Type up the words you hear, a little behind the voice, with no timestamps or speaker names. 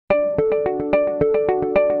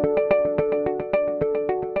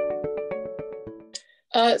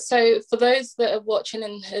So for those that are watching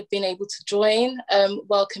and have been able to join,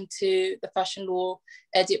 welcome to the Fashion Law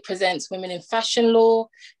Edit Presents Women in Fashion Law.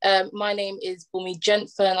 My name is Bunmi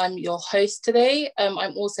and I'm your host today.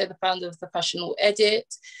 I'm also the founder of the Fashion Law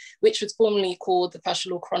Edit, which was formerly called the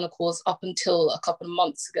Fashion Law Chronicles up until a couple of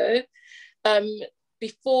months ago.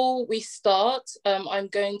 Before we start, I'm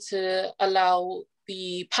going to allow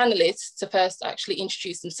the panelists to first actually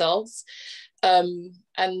introduce themselves. And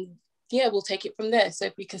yeah, we'll take it from there. So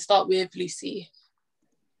if we can start with Lucy.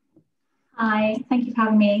 Hi, thank you for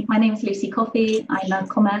having me. My name is Lucy Coffey. I'm a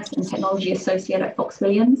Commerce and Technology Associate at Fox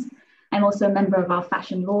Williams. I'm also a member of our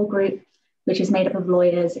Fashion Law Group, which is made up of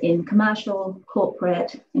lawyers in commercial,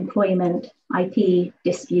 corporate, employment, IP,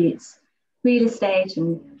 disputes, real estate,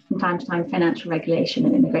 and from time to time, financial regulation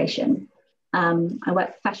and immigration. I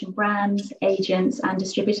work for fashion brands, agents, and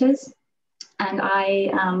distributors, and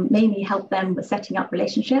I mainly help them with setting up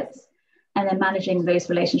relationships and then managing those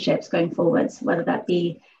relationships going forwards, whether that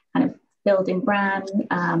be kind of building brand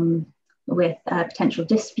with potential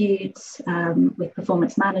disputes, with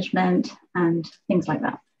performance management and things like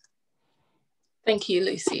that. Thank you,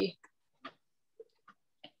 Lucy.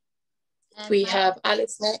 We have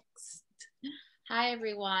Alex next. Hi,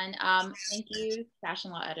 everyone. Thank you,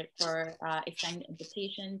 Fashion Law Edit, for extending the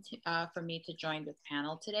invitation for me to join this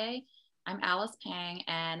panel today. I'm Alice Pang,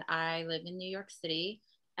 and I live in New York City.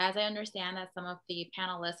 As I understand that some of the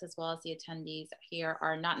panelists as well as the attendees here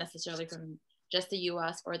are not necessarily from just the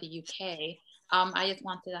US or the UK, I just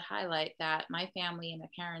wanted to highlight that my family and my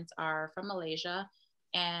parents are from Malaysia,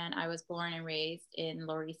 and I was born and raised in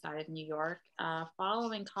Lower East Side of New York.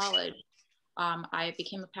 Following college, I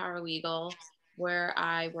became a paralegal where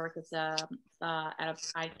I worked as at an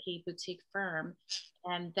IT boutique firm.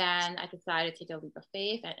 And then I decided to take a leap of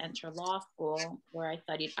faith and enter law school where I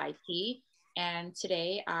studied IT. And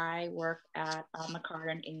today I work at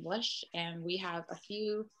McCarter in English, and we have a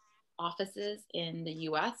few offices in the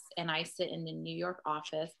US, and I sit in the New York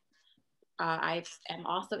office. I am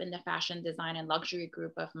also in the fashion design and luxury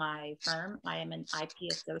group of my firm. I am an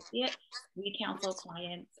IP associate. We counsel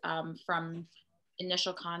clients from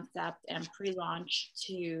initial concept and pre-launch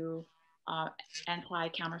to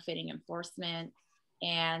anti-counterfeiting enforcement.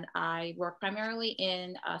 And I work primarily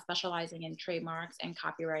in specializing in trademarks and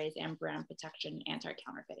copyrights and brand protection,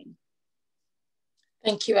 anti-counterfeiting.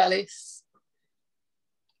 Thank you, Alice.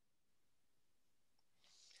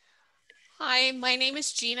 Hi, my name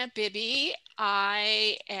is Gina Bibby.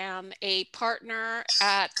 I am a partner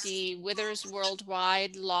at the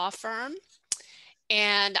Withersworldwide law firm,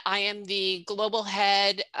 and I am the global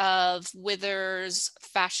head of Withers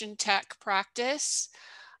Fashion Tech practice.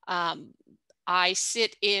 I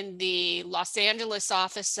sit in the Los Angeles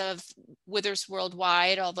office of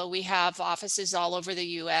Withersworldwide, although we have offices all over the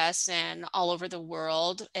US and all over the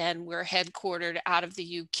world, and we're headquartered out of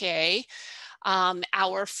the UK.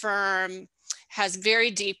 Our firm has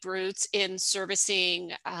very deep roots in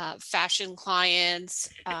servicing fashion clients,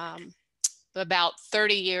 about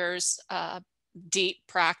 30 years deep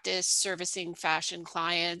practice servicing fashion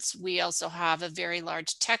clients. We also have a very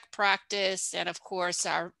large tech practice. And of course,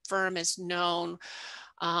 our firm is known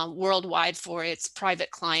worldwide for its private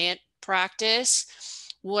client practice.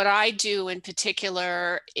 What I do in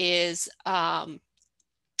particular is I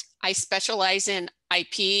specialize in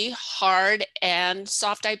IP, hard and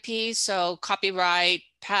soft IP, so copyright,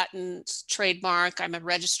 patents, trademark. I'm a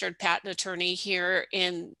registered patent attorney here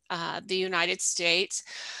in the United States.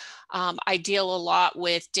 I deal a lot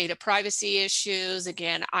with data privacy issues,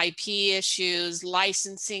 again, IP issues,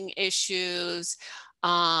 licensing issues,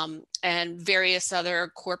 and various other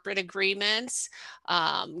corporate agreements.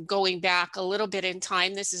 Going back a little bit in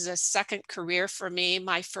time, this is a second career for me.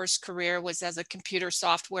 My first career was as a computer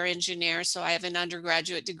software engineer. So I have an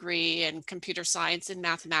undergraduate degree in computer science and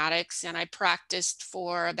mathematics, and I practiced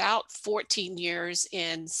for about 14 years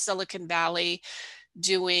in Silicon Valley,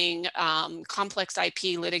 doing complex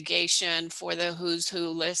IP litigation for the who's who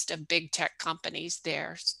list of big tech companies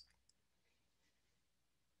there.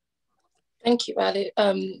 Thank you, Ali.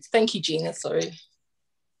 Thank you, Gina, sorry.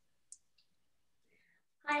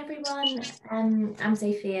 Hi everyone, I'm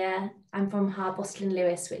Sophia. I'm from Harbottle and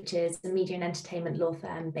Lewis, which is a media and entertainment law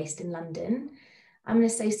firm based in London. I'm an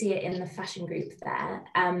associate in the fashion group there.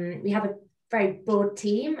 We have a very broad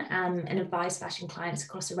team and advise fashion clients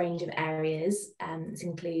across a range of areas. This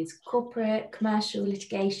includes corporate, commercial,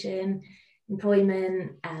 litigation,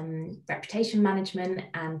 employment, reputation management,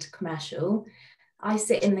 and commercial. I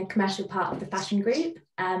sit in the commercial part of the fashion group.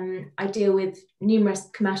 I deal with numerous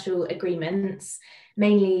commercial agreements,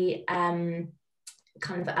 mainly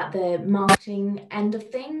kind of at the marketing end of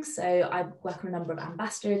things. So I work on a number of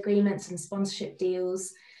ambassador agreements and sponsorship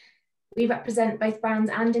deals. We represent both brands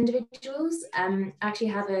and individuals. I actually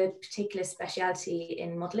have a particular speciality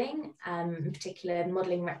in modelling, in particular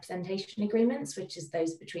modelling representation agreements, which is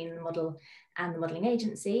those between the model and the modelling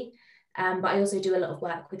agency. But I also do a lot of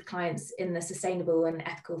work with clients in the sustainable and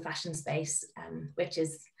ethical fashion space, which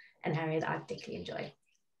is an area that I particularly enjoy.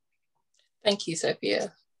 Thank you,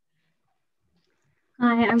 Sophia.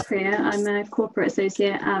 Hi, I'm Priya. I'm a corporate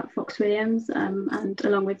associate at Fox Williams, and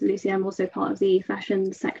along with Lucy, I'm also part of the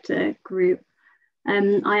fashion sector group.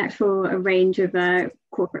 I act for a range of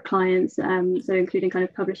corporate clients, so including kind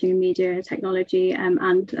of publishing and media, technology,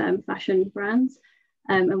 and fashion brands.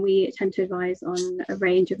 And we tend to advise on a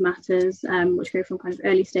range of matters, which go from kind of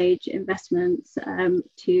early stage investments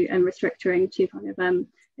to restructuring to kind of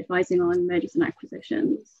advising on mergers and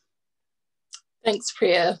acquisitions. Thanks,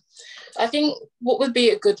 Priya. I think what would be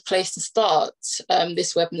a good place to start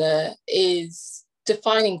this webinar is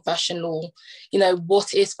defining fashion law. You know,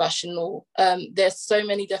 what is fashion law? There's so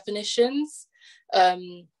many definitions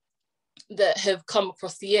that have come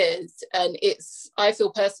across the years, and I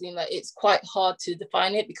feel personally that it's quite hard to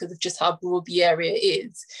define it because of just how broad the area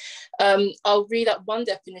is. I'll read out one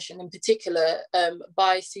definition in particular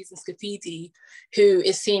by Susan Scafidi, who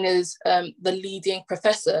is seen as the leading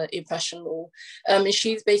professor in fashion law. And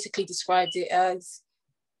she's basically described it as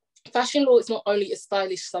fashion law is not only a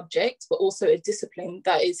stylish subject, but also a discipline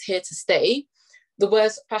that is here to stay. The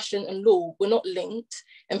words fashion and law were not linked,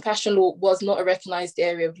 and fashion law was not a recognised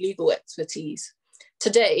area of legal expertise.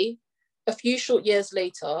 Today, a few short years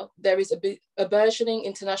later, there is a burgeoning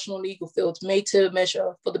international legal field made to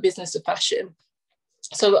measure for the business of fashion.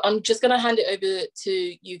 So I'm just going to hand it over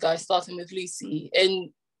to you guys, starting with Lucy,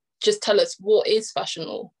 and just tell us, what is fashion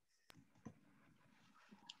law?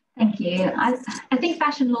 Thank you. I think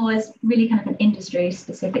fashion law is really kind of an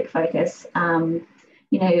industry-specific focus.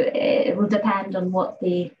 You know, it will depend on what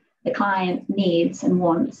the client needs and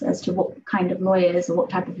wants as to what kind of lawyers or what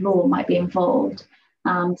type of law might be involved.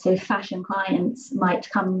 So fashion clients might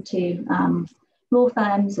come to law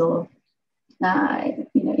firms or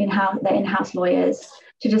you know, in-house lawyers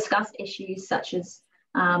to discuss issues such as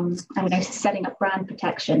I don't know, setting up brand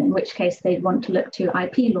protection, in which case they'd want to look to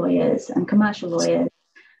IP lawyers and commercial lawyers,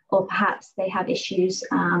 or perhaps they have issues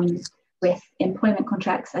with employment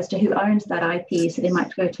contracts as to who owns that IP, so they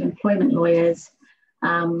might go to employment lawyers.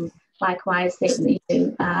 Likewise,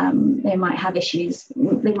 they might have issues,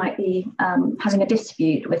 they might be having a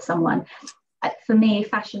dispute with someone. For me,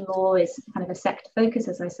 fashion law is kind of a sector focus,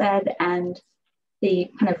 as I said, and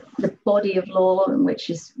the kind of the body of law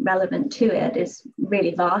which is relevant to it is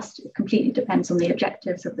really vast. It completely depends on the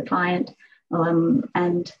objectives of the client,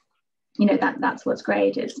 and you know, that's what's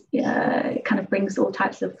great. It kind of brings all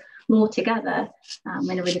types of law together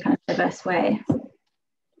in a really kind of diverse way.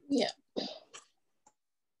 Yeah.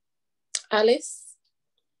 Alice?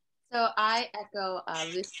 So I echo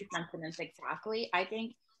Lucy's sentiments exactly. I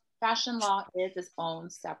think fashion law is its own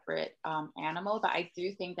separate animal, but I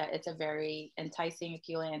do think that it's a very enticing,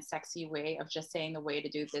 appealing, and sexy way of just saying the way to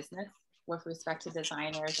do business with respect to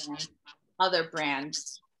designers and other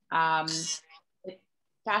brands.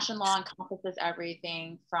 Fashion law encompasses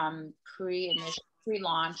everything from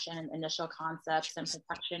pre-launch and initial concepts and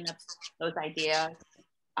protection of those ideas,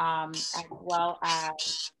 as well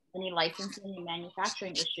as any licensing and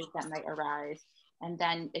manufacturing issues that might arise. And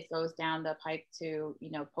then it goes down the pipe to,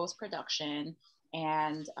 you know, post-production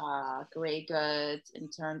and gray goods in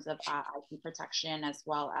terms of IP protection, as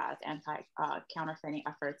well as counterfeiting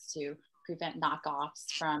efforts to prevent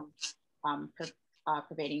knockoffs from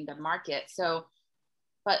pervading the market. So,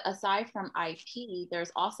 but aside from IP,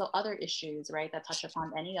 there's also other issues, right, that touch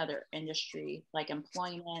upon any other industry, like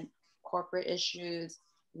employment, corporate issues,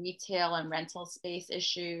 retail and rental space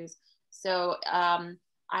issues. So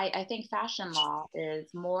I think fashion law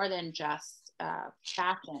is more than just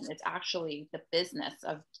fashion. It's actually the business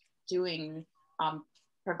of doing,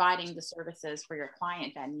 providing the services for your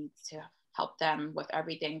client that needs to help them with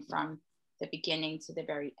everything from the beginning to the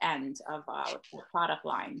very end of the product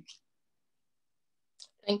line.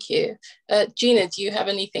 Thank you. Gina, do you have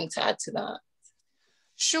anything to add to that?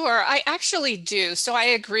 Sure, I actually do. So I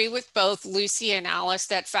agree with both Lucy and Alice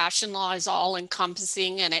that fashion law is all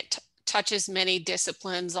encompassing, and it touches many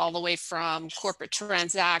disciplines, all the way from corporate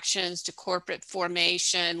transactions to corporate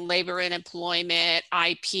formation, labor and employment,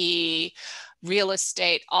 IP, real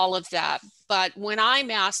estate, all of that. But when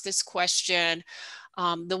I'm asked this question,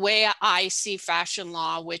 the way I see fashion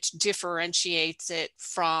law, which differentiates it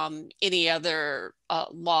from any other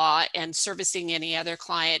law and servicing any other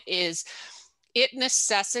client, is it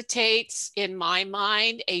necessitates, in my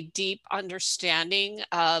mind, a deep understanding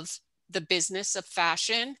of the business of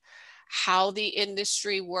fashion, how the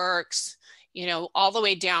industry works, you know, all the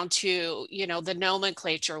way down to, you know, the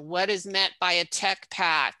nomenclature, what is meant by a tech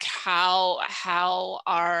pack, how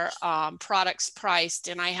are products priced.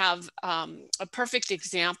 And I have a perfect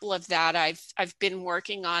example of that. I've been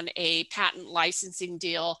working on a patent licensing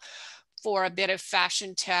deal for a bit of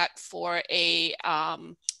fashion tech for a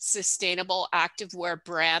sustainable activewear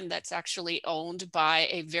brand that's actually owned by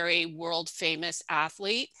a very world famous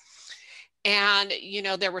athlete. And, you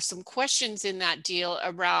know, there were some questions in that deal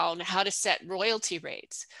around how to set royalty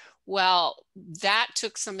rates. Well, that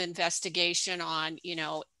took some investigation on, you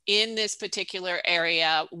know, in this particular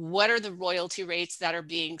area, what are the royalty rates that are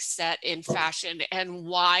being set in fashion, and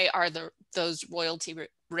why are those royalty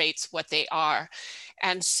rates what they are?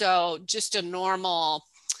 And so just a normal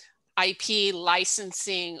IP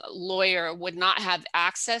licensing lawyer would not have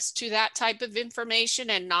access to that type of information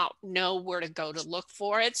and not know where to go to look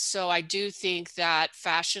for it. So I do think that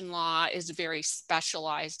fashion law is very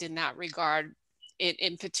specialized in that regard,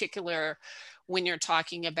 in particular when you're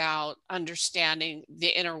talking about understanding the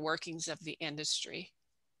inner workings of the industry.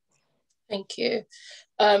 Thank you.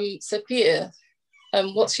 Sophia,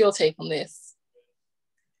 what's your take on this?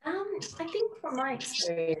 I think from my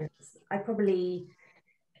experience, I probably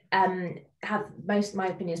have most of my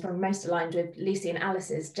opinions probably most aligned with Lucy and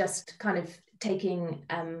Alice's, just kind of taking,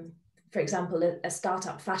 for example, a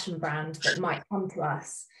startup fashion brand that might come to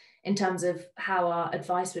us. In terms of how our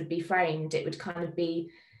advice would be framed, it would kind of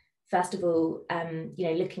be, first of all, you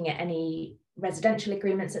know, looking at any residential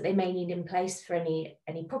agreements that they may need in place for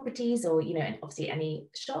any properties, or, you know, and obviously any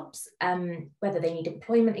shops, whether they need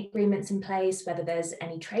employment agreements in place, whether there's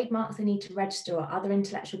any trademarks they need to register or other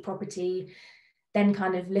intellectual property. Then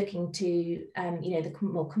kind of looking to, you know, the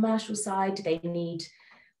more commercial side. Do they need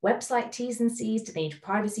website T's and C's? Do they need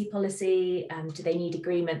privacy policy? Do they need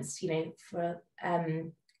agreements, you know, for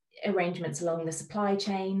arrangements along the supply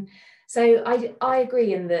chain? So I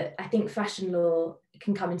agree in that I think fashion law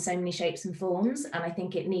can come in so many shapes and forms, and I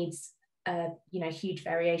think it needs you know, huge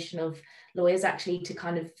variation of lawyers actually to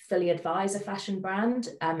kind of fully advise a fashion brand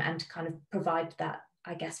and to kind of provide that,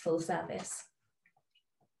 I guess, full service.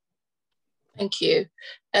 Thank you.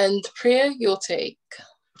 And Priya, your take?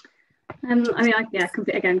 I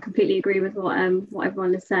mean, completely agree with what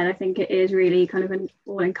everyone has said. I think it is really kind of an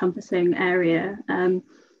all-encompassing area.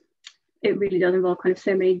 It really does involve kind of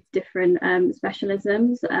so many different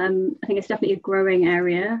specialisms. I think it's definitely a growing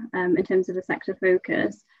area in terms of a sector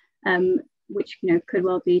focus, which, you know, could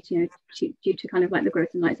well be, you know, due to kind of like the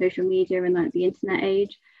growth in like social media and like the internet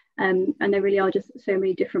age. And there really are just so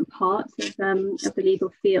many different parts of the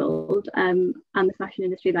legal field and the fashion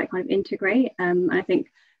industry that kind of integrate. And I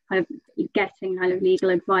think kind of getting kind of legal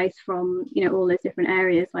advice from, you know, all those different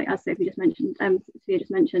areas, like as Sophia just mentioned,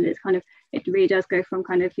 it's kind of, it really does go from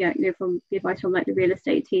kind of, yeah, you know, from the advice from like the real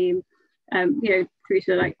estate team, you know, through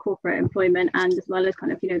to like corporate employment, and as well as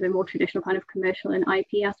kind of, you know, the more traditional kind of commercial and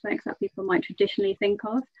IP aspects that people might traditionally think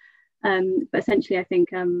of. But essentially, I think,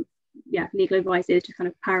 yeah, legal advice is just kind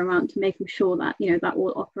of paramount to making sure that, you know, that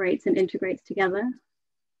all operates and integrates together.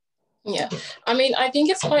 Yeah, I mean, I think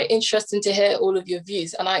it's quite interesting to hear all of your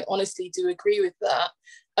views, and I honestly do agree with that.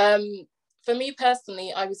 For me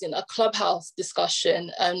personally, I was in a Clubhouse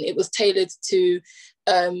discussion, and it was tailored to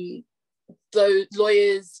those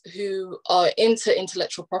lawyers who are into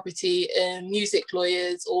intellectual property, music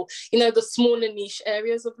lawyers, or, you know, the smaller niche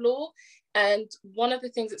areas of law. And one of the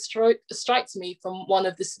things that strikes me from one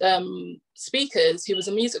of the speakers, who was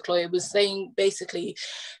a music lawyer, was saying basically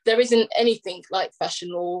there isn't anything like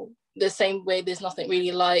fashion law, the same way there's nothing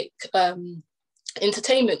really like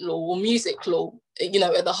entertainment law or music law, you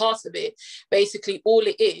know, at the heart of it. Basically all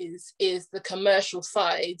it is the commercial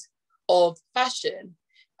side of fashion.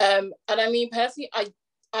 And I mean, personally,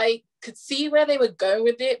 I could see where they were going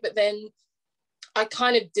with it, but then I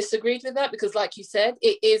kind of disagreed with that, because like you said,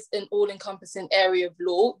 it is an all-encompassing area of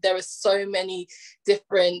law. There are so many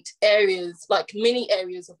different areas, like mini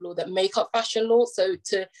areas of law that make up fashion law. So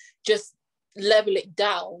to just level it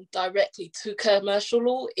down directly to commercial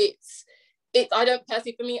law, I don't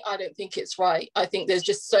think it's right. I think there's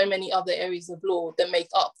just so many other areas of law that make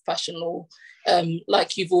up fashion law,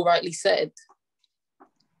 like you've all rightly said. I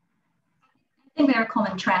think there are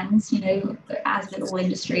common trends, you know, as with all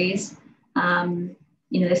industries.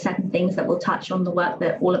 You know, there's certain things that we'll touch on the work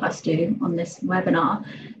that all of us do on this webinar.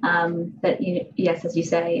 But, you know, yes, as you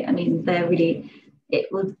say, I mean, there really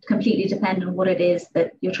it will completely depend on what it is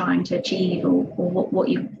that you're trying to achieve, or what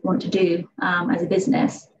you want to do as a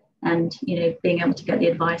business. And, you know, being able to get the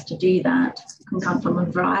advice to do that can come from a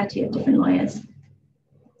variety of different lawyers.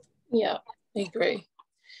 Yeah, I agree.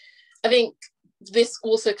 I think this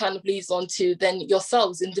also kind of leads on to then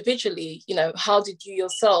yourselves individually. You know, how did you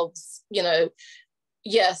yourselves, you know,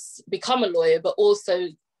 yes, become a lawyer, but also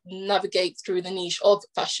navigate through the niche of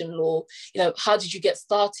fashion law? You know, how did you get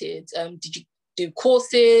started? Did you do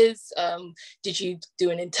courses? Did you do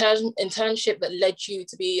an internship that led you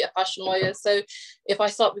to be a fashion lawyer? So if I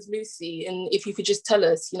start with Lucy, and if you could just tell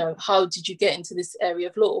us, you know, how did you get into this area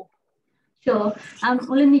of law? Sure.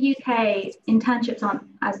 Well, in the UK, internships aren't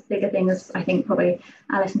as big a thing as I think probably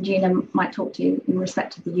Alice and Gina might talk to you in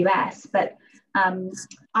respect to the US. But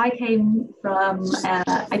I came from,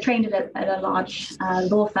 I trained at a large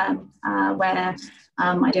law firm where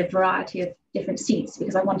I did a variety of different seats,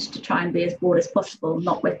 because I wanted to try and be as broad as possible,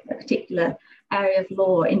 not with a particular area of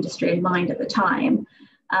law or industry in mind at the time.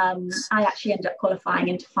 I actually ended up qualifying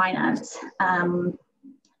into finance in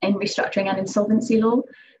restructuring and insolvency law.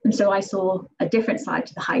 And so I saw a different side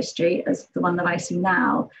to the high street as the one that I see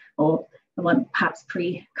now, or the one perhaps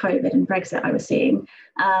pre-COVID and Brexit I was seeing,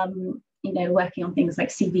 you know, working on things like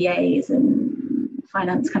CVAs and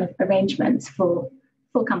finance kind of arrangements for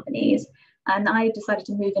companies. And I decided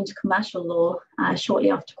to move into commercial law shortly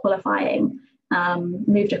after qualifying,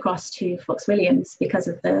 moved across to Fox Williams because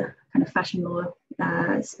of the kind of fashion law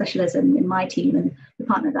specialism in my team and the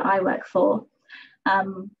partner that I work for.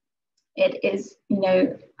 It is, you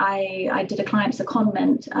know, I did a client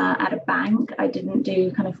secondment at a bank. I didn't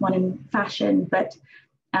do kind of one in fashion, but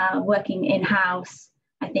working in-house,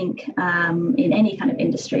 I think in any kind of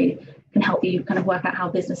industry can help you kind of work out how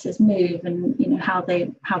businesses move, and, you know, how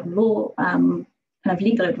law, kind of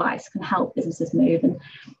legal advice can help businesses move. And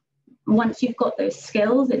once you've got those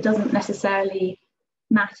skills, it doesn't necessarily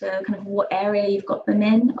matter kind of what area you've got them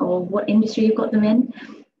in or what industry you've got them in,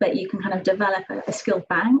 but you can kind of develop a skilled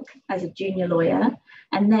bank as a junior lawyer,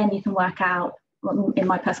 and then you can work out, in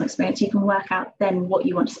my personal experience, you can work out then what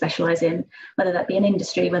you want to specialize in, whether that be an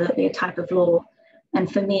industry, whether it be a type of law.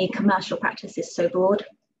 And for me, commercial practice is so broad.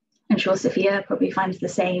 I'm sure Sophia probably finds the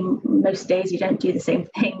same. Most days you don't do the same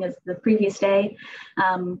thing as the previous day.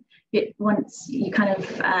 Once you kind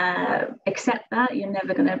of accept that, you're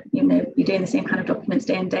never going to, you know, be doing the same kind of documents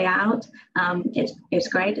day in, day out. It's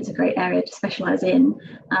great. It's a great area to specialize in.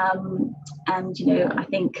 And, you know, I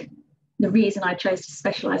think the reason I chose to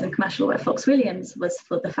specialize in commercial law at Fox Williams was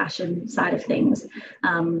for the fashion side of things.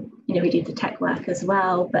 You know, we do the tech work as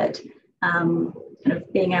well, but kind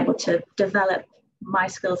of being able to develop my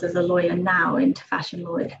skills as a lawyer now into fashion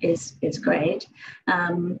law is great.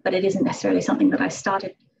 But it isn't necessarily something that I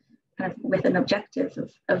started kind of with an objective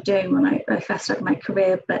of doing when I first started my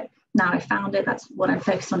career, but now I found it. That's what I'm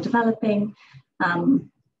focused on developing, you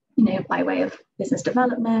know, by way of business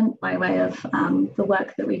development, by way of the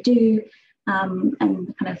work that we do, and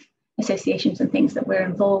kind of associations and things that we're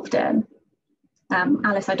involved in.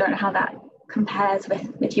 Alice, I don't know how that compares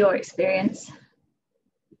with your experience.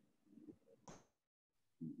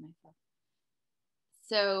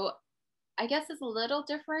 So I guess it's a little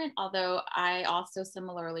different, although I also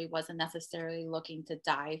similarly wasn't necessarily looking to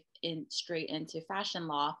dive in straight into fashion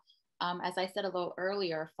law. As I said a little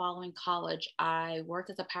earlier, following college, I worked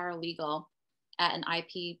as a paralegal at an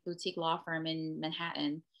IP boutique law firm in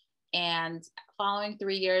Manhattan. And following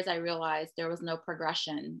 3 years, I realized there was no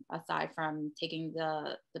progression aside from taking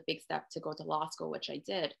the big step to go to law school, which I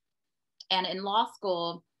did. And in law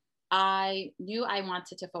school, I knew I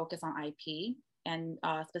wanted to focus on IP and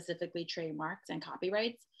specifically trademarks and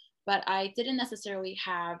copyrights, but I didn't necessarily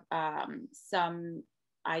have some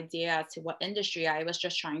idea as to what industry. I was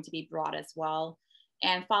just trying to be broad as well.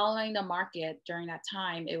 And following the market during that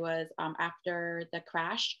time, it was after the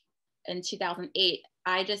crash in 2008,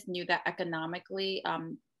 I just knew that economically,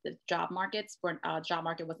 the job market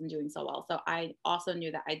wasn't doing so well. So I also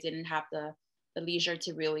knew that I didn't have the leisure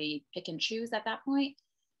to really pick and choose at that point.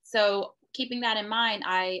 So keeping that in mind,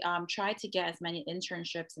 I tried to get as many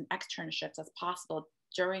internships and externships as possible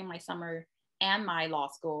during my summer and my law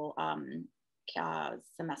school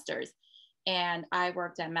semesters. And I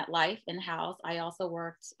worked at MetLife in-house. I also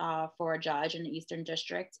worked for a judge in the Eastern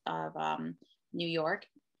District of New York.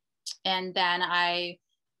 And then I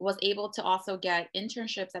was able to also get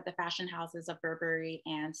internships at the fashion houses of Burberry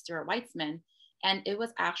and Stuart Weitzman. And it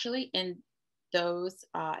was actually in those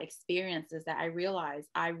experiences that I realized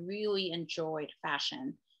I really enjoyed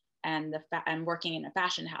fashion and working in a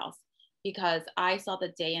fashion house. because I saw the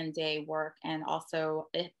day and day work, and also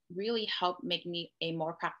it really helped make me a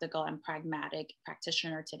more practical and pragmatic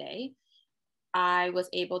practitioner today. I was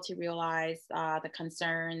able to realize the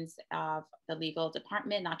concerns of the legal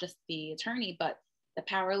department, not just the attorney, but the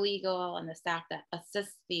paralegal and the staff that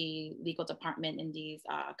assist the legal department in these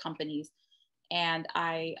companies. And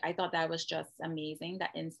I thought that was just amazing,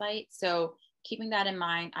 that insight. So keeping that in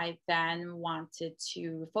mind, I then wanted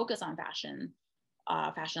to focus on fashion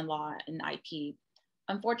law and IP.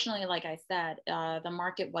 Unfortunately, like I said, the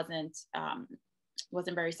market wasn't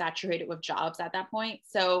very saturated with jobs at that point.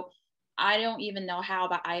 So I don't even know how,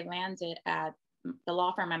 but I landed at the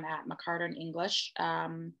law firm I'm at, McCarter in English.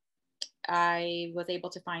 I was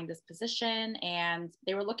able to find this position, and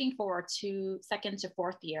they were looking for second to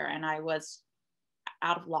fourth year, and I was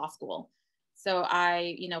out of law school. So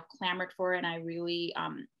I, clamored for it, and I really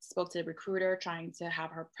spoke to the recruiter, trying to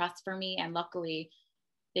have her press for me. And luckily,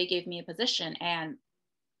 they gave me a position. And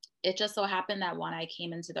it just so happened that when I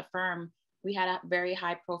came into the firm, we had a very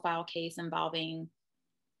high-profile case involving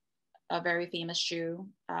a very famous shoe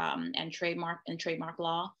and trademark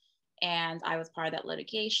law. And I was part of that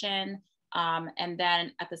litigation. And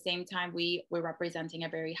then at the same time, we were representing a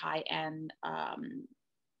very high-end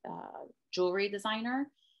jewelry designer.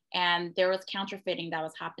 And there was counterfeiting that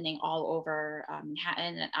was happening all over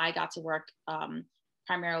Manhattan. And I got to work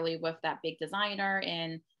primarily with that big designer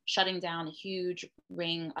in shutting down a huge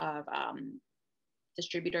ring of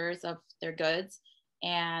distributors of their goods.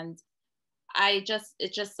 And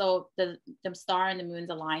it's just so the star and the moons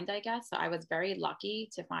aligned, I guess. So I was very lucky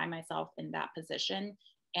to find myself in that position.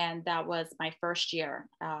 And that was my first year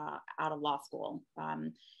out of law school.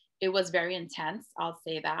 It was very intense, I'll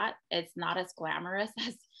say that. It's not as glamorous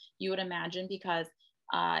as you would imagine, because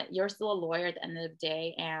you're still a lawyer at the end of the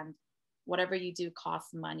day, and whatever you do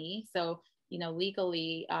costs money. So,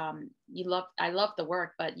 legally, I love the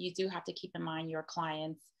work, but you do have to keep in mind your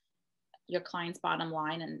client's bottom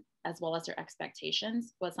line, and as well as their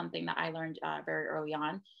expectations, was something that I learned very early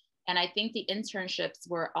on. And I think the internships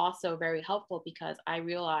were also very helpful, because I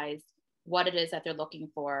realized what it is that they're looking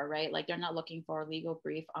for, right? Like, they're not looking for a legal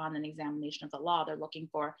brief on an examination of the law. They're looking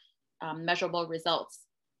for measurable results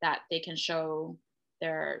that they can show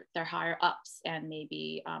their higher ups and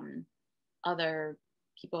maybe other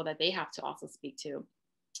people that they have to also speak to.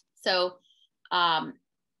 So that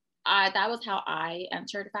was how I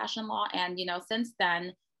entered fashion law. And, since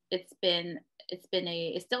then, it's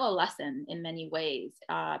still a lesson in many ways,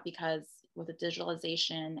 because with the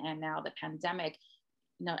digitalization and now the pandemic,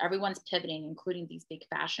 everyone's pivoting, including these big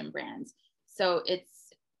fashion brands. So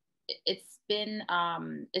it's been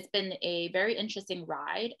a very interesting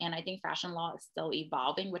ride, and I think fashion law is still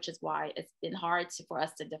evolving, which is why it's been hard for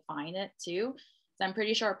us to define it too. So I'm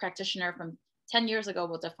pretty sure a practitioner from 10 years ago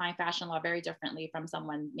will define fashion law very differently from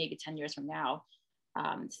someone maybe 10 years from now.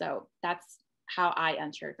 So that's how I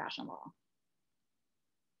entered fashion law.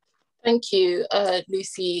 Thank you,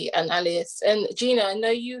 Lucy and Alice. And Gina, I know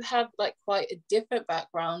you have quite a different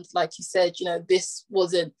background. Like you said, this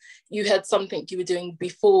wasn't, you had something you were doing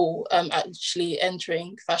before actually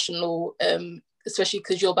entering fashion law, especially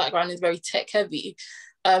because your background is very tech heavy.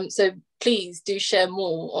 So please do share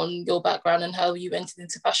more on your background and how you entered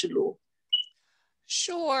into fashion law.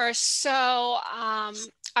 Sure. So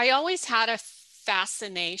I always had a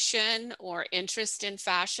fascination or interest in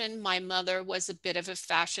fashion. My mother was a bit of a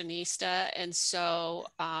fashionista, and so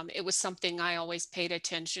it was something I always paid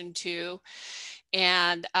attention to.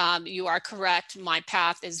 And you are correct, my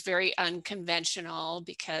path is very unconventional,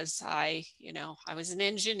 because I was an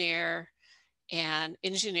engineer, and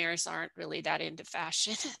engineers aren't really that into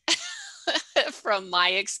fashion from my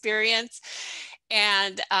experience.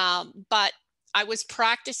 And but I was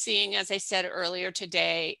practicing, as I said earlier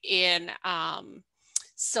today, in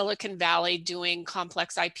Silicon Valley, doing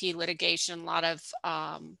complex IP litigation. A lot of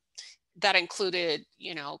that included,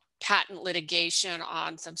 patent litigation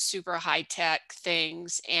on some super high tech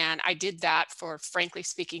things. And I did that for, frankly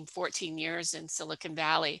speaking, 14 years in Silicon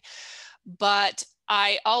Valley. But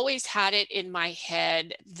I always had it in my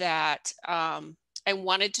head that I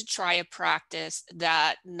wanted to try a practice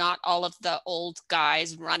that not all of the old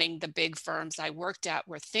guys running the big firms I worked at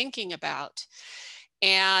were thinking about.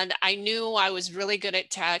 And I knew I was really good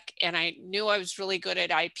at tech, and I knew I was really good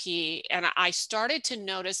at IP. And I started to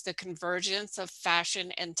notice the convergence of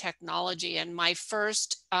fashion and technology. And my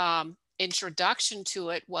first introduction to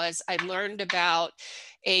it was I learned about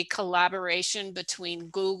a collaboration between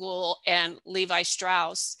Google and Levi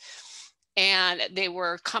Strauss. and they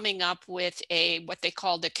were coming up with what they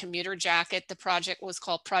called a commuter jacket. The project was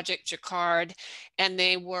called Project Jacquard, and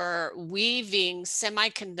they were weaving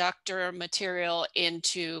semiconductor material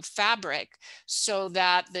into fabric so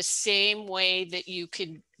that the same way that you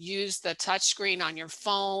could use the touchscreen on your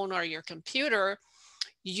phone or your computer,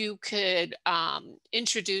 you could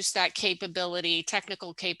introduce that capability,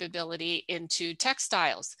 technical capability, into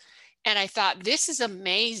textiles. And I thought, this is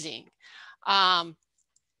amazing.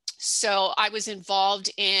 So I was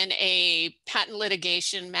involved in a patent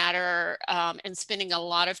litigation matter and spending a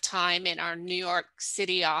lot of time in our New York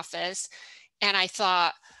City office. And I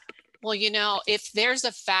thought, well, you know, if there's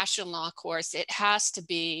a fashion law course, it has to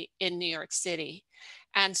be in New York City.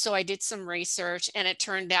 And so I did some research, and it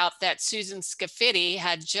turned out that Susan Scafidi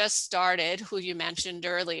had just started, who you mentioned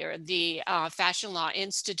earlier, the Fashion Law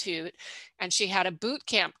Institute, and she had a boot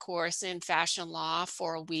camp course in fashion law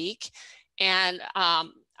for a week. And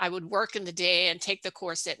I would work in the day and take the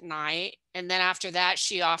course at night. And then after that,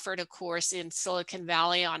 she offered a course in Silicon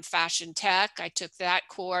Valley on fashion tech. I took that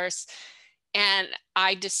course. And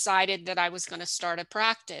I decided that I was going to start a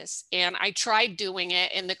practice. And I tried doing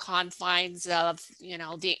it in the confines of, you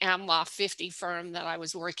know, the AmLaw 50 firm that I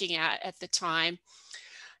was working at the time.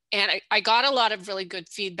 And I got a lot of really good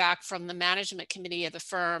feedback from the management committee of the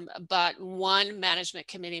firm. But one management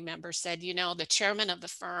committee member said, you know, the chairman of the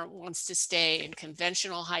firm wants to stay in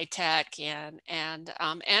conventional high tech and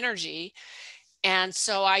energy. And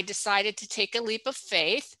so I decided to take a leap of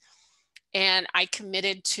faith. And I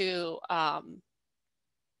committed to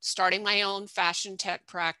starting my own fashion tech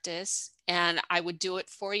practice, and I would do it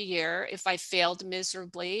for a year. If I failed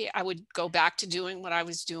miserably, I would go back to doing what I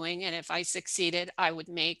was doing. And if I succeeded, I would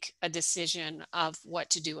make a decision of what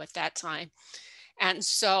to do at that time. And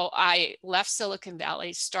so I left Silicon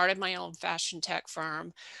Valley, started my own fashion tech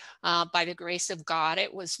firm. By the grace of God,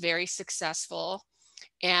 it was very successful.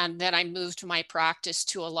 And then I moved my practice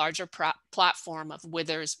to a larger platform of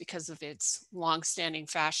Withers because of its longstanding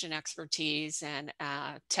fashion expertise and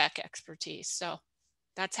tech expertise. So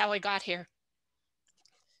that's how I got here.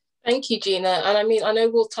 Thank you, Gina. And I mean, I know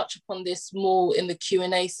we'll touch upon this more in the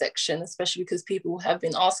Q&A section, especially because people have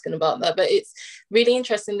been asking about that. But it's really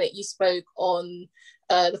interesting that you spoke on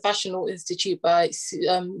the Fashion Law Institute by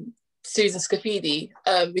Susan Scafidi,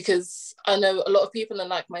 because I know a lot of people, and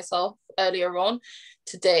like myself earlier on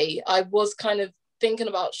today, I was kind of thinking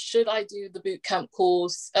about, should I do the bootcamp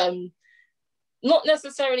course? Not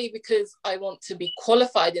necessarily because I want to be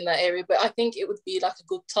qualified in that area, but I think it would be like a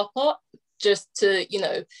good top up just to, you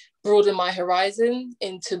know, broaden my horizon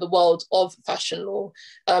into the world of fashion law.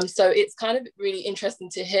 So it's kind of really interesting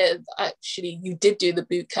to hear that actually you did do the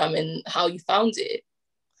bootcamp and how you found it.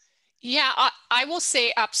 Yeah, I will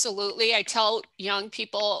say absolutely. I tell young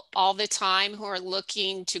people all the time who are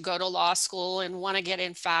looking to go to law school and want to get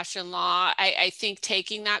in fashion law, I think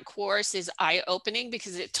taking that course is eye-opening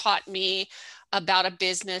because it taught me about a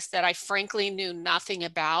business that I frankly knew nothing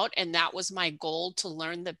about. And that was my goal, to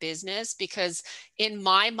learn the business, because in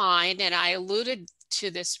my mind, and I alluded to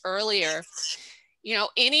this earlier, you know,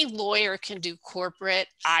 any lawyer can do corporate,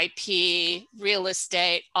 IP, real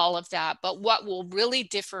estate, all of that. But what will really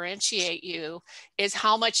differentiate you is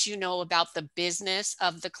how much you know about the business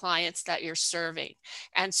of the clients that you're serving.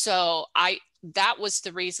 And so that was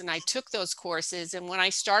the reason I took those courses. And when I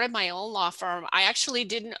started my own law firm, I actually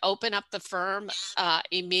didn't open up the firm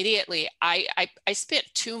immediately. I spent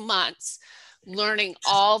 2 months learning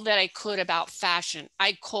all that I could about fashion.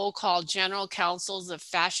 I cold called general counsels of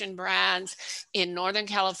fashion brands in Northern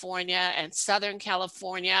California and Southern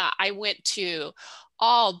California. I went to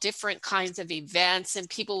all different kinds of events, and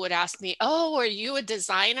people would ask me, oh, are you a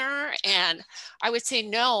designer? And I would say,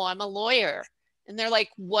 no, I'm a lawyer. And they're like,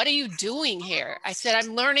 what are you doing here? I said,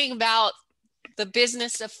 I'm learning about the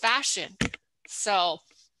business of fashion. So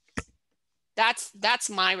that's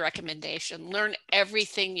my recommendation. Learn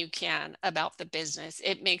everything you can about the business.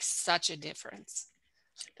 It makes such a difference.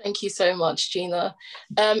 Thank you so much, Gina.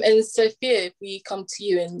 And Sophia, if we come to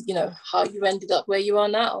you and, you know, how you ended up where you are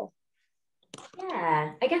now.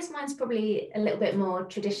 Yeah, I guess mine's probably a little bit more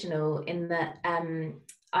traditional in that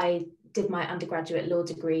I did my undergraduate law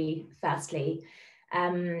degree firstly.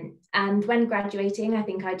 And when graduating, I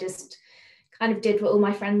think I just kind of did what all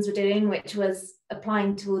my friends were doing, which was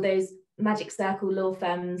applying to all those magic circle law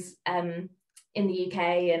firms in the UK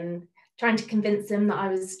and trying to convince them that I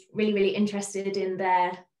was really, really interested in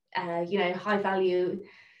their, you know, high value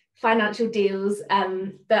financial deals.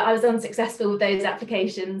 But I was unsuccessful with those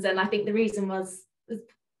applications. And I think the reason was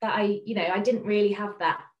that I didn't really have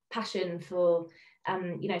that passion for,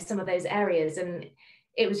 you know, some of those areas. And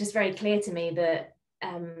it was just very clear to me that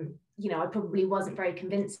you know, I probably wasn't very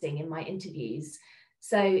convincing in my interviews.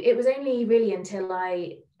 So it was only really until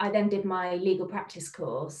I then did my legal practice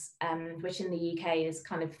course, which in the UK is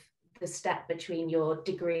kind of the step between your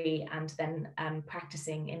degree and then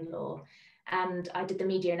practicing in law. And I did the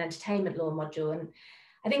media and entertainment law module. And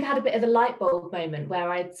I think I had a bit of a light bulb moment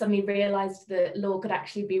where I suddenly realized that law could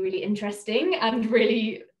actually be really interesting and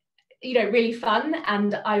really, you know, really fun.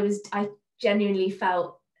 And I genuinely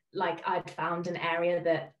felt like I'd found an area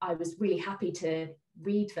that I was really happy to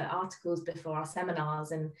read the articles before our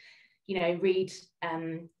seminars and, you know, read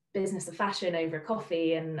business of fashion over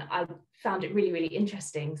coffee. And I found it really, really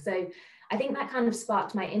interesting. So I think that kind of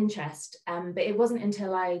sparked my interest. But it wasn't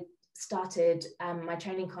until I started my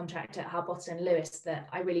training contract at Harbottle and Lewis that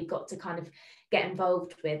I really got to kind of get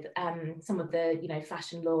involved with some of the, you know,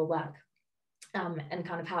 fashion law work and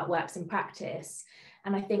kind of how it works in practice.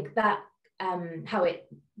 And I think that how it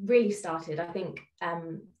really started, I think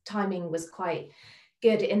timing was quite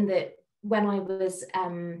good in that when I was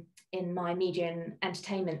in my media and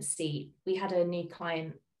entertainment seat, we had a new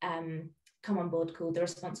client come on board called the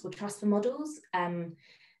Responsible Trust for Models.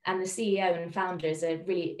 And the CEO and founder is a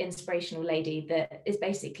really inspirational lady that is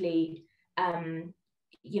basically,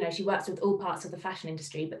 you know, she works with all parts of the fashion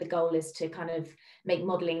industry, but the goal is to kind of make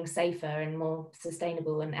modeling safer and more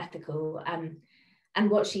sustainable and ethical. And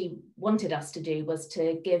what she wanted us to do was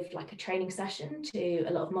to give like a training session to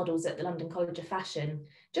a lot of models at the London College of Fashion,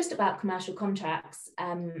 just about commercial contracts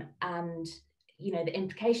and, you know, the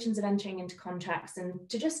implications of entering into contracts, and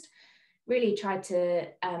to just really try to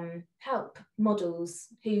help models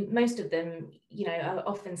who, most of them, you know, are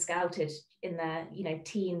often scouted in their, you know,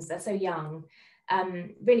 teens, they're so young,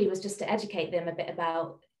 really was just to educate them a bit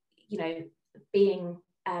about, you know, being,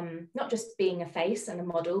 not just being a face and a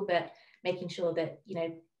model, but making sure that, you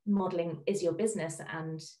know, modeling is your business,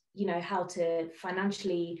 and, you know, how to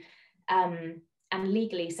financially and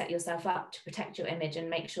legally set yourself up to protect your image and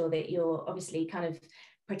make sure that you're obviously kind of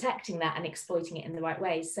protecting that and exploiting it in the right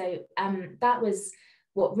way. So that was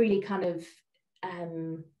what really kind of,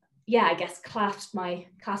 yeah, I guess clasped my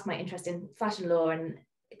interest in fashion law. And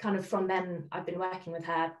kind of from then I've been working with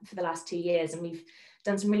her for the last 2 years, and we've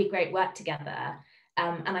done some really great work together.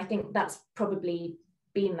 And I think that's probably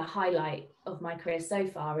been the highlight of my career so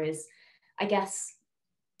far, is, I guess,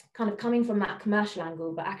 kind of coming from that commercial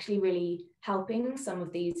angle, but actually really helping some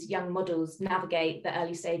of these young models navigate the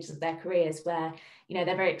early stages of their careers where, you know,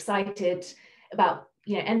 they're very excited about,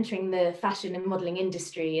 you know, entering the fashion and modeling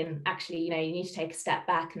industry, and actually, you know, you need to take a step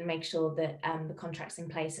back and make sure that the contracts in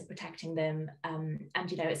place are protecting them,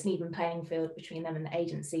 and, you know, it's an even playing field between them and the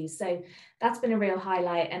agencies. So that's been a real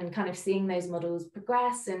highlight, and kind of seeing those models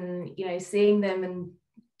progress, and, you know, seeing them in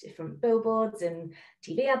different billboards and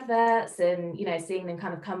TV adverts, and, you know, seeing them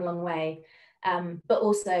kind of come a long way, but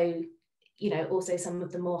also, you know, also some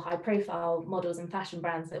of the more high profile models and fashion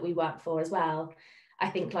brands that we work for as well. I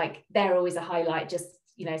think like they're always a highlight, just,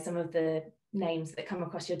 you know, some of the names that come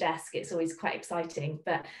across your desk, it's always quite exciting.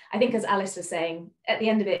 But I think, as Alice was saying, at the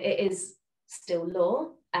end of it, it is still law.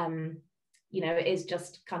 You know, it is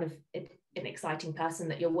just kind of an exciting person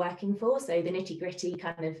that you're working for. So the nitty gritty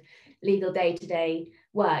kind of legal day-to-day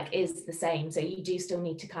work is the same. So you do still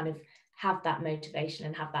need to kind of have that motivation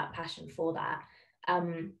and have that passion for that.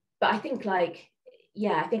 But I think, like,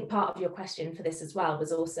 yeah, I think part of your question for this as well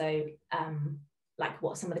was also like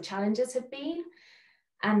what some of the challenges have been.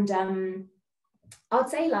 And I'd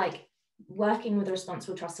say like working with the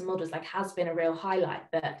Responsible Trust and Models like has been a real highlight,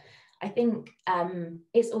 but I think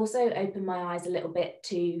it's also opened my eyes a little bit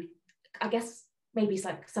to, I guess, maybe it's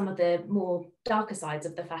like some of the more darker sides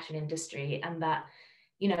of the fashion industry, and that,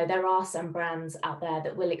 you know, there are some brands out there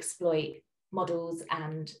that will exploit models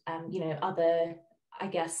and, you know, other, I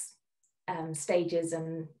guess, stages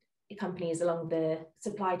and companies along the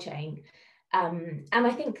supply chain. And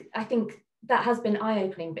I think that has been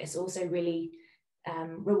eye-opening, but it's also really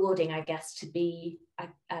rewarding, I guess, to be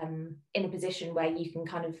in a position where you can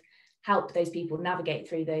kind of help those people navigate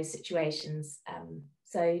through those situations.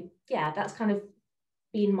 So yeah, that's kind of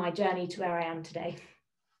been my journey to where I am today.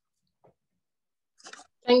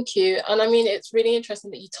 Thank you. And I mean, it's really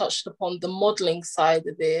interesting that you touched upon the modelling side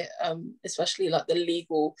of it, especially like the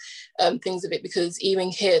legal things of it, because even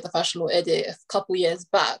here at the Fashion Law Edit, a couple of years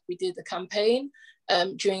back, we did a campaign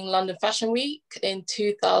during London Fashion Week in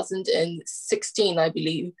 2016, I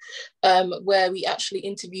believe, where we actually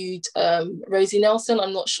interviewed Rosie Nelson.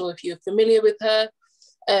 I'm not sure if you're familiar with her,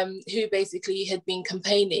 who basically had been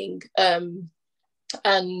campaigning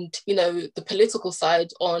and, you know, the political side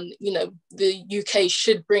on, you know, the UK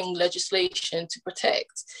should bring legislation to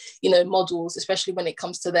protect, you know, models, especially when it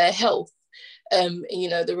comes to their health. you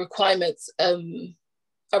know, the requirements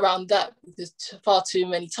around that, because far too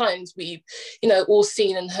many times we've, you know, all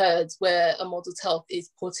seen and heard where a model's health is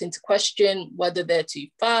put into question, whether they're too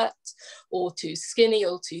fat or too skinny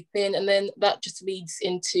or too thin, and then that just leads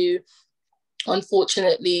into,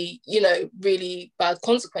 unfortunately, you know, really bad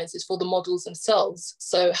consequences for the models themselves.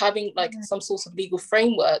 So having like some sort of legal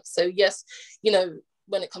framework, so yes, you know,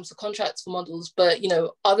 when it comes to contracts for models, but you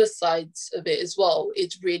know, other sides of it as well,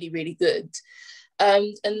 it's really, really good.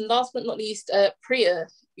 And last but not least, Priya,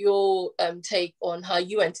 your take on how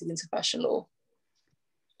you entered into fashion law.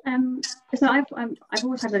 So I've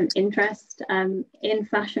always had an interest in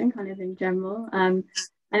fashion, kind of in general.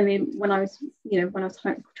 I mean, when I was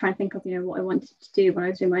trying to think of, you know, what I wanted to do when I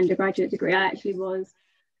was doing my undergraduate degree, I actually was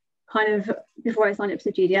kind of, before I signed up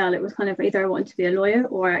to the GDL, it was kind of either I wanted to be a lawyer,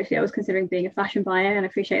 or actually I was considering being a fashion buyer. And I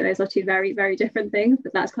appreciate those are two very, very different things,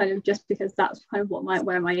 but that's kind of just because that's kind of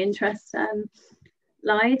where my interest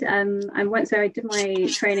lied. And once I did my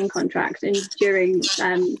training contract, and during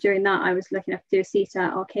that I was lucky enough to do a seat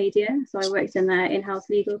at Arcadia, so I worked in their in-house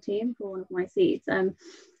legal team for one of my seats. And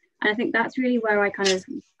I think that's really where I kind of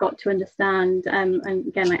got to understand, and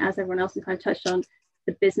again, like as everyone else has kind of touched on,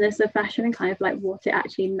 the business of fashion and kind of like what it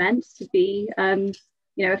actually meant to be,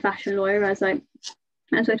 you know, a fashion lawyer, as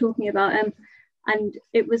we're talking about. And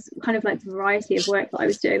it was kind of like the variety of work that I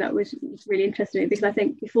was doing that was really interesting, because I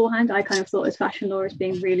think beforehand I kind of thought as fashion law as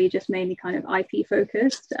being really just mainly kind of IP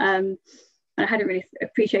focused, and I hadn't really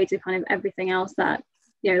appreciated kind of everything else that,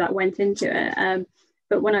 you know, that went into it.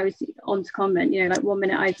 But when I was on to comment, you know, like one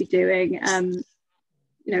minute I'd be doing,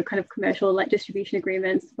 you know, kind of commercial like distribution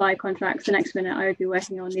agreements, supply contracts. The next minute I would be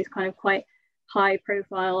working on these kind of quite high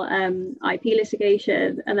profile IP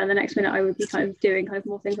litigation. And then the next minute I would be kind of doing kind of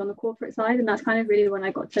more things on the corporate side. And that's kind of really when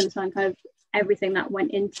I got to understand kind of everything that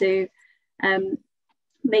went into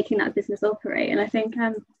making that business operate. And I think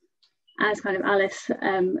as kind of Alice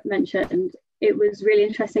mentioned, it was really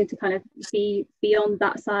interesting to kind of be beyond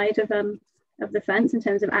that side of the fence in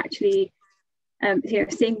terms of actually you know,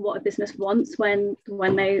 seeing what a business wants when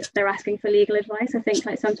they're asking for legal advice. I think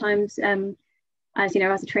like sometimes as you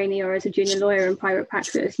know, as a trainee or as a junior lawyer in private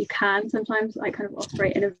practice, you can sometimes like kind of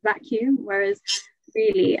operate in a vacuum, whereas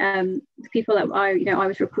really the people that I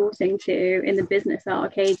was reporting to in the business at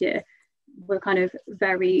Arcadia were kind of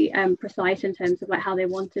very precise in terms of like how they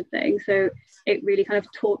wanted things. So it really kind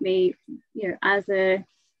of taught me, you know, as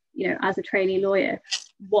a trainee lawyer,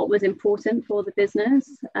 what was important for the business.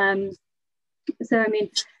 So I mean,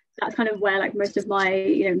 that's kind of where like most of my,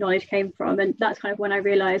 you know, knowledge came from, and that's kind of when I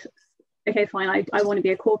realized, okay, fine, I want to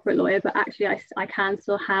be a corporate lawyer, but actually I can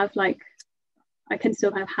still have like, I can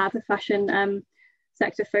still kind of have a fashion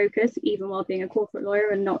sector focus even while being a corporate lawyer,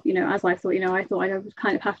 and not, you know, as I thought, you know, I thought I would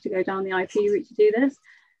kind of have to go down the IP route to do this.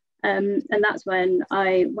 And that's when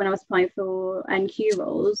I was applying for NQ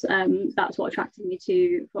roles, that's what attracted me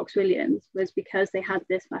to Fox Williams, was because they had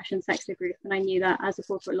this fashion sector group, and I knew that as a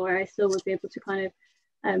corporate lawyer I still would be able to kind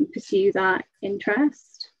of pursue that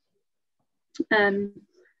interest. And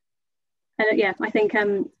yeah, I think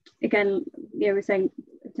again, you know, we're saying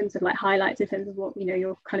in terms of like highlights in terms of what, you know,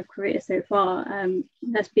 your kind of career so far,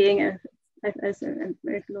 as being a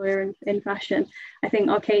lawyer in fashion, I think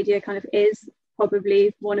Arcadia kind of is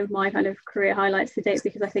probably one of my kind of career highlights to date,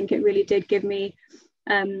 because I think it really did give me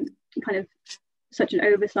kind of such an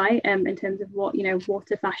oversight in terms of what, you know, what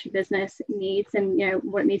a fashion business needs and, you know,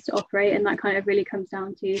 what it needs to operate. And that kind of really comes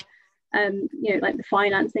down to you know, like the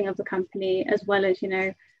financing of the company, as well as, you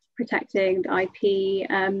know, protecting the IP, you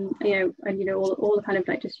know, and, you know, all the kind of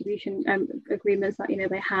like distribution agreements that, you know,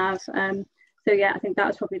 they have. So yeah, I think that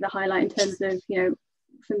was probably the highlight in terms of, you know,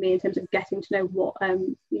 for me, in terms of getting to know what,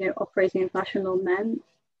 you know, operating in fashion law meant.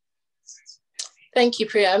 Thank you,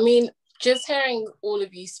 Priya. I mean, just hearing all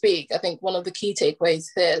of you speak, I think one of the key takeaways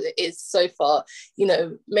here is so far, you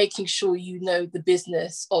know, making sure you know the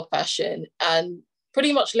business of fashion, and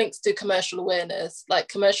pretty much links to commercial awareness. Like,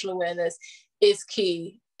 commercial awareness is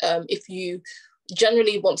key if you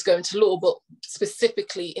generally want to go into law, but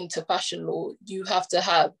specifically into fashion law, you have to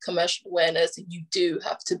have commercial awareness, and you do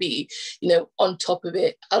have to be, you know, on top of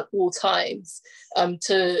it at all times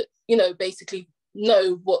to, you know, basically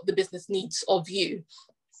know what the business needs of you.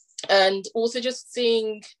 And also just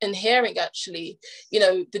seeing and hearing, actually, you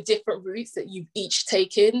know, the different routes that you've each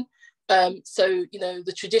taken. So, you know,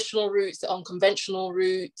 the traditional routes, the unconventional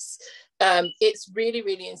routes, it's really,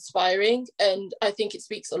 really inspiring. And I think it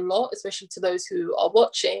speaks a lot, especially to those who are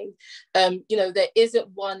watching. You know, there isn't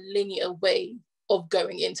one linear way of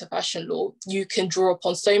going into fashion law. You can draw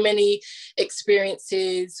upon so many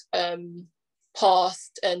experiences,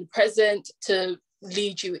 past and present, to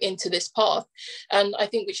lead you into this path. And I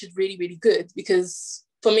think which is really, really good, because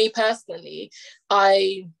for me personally,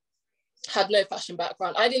 I had no fashion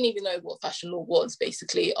background. I didn't even know what fashion law was,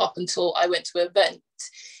 basically, up until I went to an event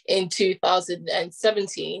in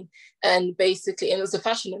 2017. And basically, and it was a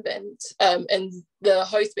fashion event. And the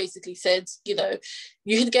host basically said, you know,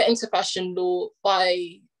 you could get into fashion law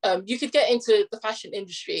by, you could get into the fashion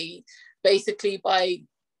industry basically by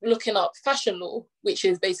looking up fashion law, which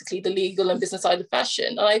is basically the legal and business side of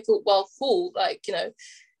fashion. And I thought, well, cool, like, you know,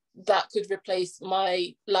 that could replace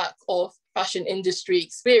my lack of fashion industry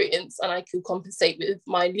experience, and I could compensate with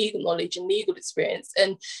my legal knowledge and legal experience.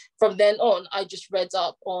 And from then on, I just read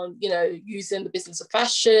up on, you know, using the business of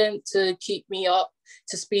fashion to keep me up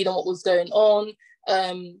to speed on what was going on.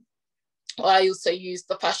 I also used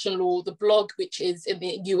the Fashion Law, the blog, which is in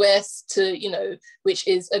the US, to, you know, which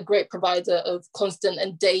is a great provider of constant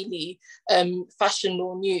and daily fashion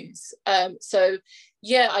law news. So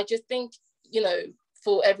yeah, I just think, you know,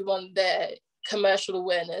 for everyone there, commercial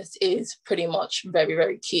awareness is pretty much very,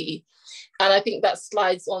 very key. And I think that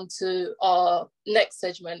slides on to our next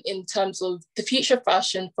segment in terms of the future of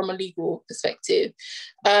fashion from a legal perspective.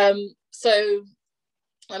 So,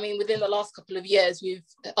 I mean, within the last couple of years,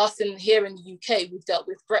 here in the UK, we've dealt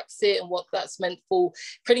with Brexit and what that's meant for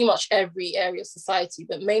pretty much every area of society,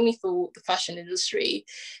 but mainly for the fashion industry.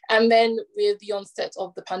 And then with the onset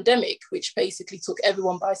of the pandemic, which basically took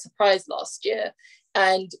everyone by surprise last year.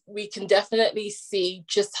 And we can definitely see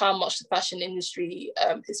just how much the fashion industry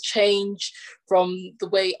has changed from the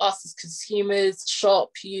way us as consumers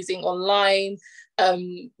shop using online,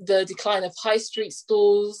 the decline of high street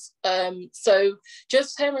stores. So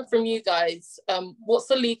just hearing from you guys, what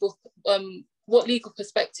legal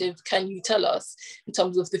perspective can you tell us in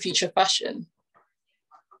terms of the future of fashion?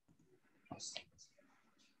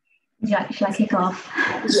 Yeah, shall I kick off?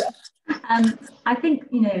 Yeah. I think,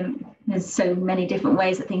 you know, there's so many different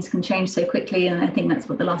ways that things can change so quickly, and I think that's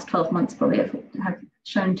what the last 12 months probably have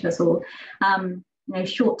shown to us all. You know,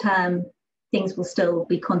 short term, things will still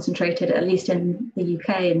be concentrated, at least in the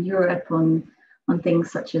UK and Europe, on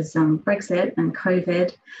things such as Brexit and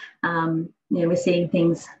COVID. You know, we're seeing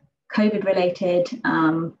things COVID related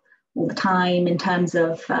all the time in terms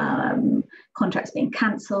of contracts being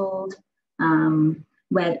cancelled.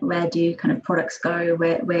 Where do kind of products go?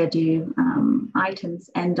 Where do items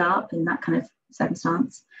end up in that kind of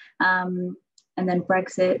circumstance? And then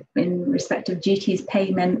Brexit in respect of duties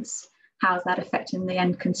payments, how's that affecting the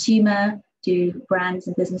end consumer? Do brands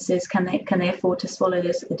and businesses, can they afford to swallow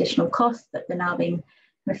those additional costs that they're now being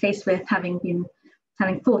faced with, having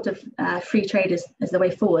thought of free trade as the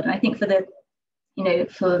way forward? And I think for the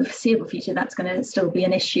foreseeable future, that's going to still be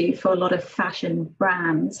an issue for a lot of fashion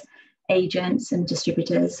brands, agents and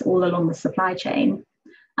distributors all along the supply chain.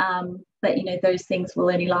 But you know, those things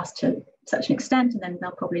will only last to such an extent, and then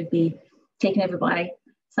they'll probably be taken over by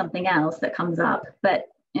something else that comes up. But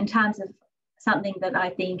in terms of something that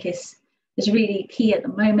I think is really key at the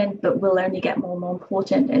moment, but will only get more and more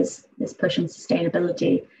important, is this push on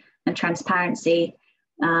sustainability and transparency.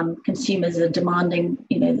 Consumers are demanding,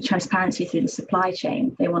 you know, the transparency through the supply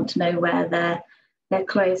chain. They want to know where their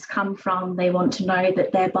clothes come from. They want to know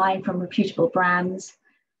that they're buying from reputable brands.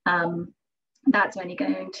 That's only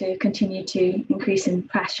going to continue to increase in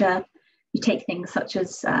pressure. You take things such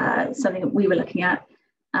as something that we were looking at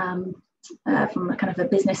from a kind of a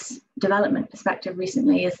business development perspective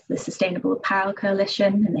recently, is the Sustainable Apparel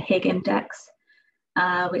Coalition and the HIG Index,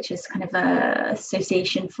 which is kind of an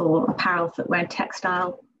association for apparel, footwear and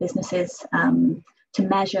textile businesses to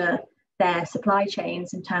measure their supply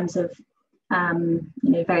chains in terms of you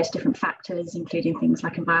know, various different factors, including things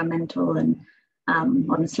like environmental and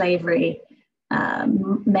modern slavery.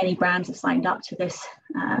 Many brands have signed up to this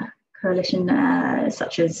coalition,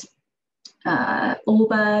 such as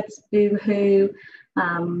Allbirds, Boohoo,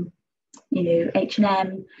 you know,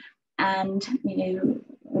 H&M, and you know,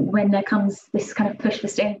 when there comes this kind of push for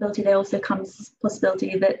sustainability, there also comes this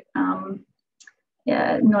possibility that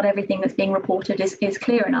not everything that's being reported is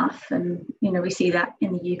clear enough. And you know, we see that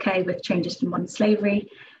in the UK with changes to modern slavery,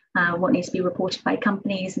 what needs to be reported by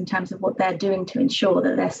companies in terms of what they're doing to ensure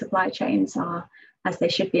that their supply chains are as they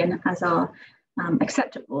should be and as are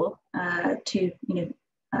acceptable to, you know,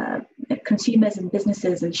 consumers and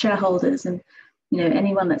businesses and shareholders and, you know,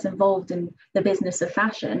 anyone that's involved in the business of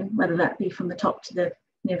fashion, whether that be from the top to the,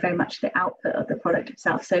 you know, very much the output of the product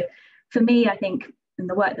itself. So for me, I think in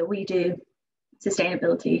the work that we do,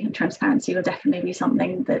 sustainability and transparency will definitely be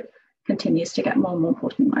something that continues to get more and more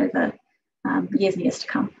important over years and years to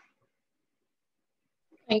come.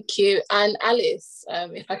 Thank you. And Alice,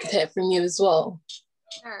 if I could hear from you as well.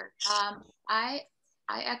 Sure. I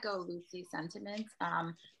echo Lucy's sentiments.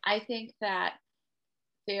 I think that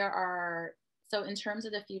there are, so in terms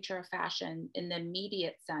of the future of fashion, in the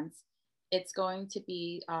immediate sense, it's going to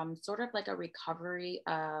be sort of like a recovery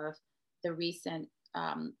of the recent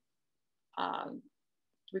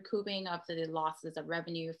recouping of the losses of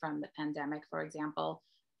revenue from the pandemic, for example.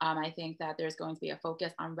 I think that there's going to be a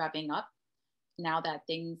focus on revving up now that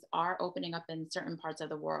things are opening up in certain parts of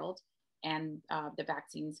the world and the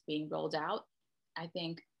vaccines being rolled out. I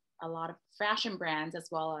think a lot of fashion brands as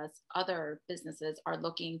well as other businesses are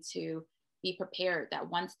looking to be prepared that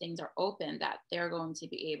once things are open, that they're going to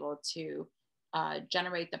be able to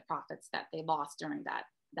generate the profits that they lost during that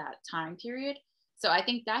time period. So I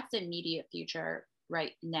think that's the immediate future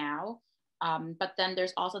right now. But then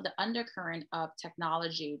there's also the undercurrent of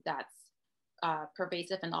technology that's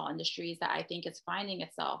pervasive in all industries that I think is finding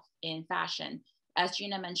itself in fashion. As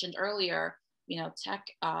Gina mentioned earlier, tech,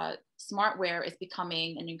 smartwear is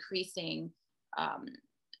becoming an increasing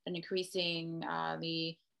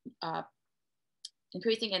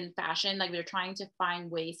in fashion. Like, we're trying to find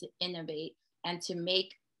ways to innovate and to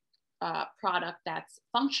make a product that's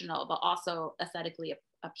functional, but also aesthetically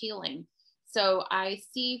appealing. So I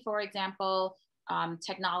see, for example,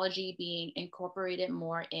 technology being incorporated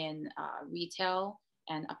more in retail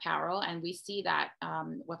and apparel. And we see that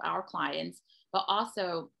with our clients, but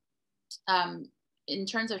also in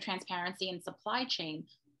terms of transparency and supply chain,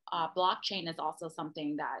 blockchain is also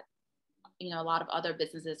something that, a lot of other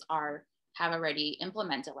businesses have already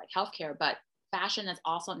implemented, like healthcare, but fashion is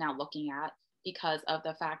also now looking at, because of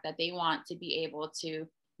the fact that they want to be able to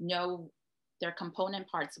know their component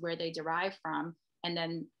parts, where they derive from, and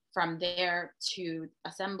then from there to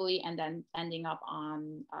assembly and then ending up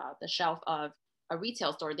on the shelf of a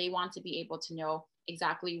retail store. They want to be able to know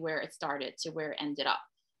exactly where it started to where it ended up.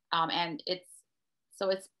 And it's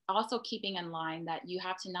also keeping in line that you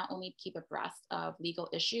have to not only keep abreast of legal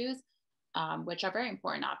issues, which are very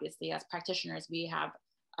important. Obviously, as practitioners, we have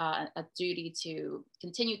a duty to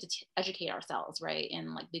continue to educate ourselves, right,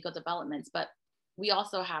 in like legal developments, but we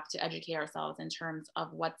also have to educate ourselves in terms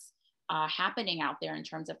of what's happening out there in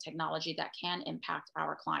terms of technology that can impact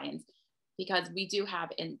our clients, because we do have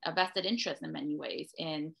a vested interest in many ways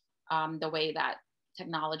in the way that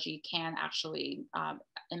technology can actually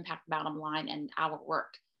impact bottom line and our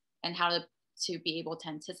work, and how to be able to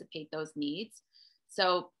anticipate those needs.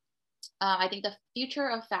 So I think the future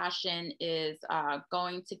of fashion is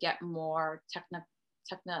going to get more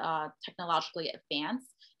technologically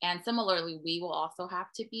advanced. And similarly, we will also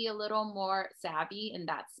have to be a little more savvy in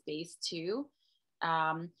that space too.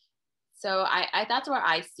 So that's where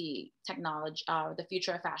I see technology, the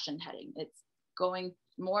future of fashion heading. It's going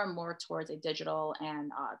more and more towards a digital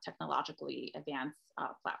and technologically advanced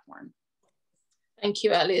platform. Thank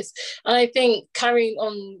you, Alice. And I think carrying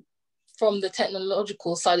on from the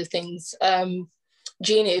technological side of things,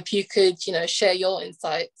 Gina, if you could, share your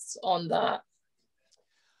insights on that.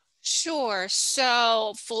 Sure.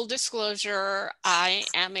 So, full disclosure, I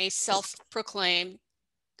am a self-proclaimed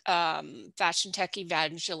fashion tech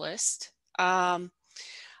evangelist. I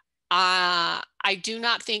do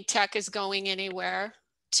not think tech is going anywhere.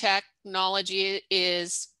 Technology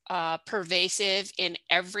is pervasive in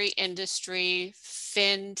every industry,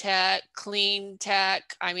 fintech, clean tech.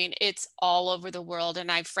 I mean, it's all over the world.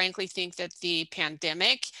 And I frankly think that the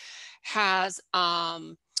pandemic has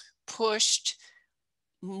pushed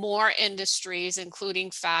more industries,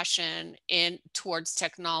 including fashion, in towards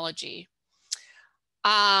technology.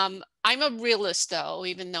 I'm a realist, though,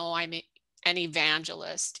 even though I'm an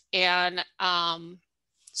evangelist. And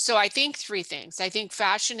so I think three things. I think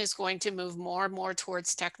fashion is going to move more and more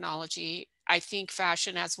towards technology. I think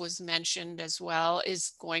fashion, as was mentioned as well,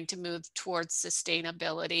 is going to move towards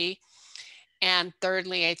sustainability. And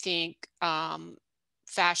thirdly, I think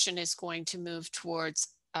fashion is going to move towards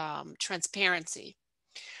transparency.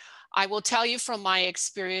 I will tell you from my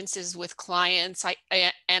experiences with clients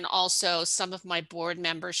and also some of my board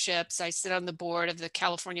memberships. I sit on the board of the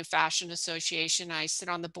California Fashion Association. I sit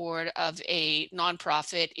on the board of a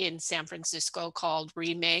nonprofit in San Francisco called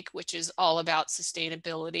Remake, which is all about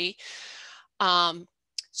sustainability.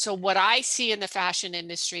 So what I see in the fashion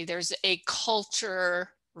industry, there's a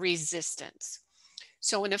culture resistance.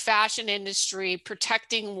 So in the fashion industry,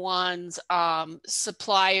 protecting one's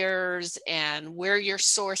suppliers and where you're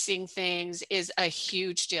sourcing things is a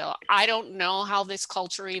huge deal. I don't know how this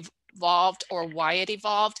culture evolved or why it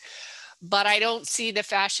evolved, but I don't see the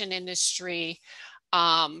fashion industry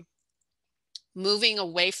moving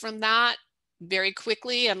away from that very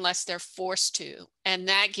quickly unless they're forced to. And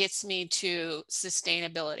that gets me to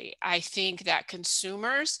sustainability. I think that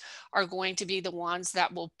consumers are going to be the ones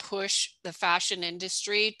that will push the fashion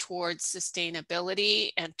industry towards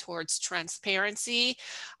sustainability and towards transparency.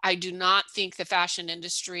 I do not think the fashion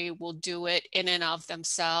industry will do it in and of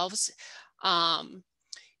themselves.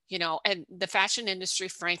 You know, and the fashion industry,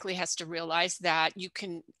 frankly, has to realize that you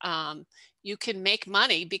can make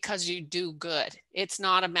money because you do good. It's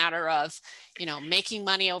not a matter of, you know, making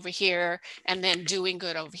money over here and then doing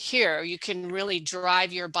good over here. You can really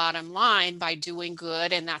drive your bottom line by doing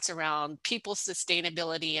good, and that's around people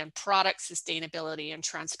sustainability and product sustainability and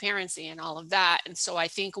transparency and all of that. And so I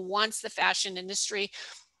think once the fashion industry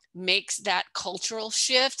makes that cultural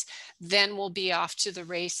shift, then we'll be off to the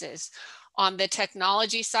races. On the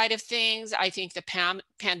technology side of things, I think the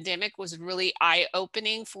pandemic was really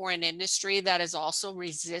eye-opening for an industry that is also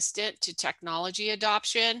resistant to technology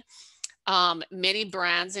adoption. Many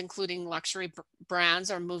brands, including luxury brands,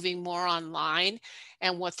 are moving more online.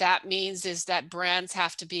 And what that means is that brands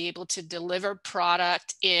have to be able to deliver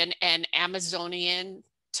product in an Amazonian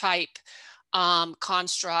type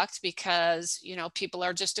construct, because, you know, people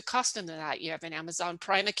are just accustomed to that. You have an Amazon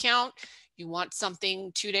Prime account, you want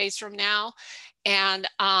something 2 days from now, and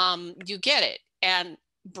you get it. And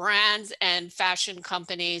brands and fashion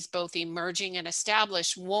companies, both emerging and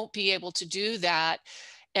established, won't be able to do that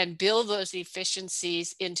and build those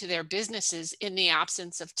efficiencies into their businesses in the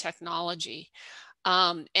absence of technology.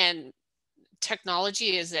 And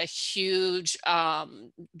technology is a huge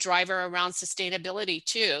driver around sustainability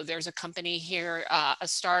too. There's a company here, a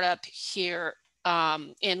startup here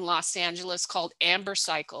in Los Angeles called Amber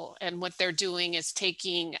Cycle. And what they're doing is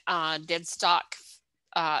taking dead stock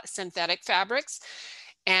synthetic fabrics,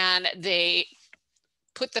 and they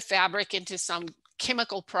put the fabric into some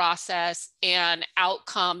chemical process, and out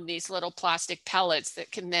come these little plastic pellets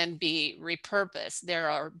that can then be repurposed. There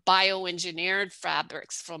are bioengineered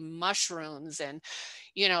fabrics from mushrooms, and,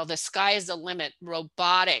 you know, the sky is the limit.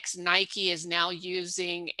 Robotics. Nike is now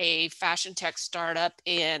using a fashion tech startup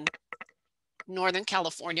in Northern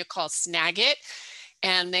California called Snagit,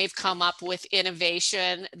 and they've come up with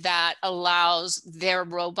innovation that allows their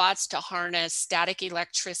robots to harness static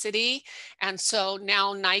electricity. And so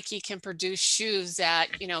now Nike can produce shoes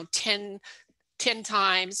at, you know, 10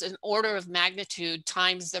 times, an order of magnitude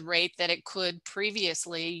times the rate that it could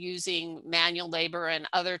previously, using manual labor and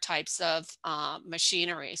other types of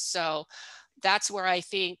machinery. So that's where I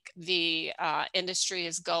think the industry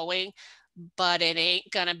is going, but it ain't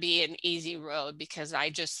gonna be an easy road, because I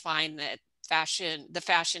just find that the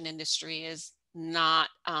fashion industry is not,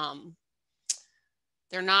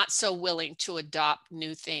 they're not so willing to adopt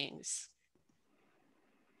new things.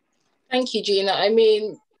 Thank you, Gina. I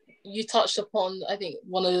mean, you touched upon, I think,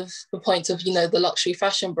 one of the points of, you know, the luxury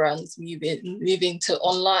fashion brands moving to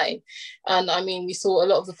online. And I mean, we saw a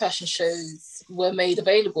lot of the fashion shows were made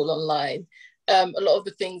available online. A lot of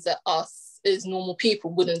the things that us as normal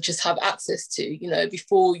people wouldn't just have access to. You know,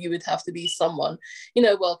 before, you would have to be someone, you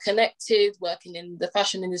know, well connected, working in the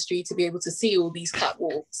fashion industry to be able to see all these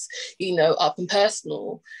catwalks, you know, up and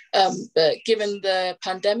personal. But given the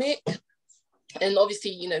pandemic, and obviously,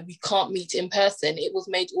 you know, we can't meet in person, it was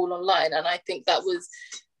made all online. And I think that was,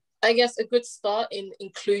 I guess, a good start in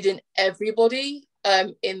including everybody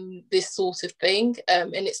in this sort of thing.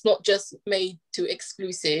 And it's not just made to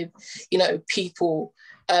exclusive, you know, people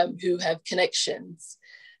who have connections.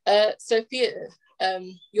 Sophia,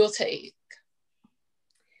 your take?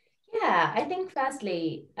 Yeah, I think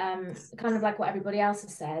firstly, kind of like what everybody else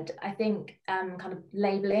has said, I think kind of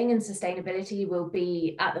labeling and sustainability will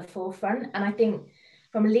be at the forefront. And I think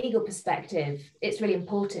from a legal perspective, it's really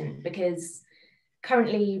important, because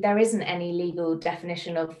currently there isn't any legal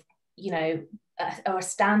definition of, you know, or a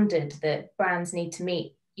standard that brands need to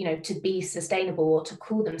meet, you know, to be sustainable or to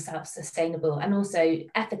call themselves sustainable, and also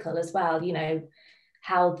ethical as well, you know,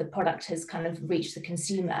 how the product has kind of reached the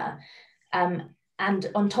consumer.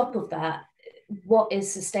 And on top of that, what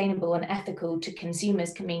is sustainable and ethical to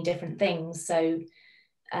consumers can mean different things. So,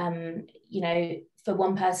 you know, for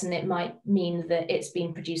one person, it might mean that it's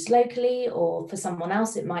been produced locally, or for someone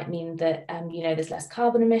else, it might mean that, you know, there's less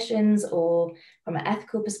carbon emissions, or from an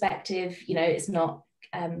ethical perspective, you know, it's not,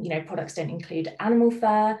 you know, products don't include animal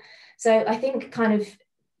fur. So I think kind of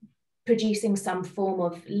producing some form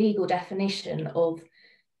of legal definition of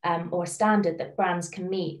or a standard that brands can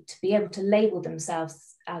meet to be able to label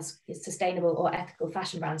themselves as sustainable or ethical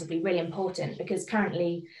fashion brands would be really important, because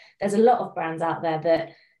currently there's a lot of brands out there that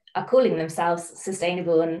are calling themselves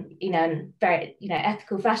sustainable and, you know, and very, you know,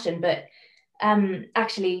 ethical fashion, but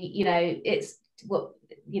actually, you know, it's what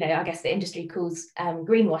I guess the industry calls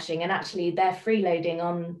greenwashing, and actually they're freeloading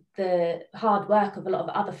on the hard work of a lot of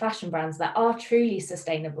other fashion brands that are truly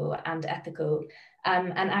sustainable and ethical,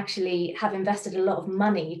 and actually have invested a lot of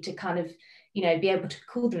money to kind of, be able to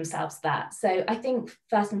call themselves that. So I think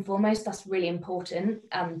first and foremost, that's really important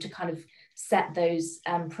to kind of set those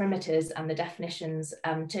perimeters and the definitions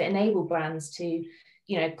to enable brands to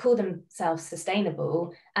call themselves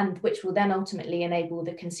sustainable, and which will then ultimately enable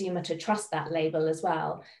the consumer to trust that label as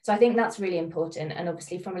well. So I think that's really important. And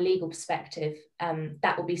obviously from a legal perspective,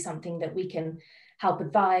 that will be something that we can help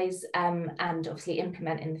advise and obviously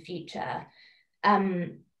implement in the future.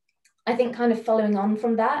 I think kind of following on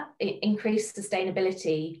from that, increased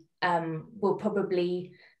sustainability will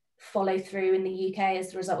probably follow through in the UK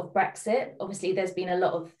as a result of Brexit. Obviously, there's been a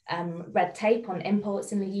lot of red tape on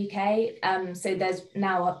imports in the UK. So there's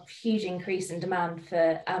now a huge increase in demand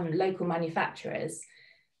for local manufacturers,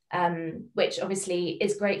 which obviously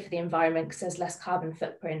is great for the environment because there's less carbon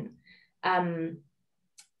footprint.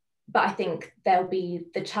 But I think there'll be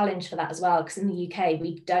the challenge for that as well, because in the UK,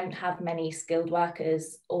 we don't have many skilled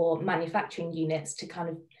workers or manufacturing units to kind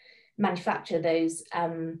of manufacture those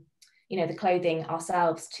the clothing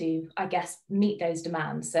ourselves to, I guess, meet those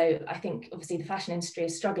demands. So I think obviously the fashion industry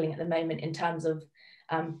is struggling at the moment in terms of,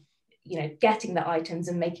 getting the items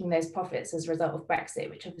and making those profits as a result of Brexit,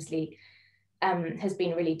 which obviously has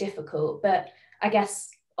been really difficult. But I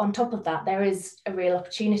guess on top of that, there is a real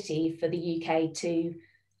opportunity for the UK to,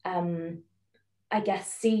 I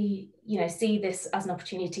guess, see this as an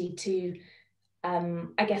opportunity to,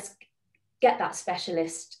 get that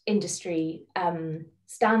specialist industry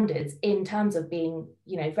standards in terms of being,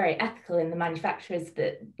 very ethical in the manufacturers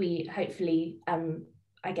that we hopefully,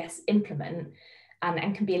 implement,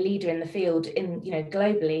 and can be a leader in the field in,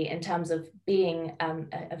 globally in terms of being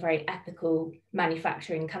a very ethical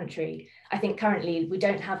manufacturing country. I think currently we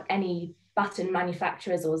don't have any button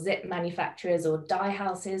manufacturers or zip manufacturers or dye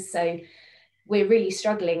houses, so we're really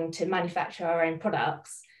struggling to manufacture our own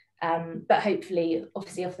products. But hopefully,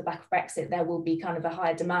 obviously, off the back of Brexit, there will be kind of a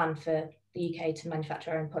higher demand for the UK to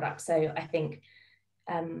manufacture our own products. So I think,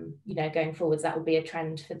 going forwards, that will be a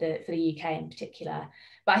trend for the UK in particular.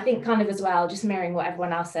 But I think kind of as well, just mirroring what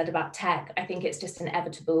everyone else said about tech, I think it's just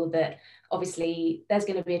inevitable that obviously there's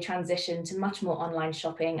going to be a transition to much more online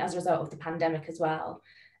shopping as a result of the pandemic as well.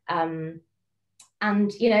 And,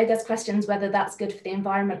 there's questions whether that's good for the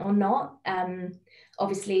environment or not.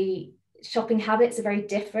 Obviously, shopping habits are very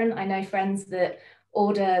different. I know friends that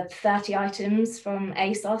order 30 items from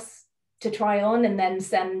ASOS to try on and then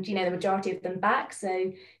send, the majority of them back.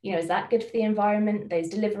 So, is that good for the environment, those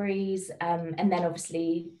deliveries? And then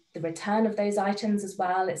obviously the return of those items as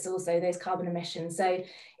well. It's also those carbon emissions. So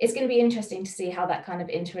it's going to be interesting to see how that kind of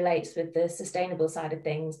interrelates with the sustainable side of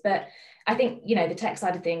things. But I think, the tech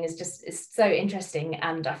side of things is so interesting.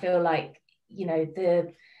 And I feel like,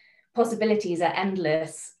 the possibilities are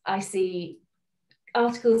endless. I see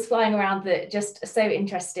articles flying around that just are so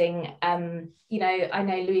interesting. I know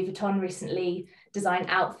Louis Vuitton recently designed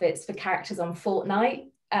outfits for characters on Fortnite.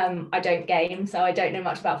 I don't game, so I don't know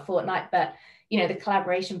much about Fortnite, but the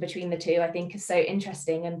collaboration between the two I think is so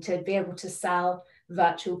interesting, and to be able to sell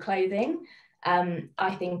virtual clothing,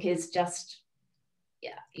 I think is just,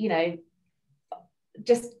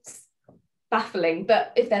 just baffling.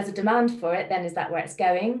 But if there's a demand for it, then is that where it's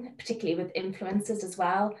going, particularly with influencers as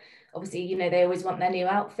well? Obviously, they always want their new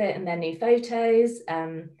outfit and their new photos.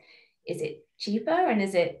 Is it cheaper and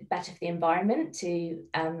is it better for the environment to,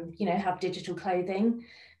 have digital clothing?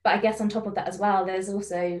 But I guess on top of that as well, there's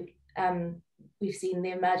also, we've seen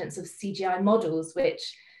the emergence of CGI models,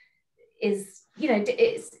 which is,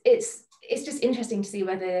 it's just interesting to see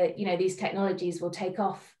whether, these technologies will take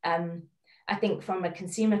off. I think from a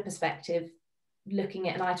consumer perspective, looking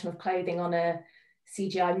at an item of clothing on a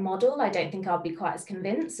CGI model, I don't think I'll be quite as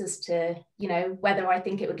convinced as to, whether I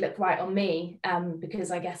think it would look right on me, because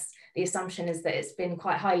I guess the assumption is that it's been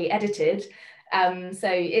quite highly edited. So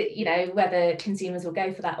it, whether consumers will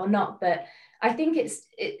go for that or not. But I think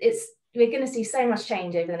we're going to see so much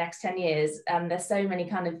change over the next 10 years. There's so many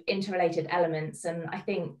kind of interrelated elements, and I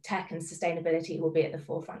think tech and sustainability will be at the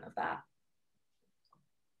forefront of that.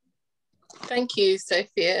 Thank you,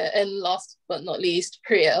 Sophia. And last but not least,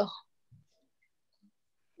 Priya.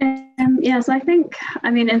 So I think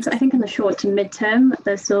in the short to mid-term,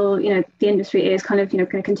 there's still, the industry is kind of, going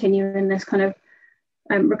to continue in this kind of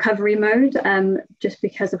recovery mode, just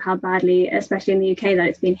because of how badly, especially in the UK, that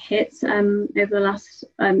it's been hit over the last,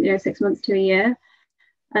 6 months to a year.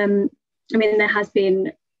 There has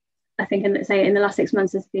been, I think, in the last 6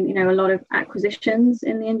 months, there's been, a lot of acquisitions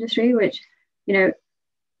in the industry, which,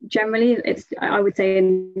 generally, I would say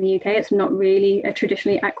in the UK, it's not really a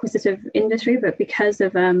traditionally acquisitive industry, but because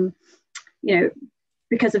of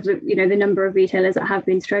because of the number of retailers that have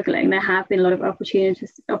been struggling, there have been a lot of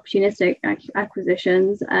opportunistic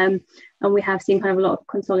acquisitions, and we have seen kind of a lot of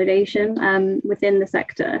consolidation within the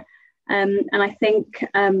sector. And I think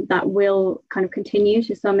that will kind of continue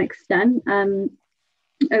to some extent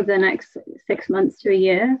over the next 6 months to a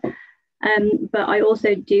year. But I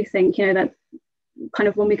also do think, that kind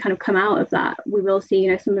of when we kind of come out of that, we will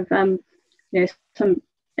see, some of some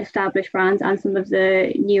established brands and some of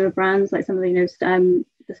the newer brands, like some of the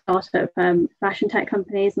startup fashion tech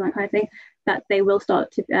companies and that kind of thing, that they will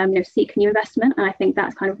start to seek new investment. And I think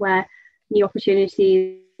that's kind of where new opportunities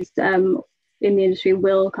in the industry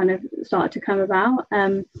will kind of start to come about.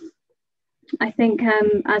 I think,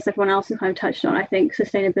 as everyone else has kind of touched on, I think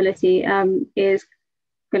sustainability is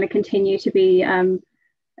going to continue to be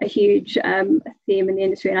a huge theme in the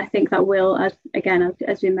industry, and I think that will, as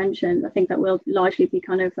we mentioned, I think that will largely be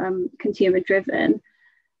kind of consumer driven.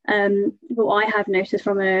 But what I have noticed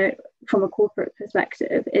from a corporate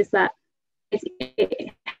perspective is that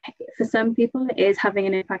for some people it is having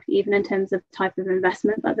an impact, even in terms of the type of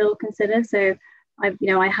investment that they'll consider. So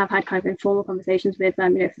I have had kind of informal conversations with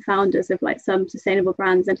founders of like some sustainable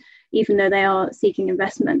brands, and even though they are seeking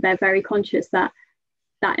investment, they're very conscious that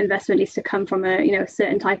that investment needs to come from a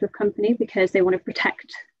certain type of company, because they want to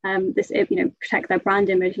protect protect their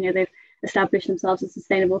brand image. They've established themselves as a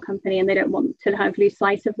sustainable company, and they don't want to kind of lose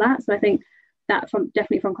sight of that. So I think that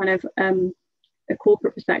definitely from kind of a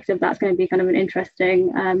corporate perspective, that's going to be kind of an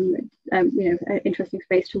interesting interesting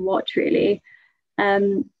space to watch, really.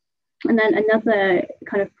 And then another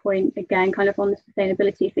kind of point, again, kind of on the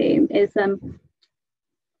sustainability theme, is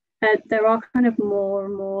there are kind of more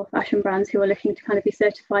and more fashion brands who are looking to kind of be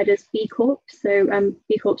certified as B Corps. So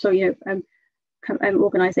B Corps are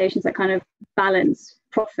organisations that kind of balance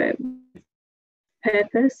profit with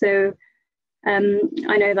purpose. So I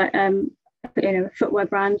know that a footwear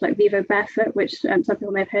brand like Vivo Barefoot, which some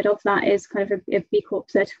people may have heard of, that is kind of a B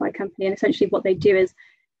Corp certified company. And essentially what they do is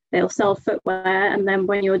they'll sell footwear, and then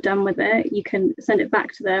when you're done with it, you can send it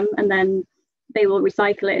back to them, and then they will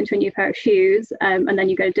recycle it into a new pair of shoes, and then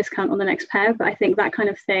you get a discount on the next pair. But I think that kind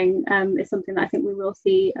of thing is something that I think we will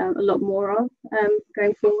see a lot more of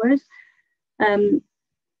going forward. And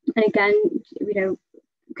again,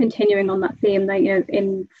 continuing on that theme, that I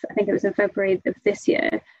think it was in February of this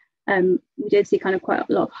year, we did see kind of quite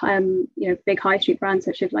a lot of big high street brands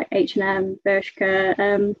such as like H&M,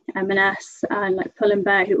 Bershka, M&S, and like Pull &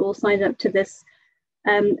 Bear, who all signed up to this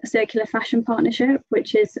circular fashion partnership,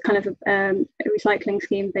 which is kind of a recycling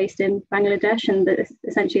scheme based in Bangladesh. And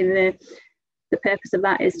essentially the purpose of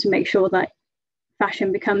that is to make sure that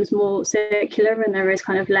fashion becomes more circular and there is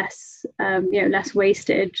kind of less less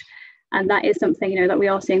wastage. And that is something that we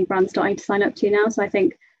are seeing brands starting to sign up to now. So I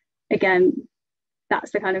think, again,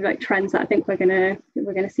 that's the kind of like trends that I think we're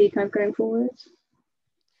gonna see kind of going forward.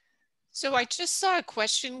 So I just saw a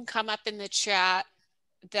question come up in the chat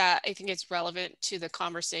that I think is relevant to the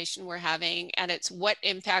conversation we're having, and it's, what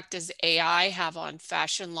impact does AI have on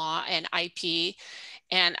fashion law and IP?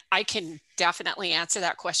 And I can definitely answer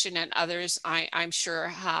that question, and others I'm sure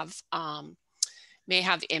have may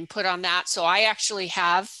have input on that. So I actually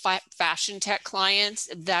have fashion tech clients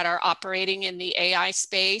that are operating in the AI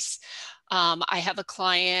space. I have a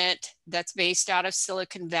client that's based out of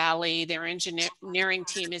Silicon Valley. Their engineering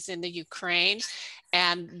team is in the Ukraine,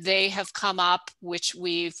 and they have come up, which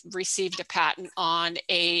we've received a patent on,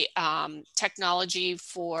 a technology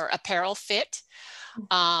for apparel fit,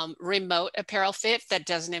 remote apparel fit that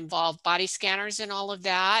doesn't involve body scanners and all of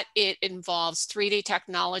that. It involves 3D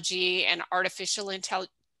technology and artificial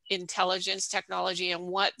intelligence technology. And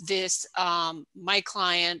what this my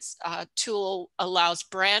client's tool allows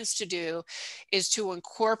brands to do is to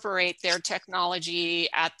incorporate their technology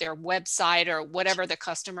at their website or whatever the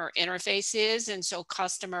customer interface is. And so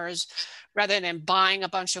customers, rather than buying a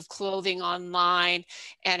bunch of clothing online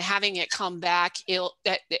and having it come back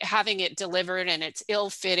having it delivered and it's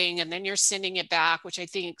ill-fitting, and then you're sending it back, which I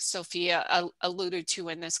think Sophia alluded to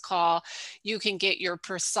in this call, you can get your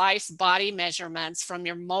precise body measurements from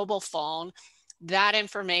your mobile phone. That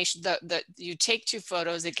information, you take 2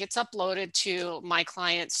 photos, it gets uploaded to my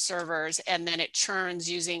client's servers, and then it churns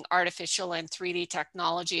using artificial and 3D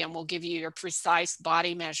technology and will give you your precise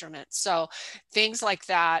body measurements. So things like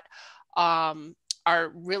that are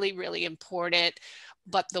really, really important.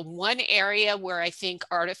 But the one area where I think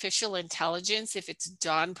artificial intelligence, if it's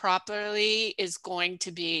done properly, is going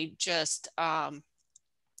to be just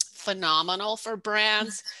phenomenal for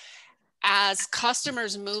brands, as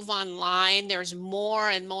customers move online, there's more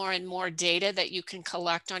and more and more data that you can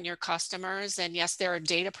collect on your customers. And yes, there are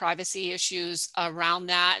data privacy issues around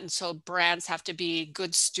that. And so brands have to be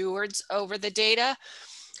good stewards over the data.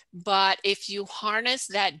 But if you harness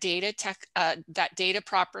that data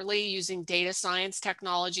properly using data science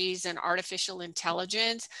technologies and artificial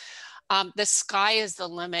intelligence, the sky is the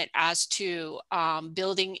limit as to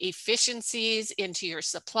building efficiencies into your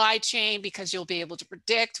supply chain, because you'll be able to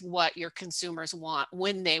predict what your consumers want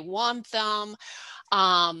when they want them.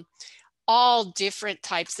 All different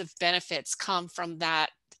types of benefits come from that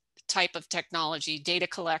type of technology, data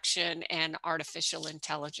collection and artificial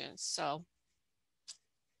intelligence. So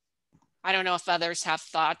I don't know if others have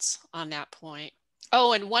thoughts on that point.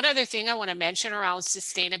 Oh, and one other thing I want to mention around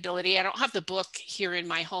sustainability. I don't have the book here in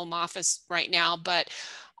my home office right now, but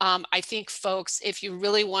I think folks, if you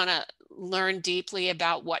really want to learn deeply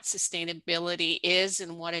about what sustainability is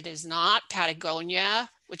and what it is not, Patagonia,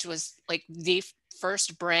 which was like the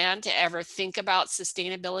first brand to ever think about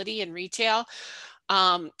sustainability in retail,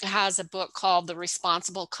 has a book called The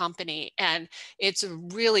Responsible Company. And it's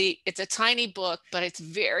a tiny book, but it's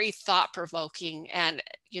very thought-provoking. And,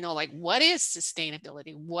 you know, like, what is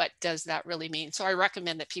sustainability? What does that really mean? So I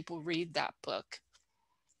recommend that people read that book.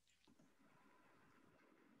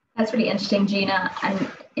 That's really interesting, Gina. And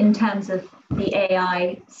in terms of the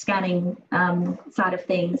AI scanning side of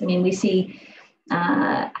things, I mean, we see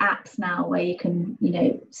apps now where you can, you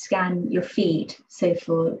know, scan your feet. So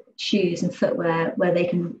for shoes and footwear, where they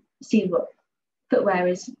can see what footwear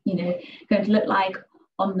is, you know, going to look like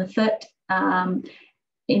on the foot.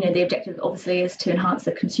 You know, the objective obviously is to enhance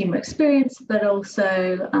the consumer experience, but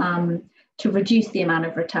also to reduce the amount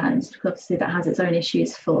of returns, because obviously that has its own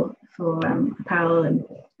issues for apparel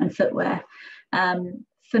and footwear.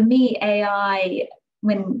 For me, AI,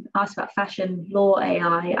 when asked about fashion law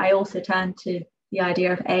AI, I also turn to the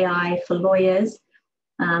idea of AI for lawyers,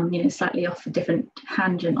 you know, slightly off a different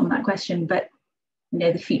tangent on that question, but, you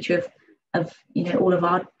know, the future of you know, all of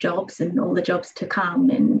our jobs and all the jobs to come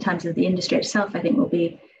in terms of the industry itself, I think will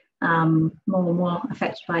be more and more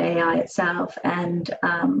affected by AI itself. And,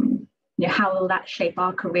 you know, how will that shape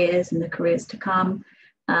our careers and the careers to come?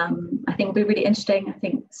 I think will be really interesting. I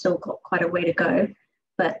think still got quite a way to go,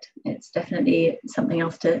 but it's definitely something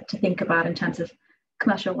else to think about in terms of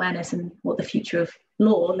commercial awareness and what the future of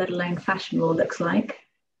law, let alone fashion law, looks like.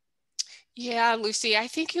 Yeah, Lucy, I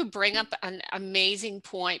think you bring up an amazing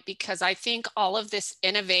point, because I think all of this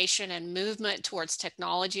innovation and movement towards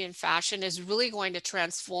technology and fashion is really going to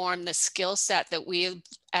transform the skill set that we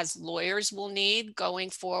as lawyers will need going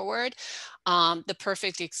forward. The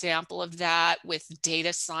perfect example of that, with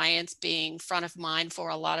data science being front of mind for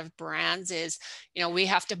a lot of brands, is, you know, we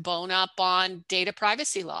have to bone up on data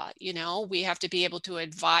privacy law. You know, we have to be able to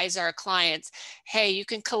advise our clients, hey, you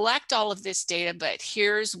can collect all of this data, but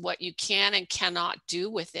here's what you can and cannot do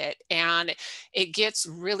with it. And it gets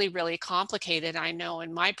really, really complicated. I know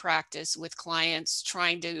in my practice with clients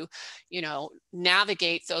trying to, you know,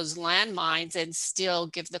 navigate those landmines and still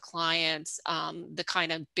give the clients the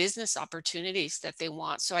kind of business opportunities that they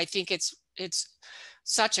want. So I think it's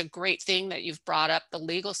such a great thing that you've brought up the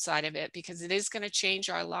legal side of it, because it is going to change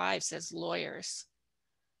our lives as lawyers.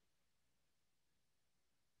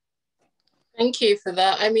 Thank you for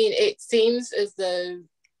that. I mean, it seems as though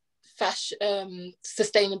fashion,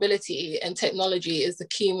 sustainability and technology is the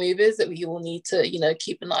key movers that we all need to, you know,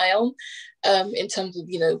 keep an eye on in terms of,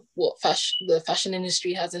 you know, what the fashion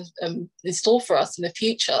industry has in store for us in the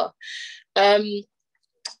future.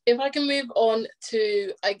 If I can move on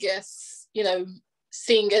to, I guess, you know,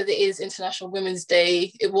 seeing as it is International Women's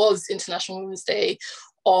Day, it was International Women's Day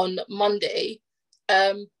on Monday.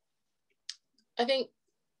 I think,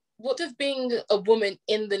 what does being a woman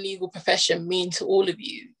in the legal profession mean to all of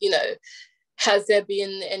you? You know, has there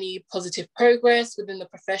been any positive progress within the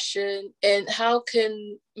profession? And how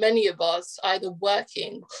can many of us, either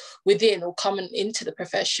working within or coming into the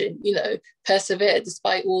profession, you know, persevere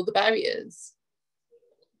despite all the barriers?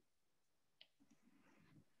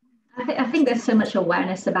 I think there's so much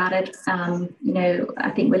awareness about it. You know,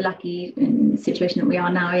 I think we're lucky in the situation that we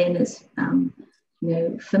are now in, as, you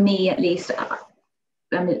know, for me at least,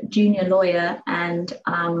 I'm a junior lawyer, and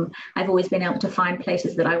I've always been able to find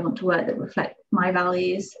places that I want to work that reflect my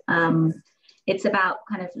values. It's about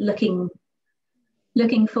kind of looking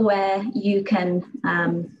for where you can,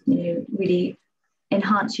 you know, really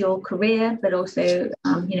enhance your career, but also,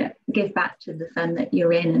 you know, give back to the firm that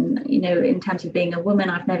you're in. And, you know, in terms of being a woman,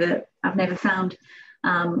 I've never found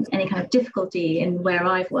any kind of difficulty in where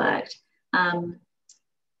I've worked.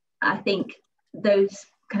 I think those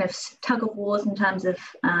kind of tug of wars in terms of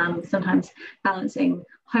sometimes balancing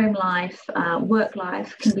home life, work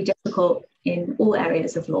life can be difficult in all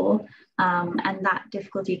areas of law. And that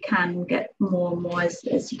difficulty can get more and more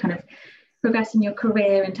as you kind of progress in your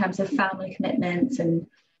career in terms of family commitments and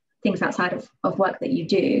things outside of work that you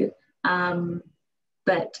do.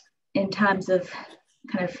 But in terms of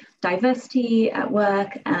kind of diversity at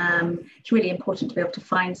work, it's really important to be able to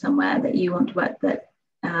find somewhere that you want to work, that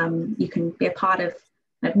you can be a part of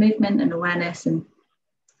movement and awareness. And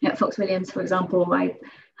at Fox Williams, for example, I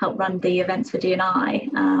helped run the events for D&I.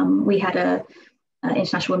 We had a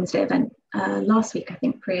International Women's Day event last week, I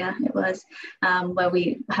think, Priya, it was, where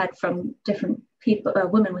we heard from different people,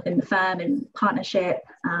 women within the firm in partnership,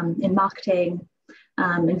 in marketing,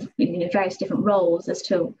 in various different roles as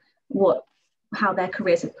to how their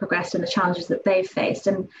careers have progressed and the challenges that they've faced.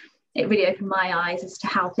 And it really opened my eyes as to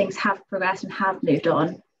how things have progressed and have moved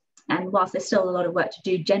on. And whilst there's still a lot of work to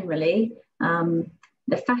do generally,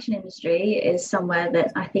 the fashion industry is somewhere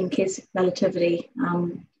that I think is relatively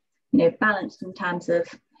balanced in terms of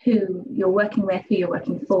who you're working with, who you're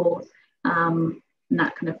working for, and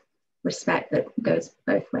that kind of respect that goes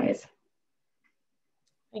both ways.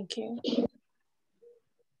 Thank you.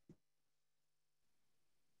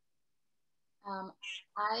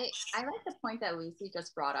 I like the point that Lucy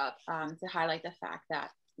just brought up, to highlight the fact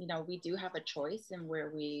that, we do have a choice in where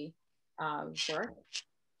we work.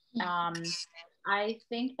 I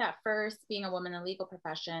think that first, being a woman in the legal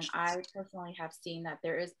profession, I personally have seen that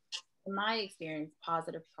there is, in my experience,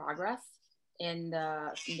 positive progress in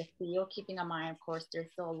the field. Keeping in mind, of course,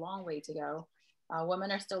 there's still a long way to go.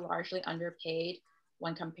 Women are still largely underpaid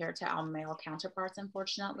when compared to our male counterparts,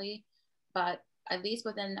 unfortunately. But at least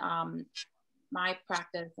within my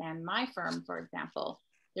practice and my firm, for example,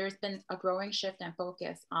 there's been a growing shift and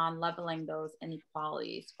focus on leveling those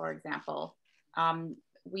inequalities. For example,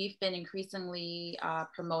 we've been increasingly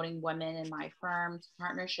promoting women in my firm's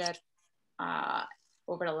partnership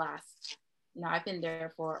over the last, I've been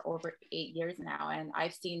there for over 8 years now, and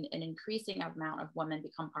I've seen an increasing amount of women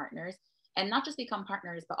become partners, and not just become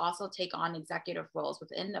partners, but also take on executive roles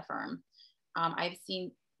within the firm. I've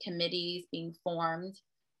seen committees being formed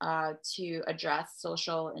to address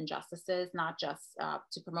social injustices, not just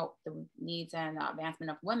to promote the needs and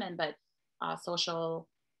advancement of women, but social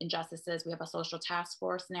injustices. We have a social task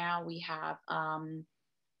force now. We have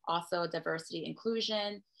also diversity,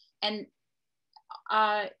 inclusion. And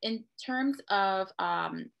in terms of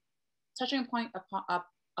touching upon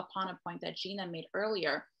a point that Gina made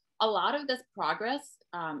earlier, a lot of this progress,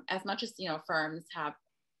 as much as firms have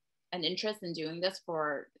an interest in doing this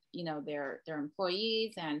for their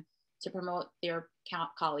employees and to promote their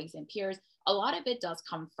colleagues and peers, a lot of it does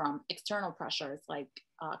come from external pressures like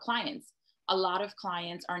clients. A lot of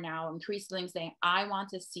clients are now increasingly saying, I want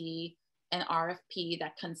to see an RFP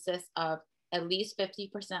that consists of at least 50%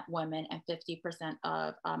 women and 50%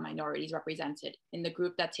 of minorities represented in the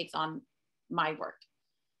group that takes on my work.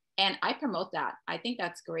 And I promote that. I think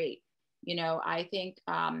that's great. I think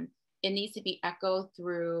it needs to be echoed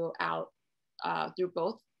throughout through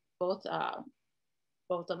both the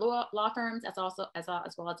law firms as well as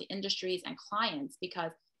the industries and clients,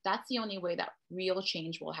 because that's the only way that real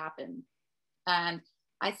change will happen. And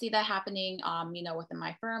I see that happening, within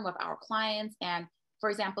my firm with our clients. And for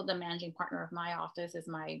example, the managing partner of my office is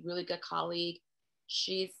my really good colleague.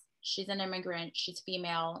 She's an immigrant, she's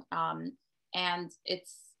female, and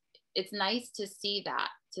it's nice to see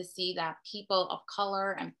that people of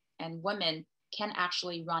color and women can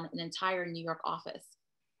actually run an entire New York office,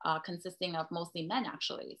 consisting of mostly men,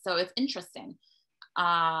 actually. So it's interesting.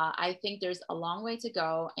 I think there's a long way to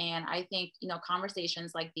go. And I think,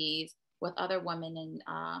 conversations like these with other women in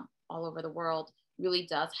all over the world really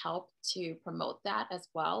does help to promote that as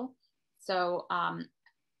well. So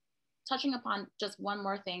touching upon just one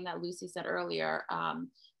more thing that Lucy said earlier,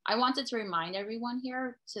 I wanted to remind everyone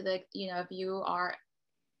here if you are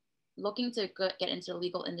looking to get into the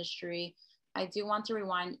legal industry, I do want to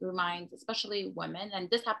remind especially women, and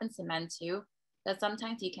this happens to men too, that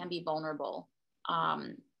sometimes you can be vulnerable,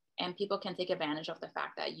 and people can take advantage of the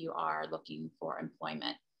fact that you are looking for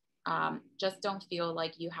employment. Just don't feel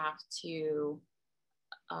like you have to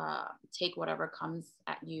take whatever comes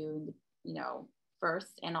at you,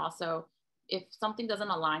 first. And also, if something doesn't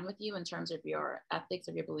align with you in terms of your ethics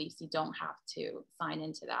or your beliefs, you don't have to sign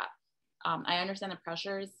into that. I understand the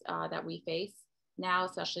pressures that we face now,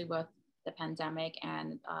 especially with the pandemic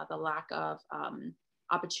and the lack of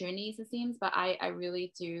opportunities, it seems, but I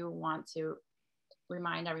really do want to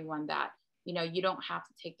remind everyone that, you don't have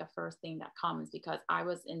to take the first thing that comes, because I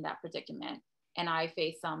was in that predicament and I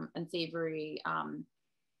faced some unsavory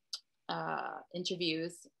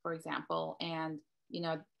interviews, for example, and, you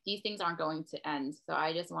know, these things aren't going to end. So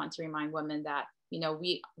I just want to remind women that, you know,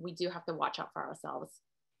 we do have to watch out for ourselves,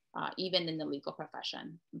 even in the legal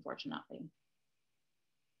profession, unfortunately.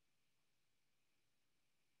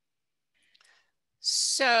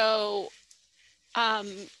 So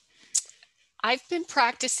I've been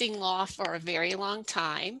practicing law for a very long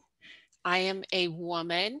time. I am a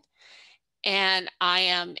woman, and I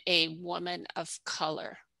am a woman of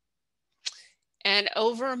color. And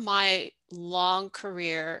over my long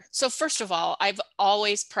career, so first of all, I've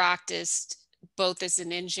always practiced both as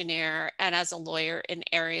an engineer and as a lawyer in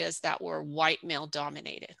areas that were white male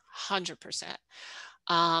dominated, 100%.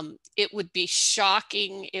 It would be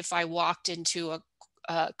shocking if I walked into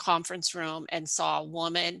a conference room and saw a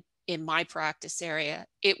woman in my practice area.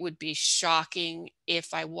 It would be shocking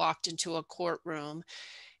if I walked into a courtroom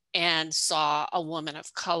and saw a woman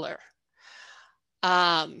of color.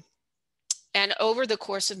 And over the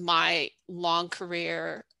course of my long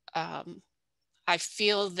career, I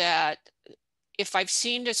feel that if I've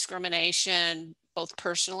seen discrimination, both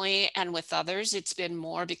personally and with others, it's been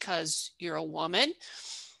more because you're a woman.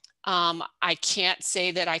 I can't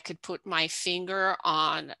say that I could put my finger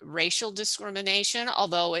on racial discrimination,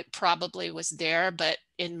 although it probably was there, but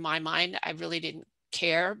in my mind, I really didn't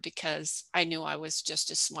care because I knew I was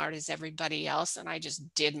just as smart as everybody else, and I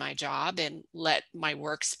just did my job and let my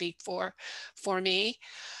work speak for me.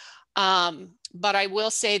 But I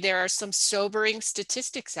will say there are some sobering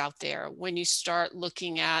statistics out there when you start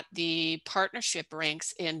looking at the partnership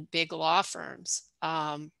ranks in big law firms.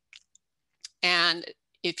 And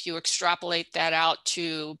if you extrapolate that out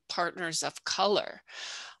to partners of color,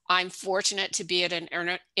 I'm fortunate to be at an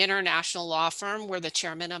international law firm where the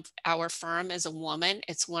chairman of our firm is a woman.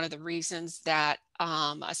 It's one of the reasons that,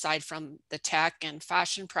 aside from the tech and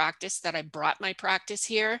fashion practice, that I brought my practice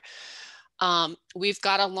here. We've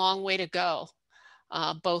got a long way to go,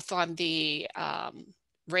 both on the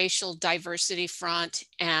racial diversity front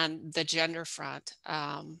and the gender front.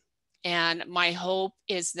 And my hope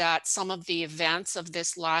is that some of the events of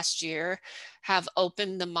this last year have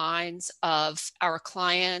opened the minds of our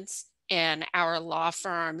clients and our law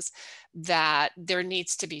firms that there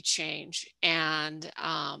needs to be change. And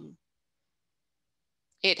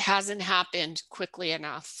it hasn't happened quickly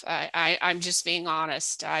enough. I'm just being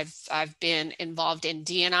honest. I've been involved in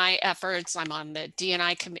D&I efforts. I'm on the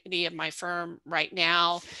D&I committee of my firm right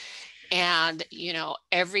now. And, you know,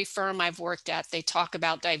 every firm I've worked at, they talk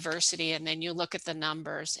about diversity, and then you look at the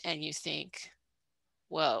numbers and you think,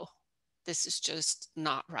 whoa, this is just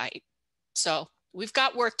not right. So we've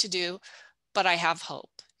got work to do, but I have hope,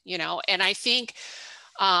 you know, and I think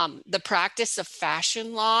the practice of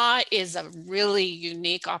fashion law is a really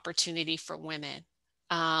unique opportunity for women.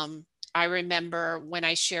 I remember when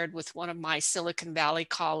I shared with one of my Silicon Valley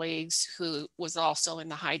colleagues who was also in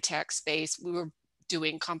the high-tech space, we were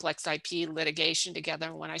doing complex IP litigation together.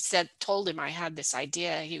 And when I told him I had this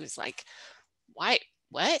idea, he was like, why,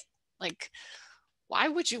 what? Like, why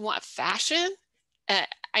would you want fashion? I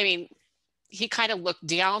mean, he kind of looked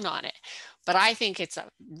down on it, but I think it's a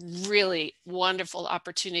really wonderful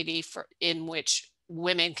opportunity in which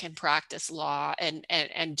women can practice law and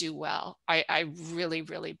do well. I really,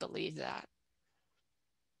 really believe that.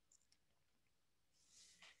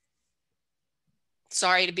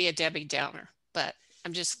 Sorry to be a Debbie Downer, but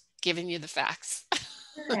I'm just giving you the facts.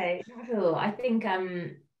 Okay, cool. I think,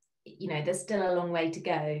 you know, there's still a long way to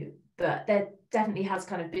go, but there definitely has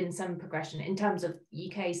kind of been some progression in terms of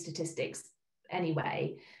UK statistics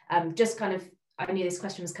anyway. Just kind of, I knew this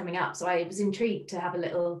question was coming up, so I was intrigued to have a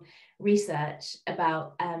little research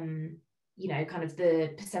about, you know, kind of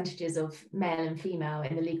the percentages of male and female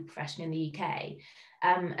in the legal profession in the UK.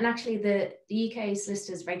 And actually the UK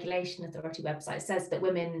Solicitors Regulation Authority website says that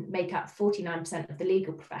women make up 49% of the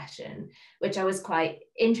legal profession, which I was quite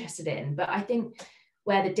interested in. But I think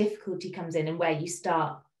where the difficulty comes in and where you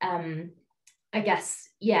start, I guess,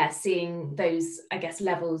 yeah, seeing those, I guess,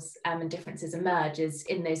 levels and differences emerge is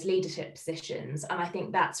in those leadership positions. And I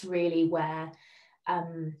think that's really where,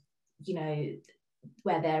 you know,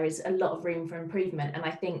 where there is a lot of room for improvement. And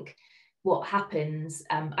I think what happens,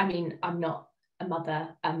 I mean, I'm not a mother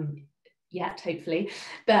yet, hopefully,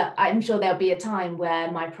 but I'm sure there'll be a time where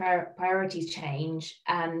my priorities change,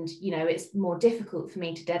 and you know, it's more difficult for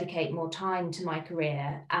me to dedicate more time to my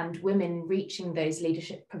career, and women reaching those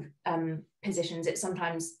leadership positions, it's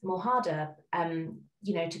sometimes more harder,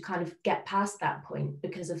 you know, to kind of get past that point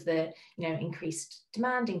because of the, you know, increased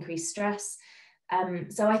demand, increased stress.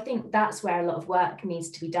 So I think that's where a lot of work needs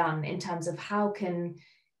to be done in terms of how can,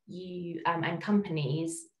 you and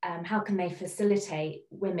companies, how can they facilitate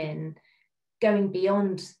women going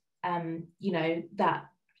beyond, you know,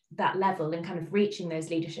 that level and kind of reaching those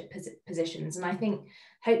leadership positions? And I think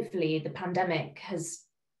hopefully the pandemic has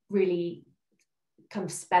really kind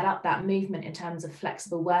of sped up that movement in terms of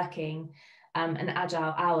flexible working and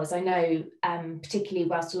agile hours. I know particularly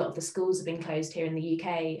whilst a lot of the schools have been closed here in the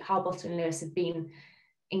UK, Harbottle and Lewis have been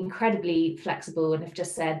incredibly flexible and have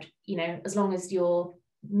just said, you know, as long as you're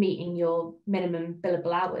meeting your minimum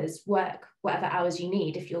billable hours, work whatever hours you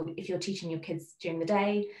need. If you're teaching your kids during the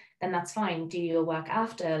day, then that's fine, do your work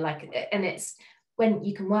after, like, and it's when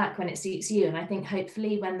you can work when it suits you. And I think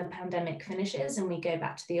hopefully when the pandemic finishes and we go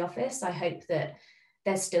back to the office, I hope that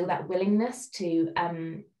there's still that willingness to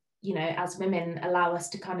you know, as women, allow us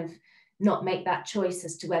to kind of not make that choice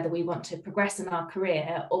as to whether we want to progress in our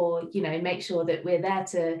career, or, you know, make sure that we're there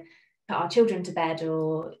to put our children to bed,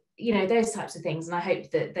 or, you know, those types of things. And I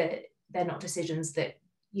hope that they're not decisions that,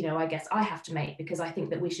 you know, I guess I have to make, because I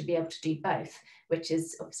think that we should be able to do both, which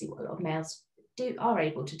is obviously what a lot of males are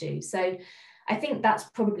able to do. So I think that's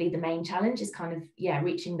probably the main challenge, is kind of, yeah,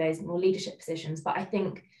 reaching those more leadership positions. But I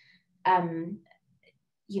think,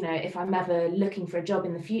 you know, if I'm ever looking for a job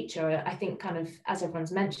in the future, I think kind of, as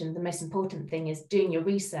everyone's mentioned, the most important thing is doing your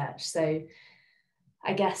research. So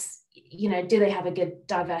I guess, you know, do they have a good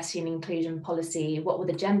diversity and inclusion policy? What were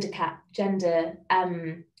the gender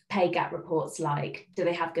pay gap reports like? Do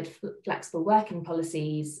they have good flexible working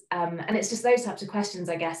policies? And it's just those types of questions,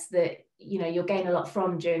 I guess, that, you know, you'll gain a lot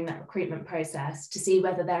from during that recruitment process, to see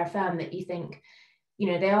whether they're a firm that you think, you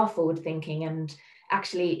know, they are forward thinking, and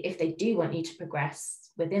actually if they do want you to progress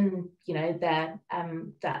within, you know, their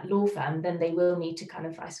that law firm, then they will need to kind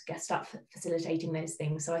of, I guess, start facilitating those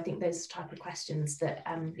things. So I think those type of questions that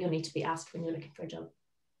you'll need to be asked when you're looking for a job.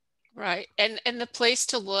 Right. And the place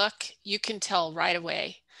to look, you can tell right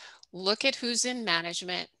away. Look at who's in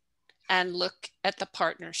management and look at the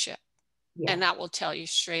partnership. Yeah. And that will tell you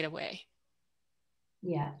straight away.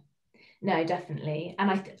 Yeah, no, definitely.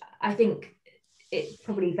 And I think it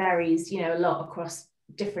probably varies, you know, a lot across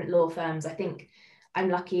different law firms. I think I'm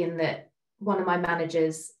lucky in that one of my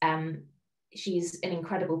managers, she's an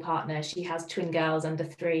incredible partner. She has twin girls under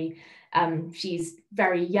 3. She's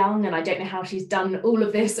very young, and I don't know how she's done all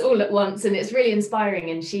of this all at once, and it's really inspiring.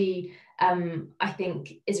 And she, I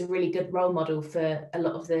think, is a really good role model for a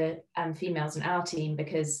lot of the females in our team,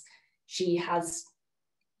 because she has,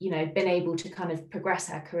 you know, been able to kind of progress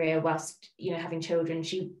her career whilst, you know, having children.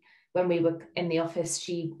 When we were in the office,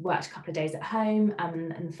 she worked a couple of days at home,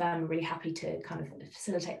 and the firm were really happy to kind of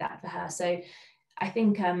facilitate that for her. So I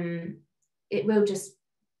think it will just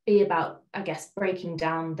be about, I guess, breaking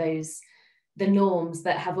down the norms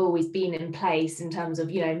that have always been in place in terms of,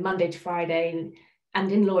 you know, Monday to Friday, and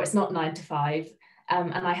in law it's not 9 to 5.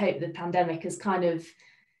 And I hope the pandemic has kind of,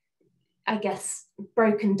 I guess,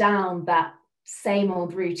 broken down that same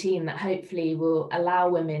old routine that hopefully will allow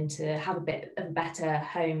women to have a bit of a better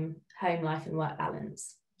home life and work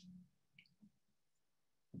balance.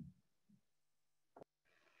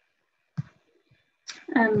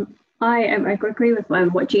 I agree with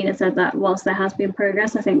what Gina said, that whilst there has been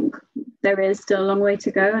progress, I think there is still a long way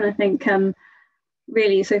to go. And I think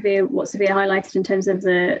really, what Sophia highlighted in terms of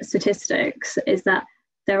the statistics is that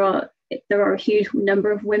there are a huge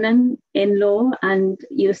number of women in law, and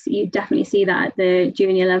you definitely see that at the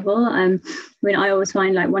junior level. I mean, I always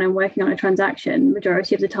find, like, when I'm working on a transaction,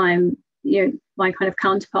 majority of the time, you know, my kind of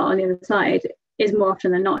counterpart on the other side is more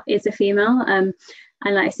often than not is a female. And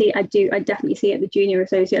like I definitely see at the junior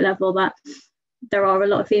associate level that there are a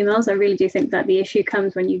lot of females. I really do think that the issue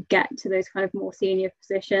comes when you get to those kind of more senior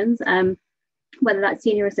positions, whether that's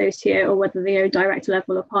senior associate or whether, you know, director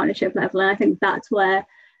level or partnership level. And I think that's where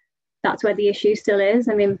the issue still is.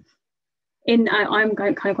 I mean, I'm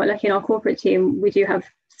kind of quite lucky in our corporate team. We do have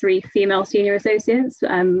 3 female senior associates,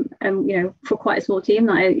 and you know, for quite a small team,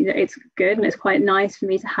 it's good, and it's quite nice for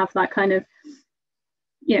me to have that kind of,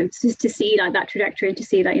 you know, to see like that trajectory, and to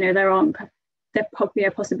see that, you know, there probably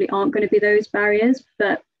possibly aren't going to be those barriers.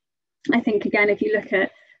 But I think, again, if you look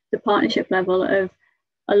at the partnership level of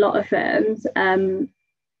a lot of firms,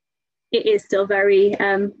 it is still very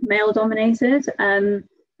male dominated.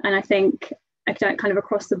 And I think, kind of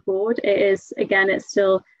across the board, it is, again, it's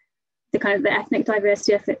still the kind of the ethnic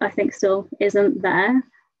diversity, I think still isn't there.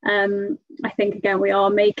 I think, again, we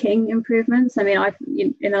are making improvements. I mean,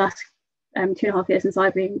 in the last 2.5 years since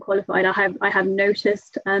I've been qualified, I have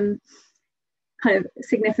noticed kind of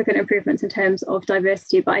significant improvements in terms of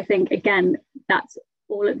diversity. But I think, again, that's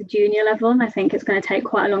all at the junior level, and I think it's going to take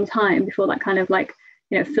quite a long time before that kind of like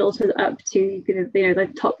filters up to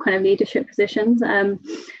the top kind of leadership positions, and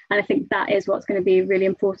I think that is what's going to be really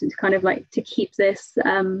important to kind of like to keep this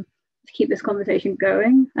conversation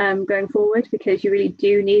going forward, because you really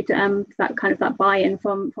do need that buy-in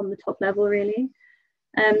from the top level, really.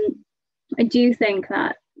 I do think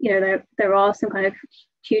that there are some kind of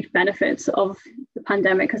huge benefits of the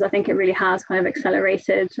pandemic, because I think it really has kind of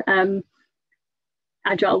accelerated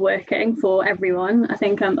agile working for everyone. I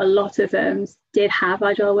think a lot of firms did have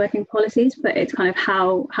agile working policies, but it's kind of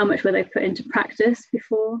how much were they put into practice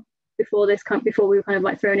before we were kind of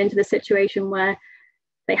like thrown into the situation where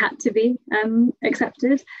they had to be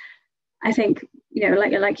accepted. I think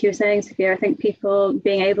like you were saying, Sophia, I think people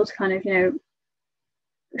being able to kind of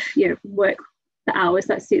work the hours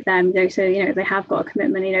that suit them, so they have got a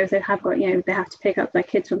commitment, they have got they have to pick up their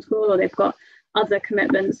kids from school, or they've got other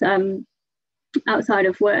commitments outside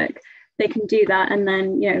of work, they can do that, and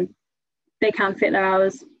then they can fit their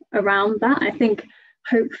hours around that. I think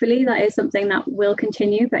hopefully that is something that will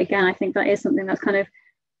continue, but again, I think that is something that's kind of,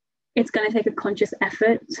 it's going to take a conscious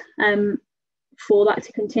effort for that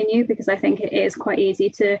to continue, because I think it is quite easy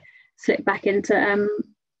to slip back into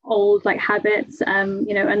old habits, and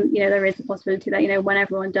there is a possibility that when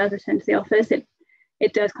everyone does return to the office,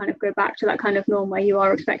 it does kind of go back to that kind of norm where you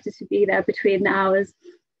are expected to be there between the hours,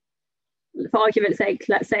 for argument's sake,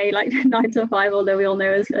 let's say 9 to 5, although we all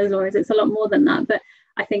know as lawyers it's a lot more than that. But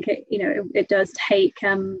I think it does take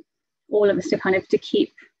all of us to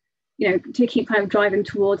keep kind of driving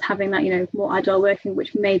towards having that more agile working,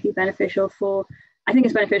 which may be beneficial for, I think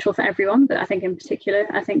it's beneficial for everyone, but I think in particular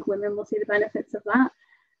I think women will see the benefits of that.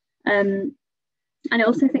 And I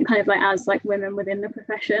also think kind of as women within the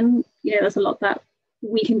profession, there's a lot that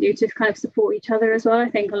we can do to kind of support each other as well. I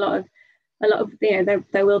think a lot of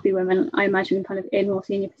there will be women, I imagine, kind of in more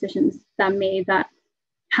senior positions than me that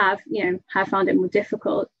have found it more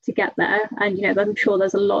difficult to get there, and I'm sure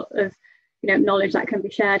there's a lot of knowledge that can be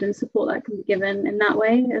shared and support that can be given in that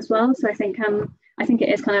way as well. So I think it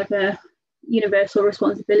is kind of a universal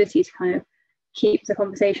responsibility to kind of keep the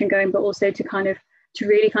conversation going, but also to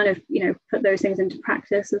really put those things into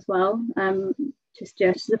practice as well, just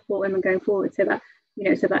to support women going forward, so that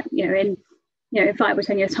in 5 or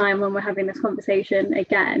 10 years time, when we're having this conversation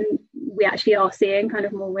again, we actually are seeing kind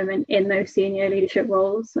of more women in those senior leadership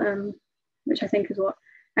roles, which I think is what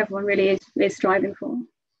everyone really is striving for.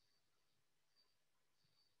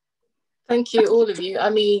 Thank you, all of you. I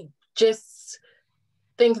mean, just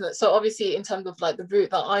thinking that, so obviously in terms of the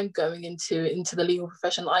route that I'm going into the legal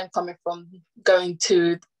profession, I'm coming from going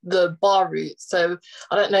to the bar route. So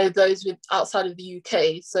I don't know those outside of the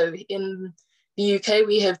UK. So in the UK,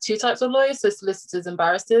 we have 2 types of lawyers, so solicitors and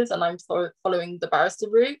barristers, and I'm following the barrister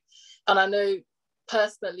route. And I know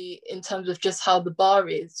personally, in terms of just how the bar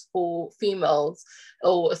is for females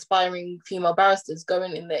or aspiring female barristers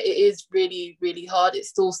going in there, it is really, really hard. It's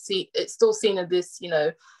still seen as this,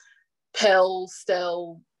 pale,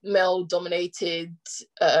 stale, male-dominated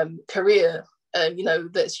career,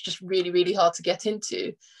 that's just really, really hard to get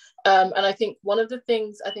into. And I think one of the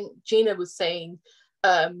things I think Gina was saying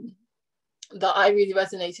that I really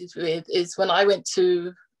resonated with is when I went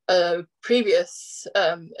to a previous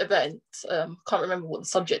event, can't remember what the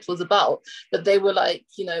subject was about, but they were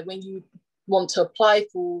when you want to apply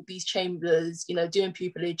for these chambers, doing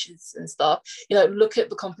pupilages and stuff, look at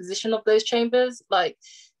the composition of those chambers,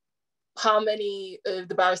 how many of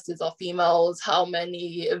the barristers are females, how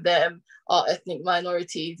many of them are ethnic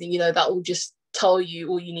minorities, and that will just tell you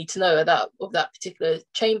all you need to know of that particular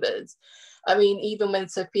chambers. I mean, even when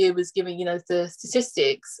Sophia was giving, the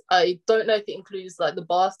statistics, I don't know if it includes the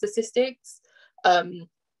bar statistics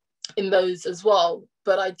in those as well,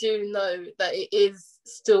 but I do know that it is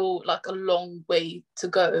still a long way to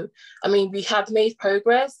go. I mean, we have made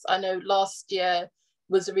progress. I know last year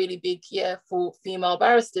was a really big year for female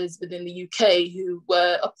barristers within the UK who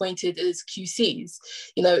were appointed as QCs.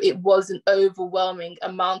 It was an overwhelming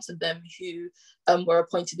amount of them who were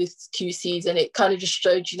appointed as QCs, and it kind of just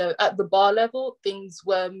showed, at the bar level, things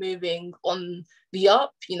were moving on the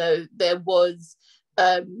up. There was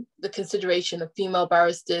the consideration of female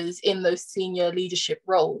barristers in those senior leadership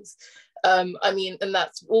roles. I mean, and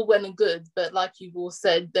that's all well and good, but like you've all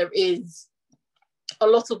said, there is a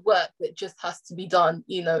lot of work that just has to be done,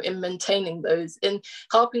 in maintaining those and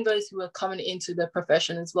helping those who are coming into the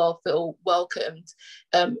profession as well feel welcomed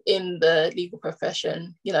in the legal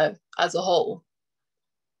profession, as a whole.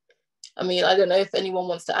 I mean, I don't know if anyone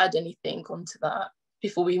wants to add anything onto that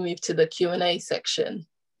before we move to the Q&A section.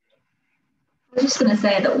 I was just going to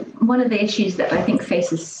say that one of the issues that I think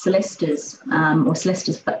faces solicitors or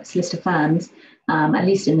solicitor firms at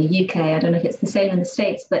least in the UK, I don't know if it's the same in the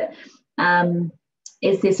States, but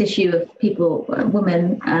is this issue of people,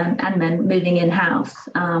 women and men moving in-house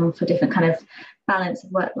for different kind of balance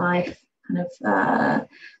of work-life kind of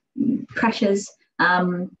pressures.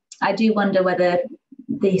 I do wonder whether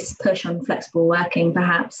this push on flexible working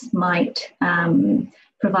perhaps might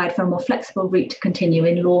provide for a more flexible route to continue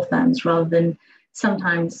in law firms, rather than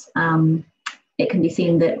sometimes it can be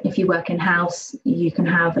seen that if you work in-house, you can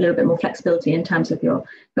have a little bit more flexibility in terms of your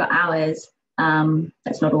hours.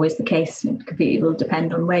 That's not always the case. It completely will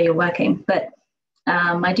depend on where you're working. But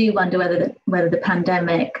I do wonder whether the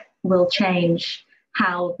pandemic will change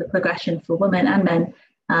how the progression for women and men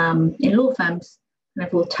in law firms kind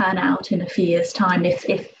of will turn out in a few years' time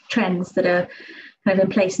if trends that are kind of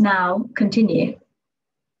in place now continue.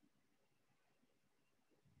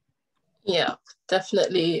 Yeah,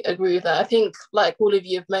 definitely agree with that. I think, like all of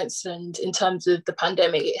you have mentioned, in terms of the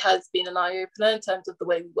pandemic, it has been an eye-opener in terms of the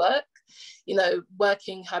way we work. You know,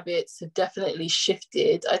 working habits have definitely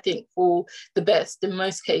shifted, I think, for the best in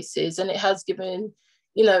most cases. And it has given,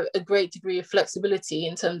 you know, a great degree of flexibility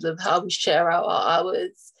in terms of how we share out our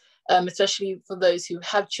hours, especially for those who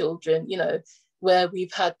have children, you know, where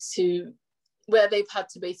they've had to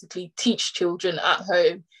basically teach children at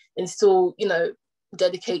home and still, you know,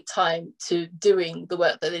 dedicate time to doing the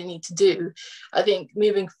work that they need to do. I think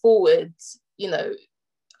moving forward, you know,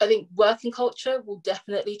 I think working culture will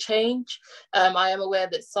definitely change. I am aware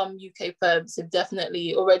that some UK firms have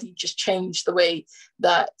definitely already just changed the way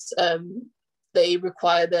that they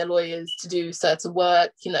require their lawyers to do certain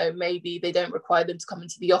work. You know, maybe they don't require them to come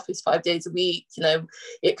into the office 5 days a week. You know,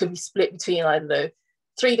 it could be split between, I don't know,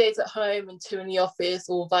 3 days at home and 2 in the office,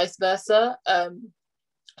 or vice versa.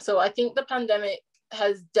 So I think the pandemic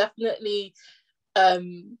has definitely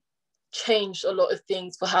changed a lot of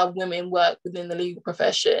things for how women work within the legal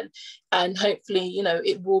profession, and hopefully, you know,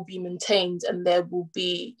 it will be maintained and there will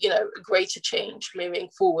be, you know, a greater change moving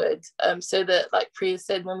forward, so that, like Priya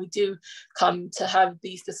said, when we do come to have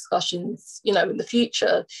these discussions, you know, in the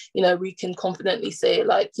future, you know, we can confidently say,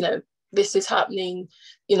 like, you know, this is happening,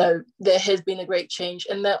 you know, there has been a great change,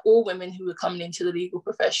 and that all women who are coming into the legal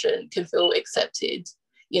profession can feel accepted,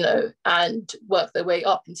 you know, and work their way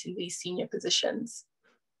up into these senior positions.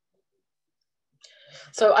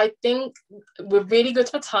 So I think we're really good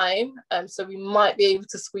for time, so we might be able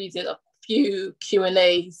to squeeze in a few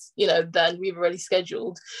Q&As, you know, than we've already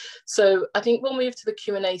scheduled. So I think we'll move to the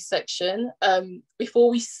Q&A section. Before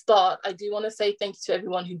we start, I do want to say thank you to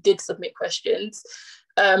everyone who did submit questions.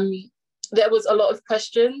 There was a lot of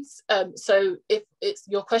questions, so if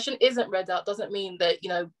your question isn't read out, doesn't mean that, you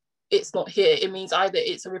know, it's not here. It means either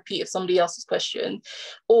it's a repeat of somebody else's question,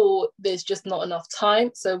 or there's just not enough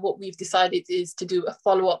time. So what we've decided is to do a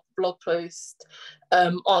follow-up blog post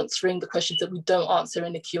answering the questions that we don't answer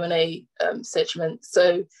in the Q&A segment.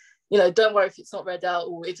 So, you know, don't worry if it's not read out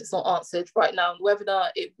or if it's not answered right now in the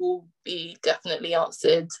webinar. It will be definitely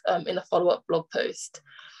answered in a follow-up blog post.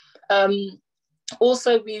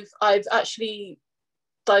 Also, I've actually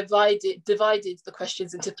divided the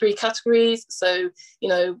questions into 3 categories. So, you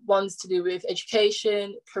know, one's to do with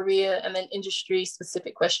education, career, and then industry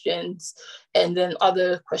specific questions, and then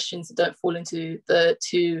other questions that don't fall into the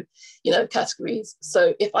 2, you know, categories.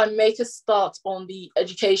 So if I make a start on the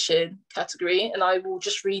education category, and I will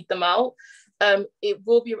just read them out, it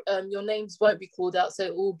will be, your names won't be called out, so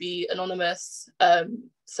it will be anonymous,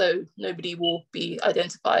 so nobody will be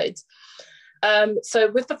identified.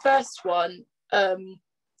 So with the first one,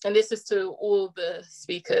 and this is to all the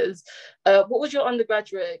speakers, what was your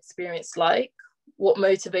undergraduate experience like? What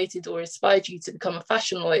motivated or inspired you to become a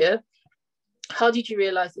fashion lawyer? How did you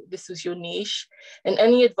realize that this was your niche? And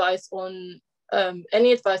any advice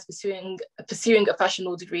pursuing a fashion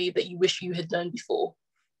law degree that you wish you had known before?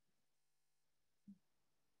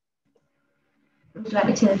 Would you like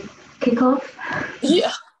me to kick off?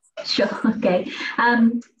 Yeah. Sure, okay.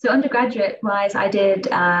 So undergraduate-wise, I did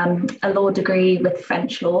a law degree with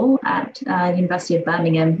French law at the University of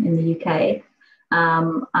Birmingham in the UK.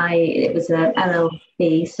 It was a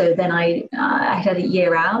LLB, so then I had a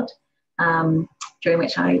year out, during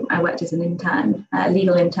which I worked as an intern, a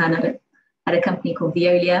legal intern at a company called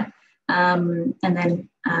Veolia. And then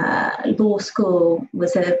law school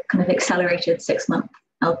was a kind of accelerated 6-month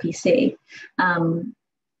LPC.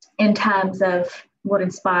 In terms of what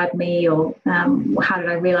inspired me, or how did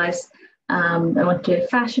I realize I wanted to do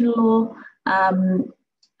fashion law?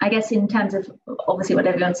 I guess in terms of obviously what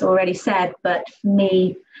everyone's already said, but for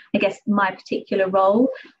me, I guess my particular role,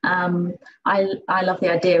 I love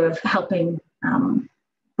the idea of helping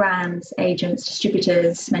brands, agents,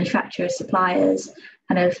 distributors, manufacturers, suppliers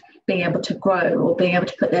kind of being able to grow or being able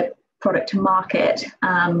to put their product to market,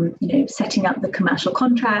 setting up the commercial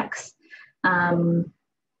contracts.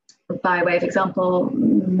 By way of example,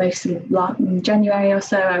 most of January or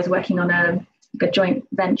so, I was working on a joint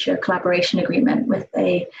venture collaboration agreement with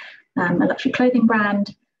a luxury clothing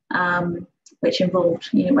brand, which involved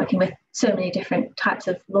working with so many different types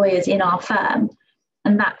of lawyers in our firm.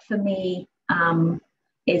 And that for me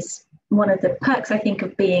is one of the perks, I think,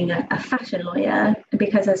 of being a fashion lawyer,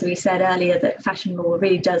 because as we said earlier, that fashion law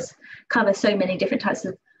really does cover so many different types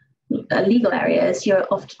of legal areas. You're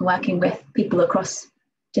often working with people across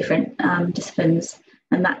different disciplines,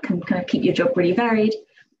 and that can kind of keep your job really varied.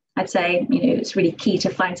 I'd say, it's really key to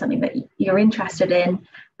find something that you're interested in,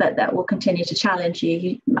 but that will continue to challenge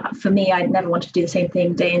you. For me, I'd never want to do the same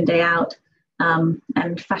thing day in, day out.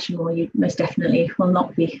 And fashion law, you most definitely will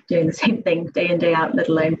not be doing the same thing day in, day out, let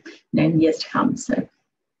alone in years to come. So.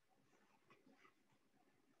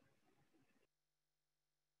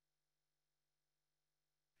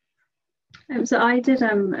 So I did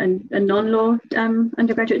a non-law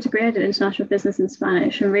undergraduate degree. I did international business and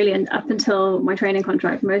Spanish, and really, and up until my training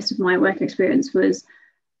contract, most of my work experience was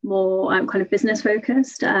more kind of business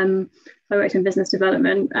focused. I worked in business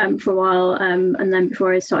development for a while, and then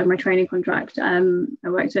before I started my training contract, I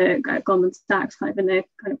worked at Goldman Sachs, kind of in the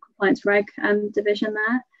kind of compliance reg division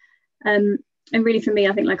there. And really, for me,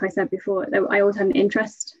 I think, like I said before, I always had an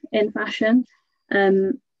interest in fashion.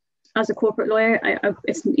 As a corporate lawyer,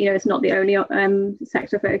 it's not the only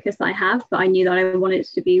sector focus that I have, but I knew that I wanted it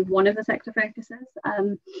to be one of the sector focuses.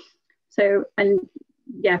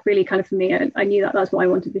 Really kind of for me, I knew that that's what I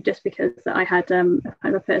wanted to do, just because I had kind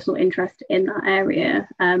of a personal interest in that area.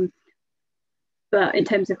 But in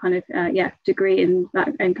terms of kind of degree in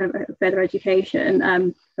that and kind of further education,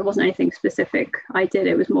 there wasn't anything specific I did.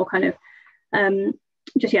 It was more kind of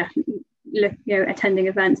attending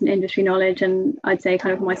events and industry knowledge. And I'd say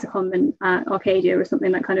kind of my secondment at Arcadia was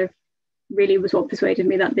something that kind of really was what persuaded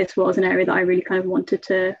me that this was an area that I really kind of wanted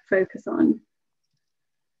to focus on.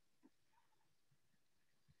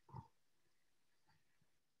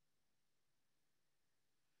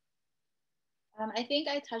 I think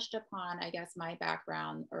I touched upon, my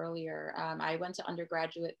background earlier. I went to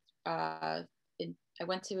undergraduate, I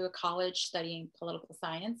went to a college studying political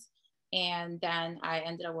science, and then I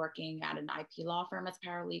ended up working at an IP law firm as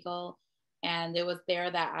paralegal. And it was there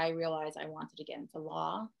that I realized I wanted to get into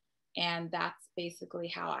law. And that's basically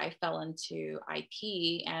how I fell into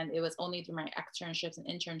IP. And it was only through my externships and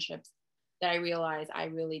internships that I realized I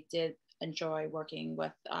really did enjoy working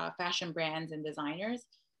with fashion brands and designers.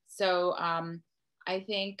 So I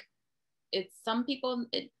think it's some people,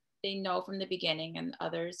 they know from the beginning, and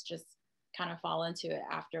others just kind of fall into it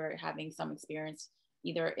after having some experience,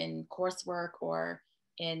 either in coursework or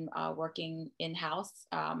in working in-house.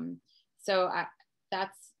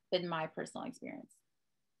 That's been my personal experience.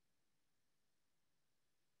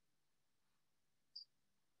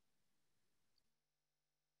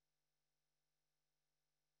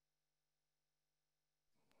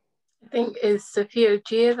 I think is Sophia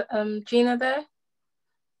Gina there?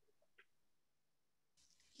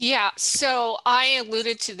 Yeah, so I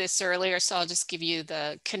alluded to this earlier, so I'll just give you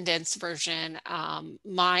the condensed version.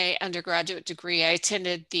 My undergraduate degree, I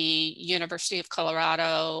attended the University of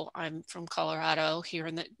Colorado. I'm from Colorado here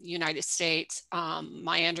in the United States.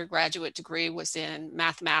 My undergraduate degree was in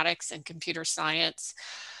mathematics and computer science.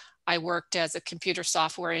 I worked as a computer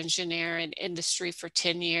software engineer in industry for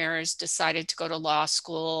 10 years, decided to go to law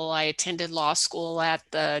school. I attended law school at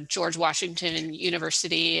the George Washington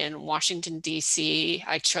University in Washington, D.C.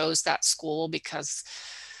 I chose that school because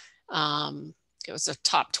it was a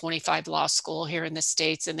top 25 law school here in the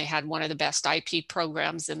States, and they had one of the best IP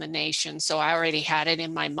programs in the nation. So I already had it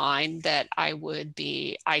in my mind that I would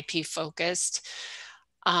be IP focused.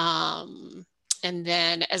 And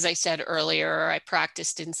then, as I said earlier, I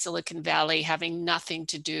practiced in Silicon Valley, having nothing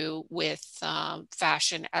to do with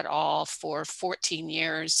fashion at all for 14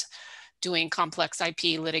 years, doing complex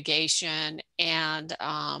IP litigation and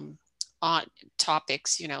on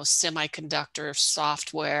topics, semiconductor,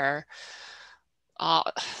 software,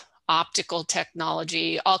 optical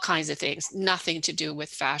technology, all kinds of things, nothing to do with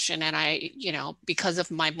fashion. And I, because of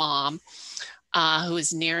my mom, who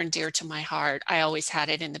is near and dear to my heart, I always had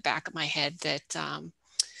it in the back of my head that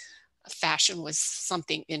fashion was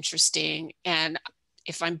something interesting. And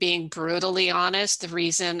if I'm being brutally honest, the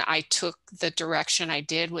reason I took the direction I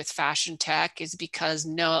did with fashion tech is because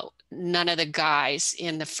none of the guys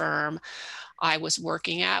in the firm I was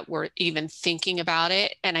working at were even thinking about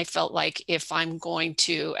it. And I felt like if I'm going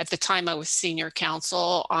to, at the time I was senior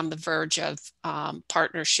counsel on the verge of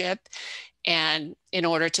partnership, And in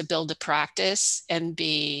order to build a practice and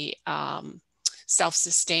be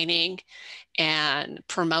self-sustaining and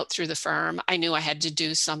promote through the firm, I knew I had to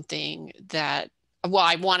do something that, well,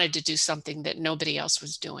 I wanted to do something that nobody else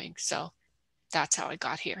was doing. So that's how I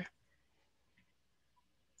got here.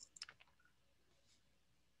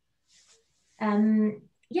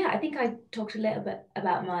 Yeah, I think I talked a little bit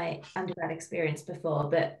about my undergrad experience before,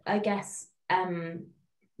 but I guess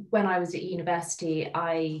when I was at university,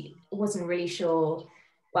 I wasn't really sure,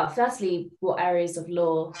 well, firstly, what areas of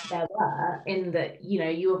law there were, in that, you know,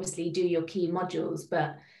 you obviously do your key modules,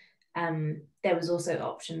 but there was also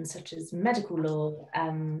options such as medical law,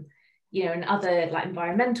 you know, and other like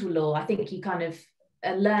environmental law. I think you kind of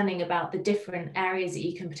are learning about the different areas that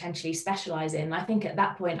you can potentially specialize in. I think at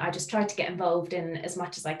that point, I just tried to get involved in as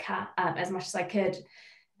much as I could,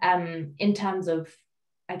 in terms of,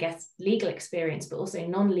 I guess, legal experience, but also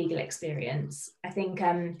non-legal experience. I think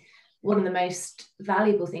one of the most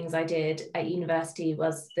valuable things I did at university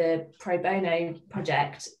was the pro bono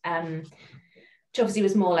project, which obviously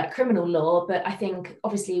was more like criminal law, but I think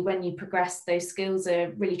obviously when you progress, those skills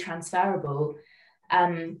are really transferable.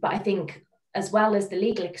 But I think as well as the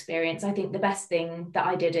legal experience, I think the best thing that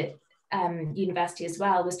I did at university as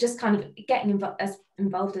well was just kind of getting as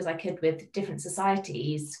involved as I could with different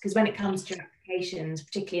societies, because when it comes to applications,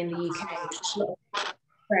 particularly in the UK, it's a lot of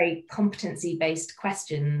very competency-based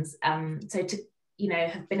questions. So to, you know,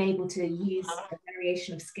 have been able to use a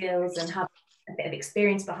variation of skills and have a bit of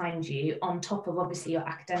experience behind you on top of obviously your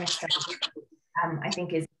academic studies, I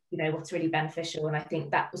think is, you know, what's really beneficial. And I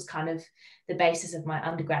think that was kind of the basis of my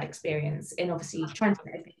undergrad experience in obviously trying to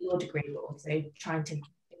get a law degree, but also trying to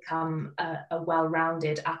become a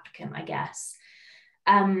well-rounded applicant, I guess.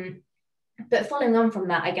 But following on from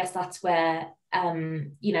that, I guess that's where,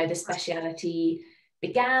 you know, the speciality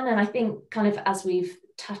began. And I think kind of as we've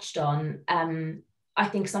touched on, I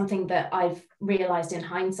think something that I've realized in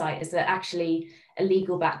hindsight is that actually a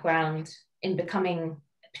legal background in becoming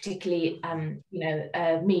particularly, you know,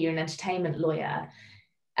 a media and entertainment lawyer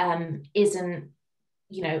isn't,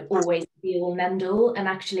 you know, always the be all and end all. And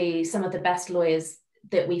actually some of the best lawyers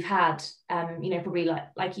that we've had, you know, probably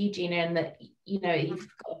like you, Gina, and that, you know, you've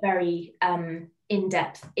got a very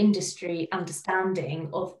in-depth industry understanding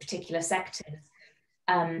of particular sectors,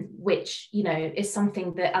 which, you know, is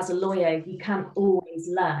something that as a lawyer you can't always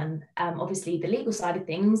learn. Obviously the legal side of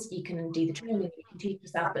things, you can do the training, you can teach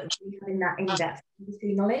yourself, but having that in-depth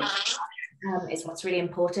industry knowledge is what's really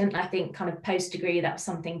important. I think kind of post-degree, that was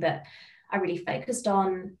something that I really focused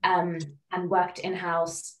on and worked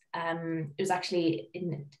in-house. It was actually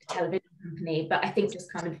in a television company, but I think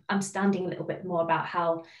just kind of understanding a little bit more about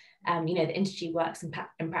how, you know, the industry works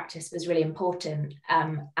in practice was really important.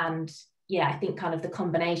 And yeah, I think kind of the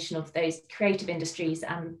combination of those creative industries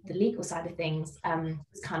and the legal side of things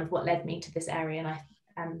was kind of what led me to this area.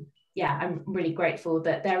 And yeah, I'm really grateful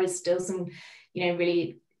that there is still some, you know,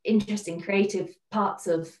 really interesting creative parts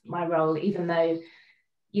of my role, even though,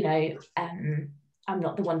 you know, I'm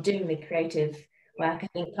not the one doing the creative work. I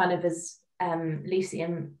think kind of as Lucy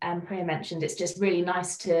and Priya mentioned, it's just really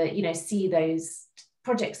nice to, you know, see those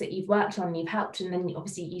projects that you've worked on, you've helped, and then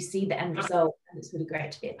obviously you see the end result, and it's really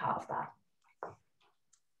great to be a part of that.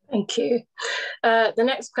 Thank you. The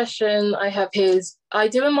next question I have is, I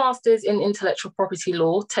do a master's in intellectual property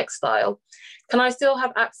law, textile. Can I still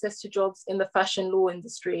have access to jobs in the fashion law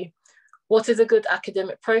industry? What is a good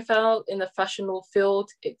academic profile in the fashion law field?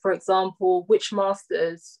 For example, which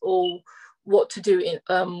masters or what to do in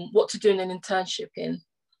an internship in?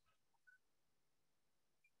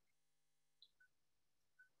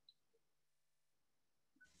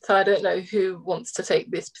 So I don't know who wants to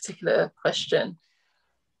take this particular question.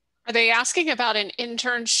 Are they asking about an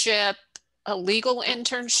internship, a legal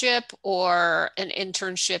internship, or an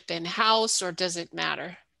internship in-house, or does it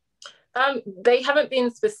matter? They haven't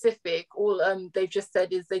been specific. All they've just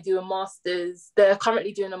said is they do a master's. They're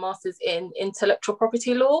currently doing a master's in intellectual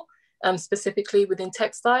property law, specifically within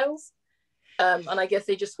textiles. And I guess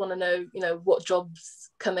they just want to know, you know, what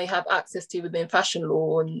jobs can they have access to within fashion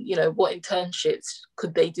law, and, you know, what internships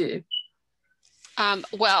could they do?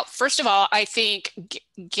 Well, first of all, I think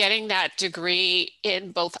getting that degree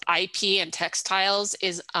in both IP and textiles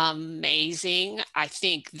is amazing. I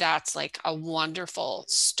think that's like a wonderful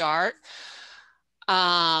start.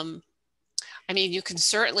 I mean, you can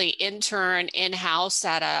certainly intern in-house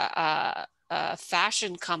at a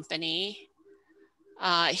fashion company.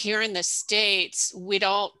 Here in the States, we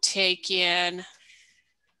don't take in,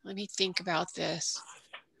 let me think about this.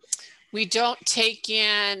 We don't take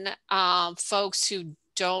in folks who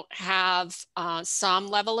don't have some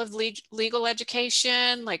level of legal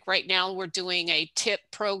education. Like right now we're doing a TIP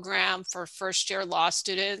program for first-year law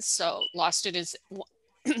students. So law students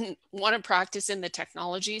want to practice in the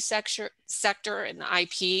technology sector in the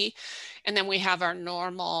IP. And then we have our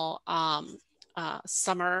normal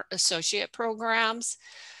summer associate programs.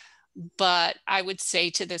 But I would say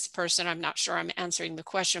to this person, I'm not sure I'm answering the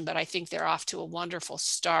question, but I think they're off to a wonderful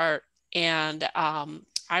start. And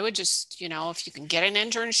I would just, you know, if you can get an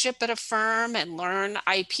internship at a firm and learn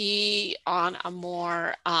IP on a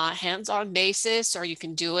more hands-on basis, or you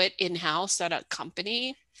can do it in-house at a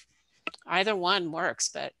company, either one works,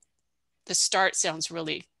 but the start sounds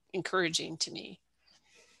really encouraging to me.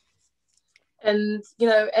 And, you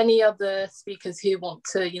know, any other speakers who want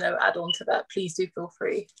to, you know, add on to that, please do feel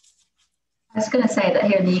free. I was going to say that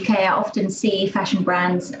here in the UK, I often see fashion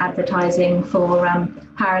brands advertising for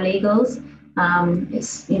paralegals.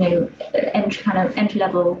 It's, you know, entry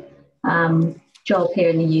level job here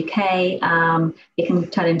in the UK. It can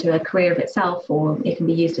turn into a career of itself, or it can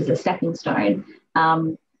be used as a stepping stone.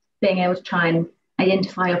 Being able to try and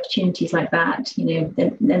identify opportunities like that, you know,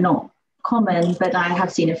 they're not common, but I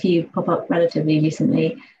have seen a few pop up relatively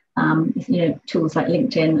recently. You know, tools like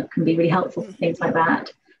LinkedIn can be really helpful for things like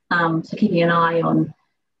that. So keeping an eye on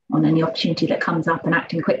any opportunity that comes up and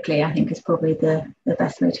acting quickly, I think, is probably the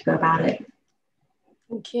best way to go about it.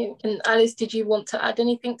 Thank you. And Alice, did you want to add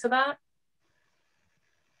anything to that?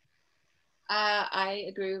 I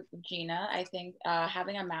agree with Gina. I think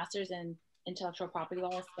having a master's in intellectual property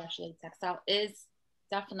law, especially textile, is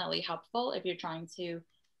definitely helpful if you're trying to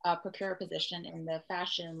procure a position in the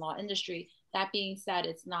fashion law industry. That being said,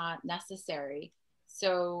 it's not necessary.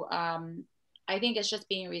 So I think it's just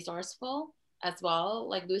being resourceful as well.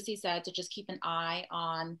 Like Lucy said, to just keep an eye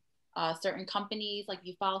on certain companies, like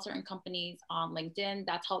you follow certain companies on LinkedIn,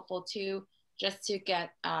 that's helpful too, just to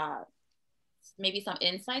get maybe some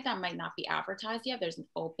insight that might not be advertised yet. There's an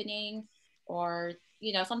opening, or,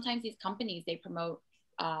 you know, sometimes these companies, they promote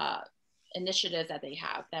initiatives that they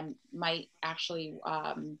have that might actually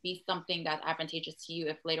be something that's advantageous to you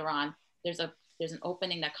if later on there's an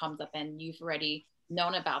opening that comes up and you've already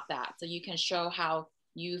known about that. So you can show how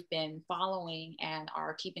you've been following and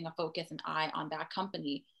are keeping a focus and eye on that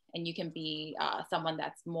company, and you can be someone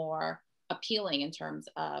that's more appealing in terms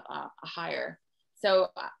of a hire. So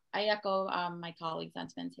I echo my colleague's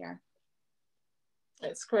sentiments here.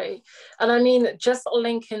 That's great. And I mean, just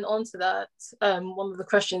linking onto that, one of the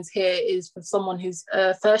questions here is for someone who's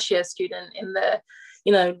a first year student in their,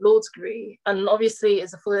 you know, law degree. And obviously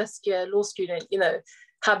as a first year law student, you know,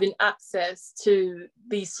 having access to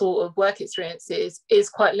these sort of work experiences is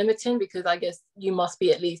quite limiting, because I guess you must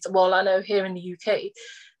be at least, well, I know here in the UK,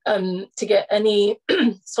 to get any,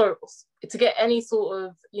 to get any sort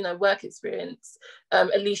of, you know, work experience,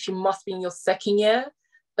 at least you must be in your second year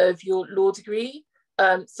of your law degree.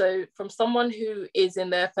 So from someone who is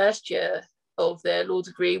in their first year of their law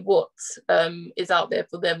degree, what is out there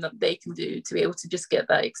for them that they can do to be able to just get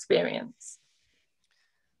that experience?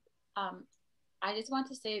 I just want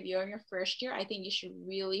to say, if you're in your first year, I think you should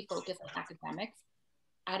really focus on academics.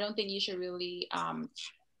 I don't think you should really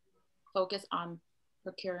focus on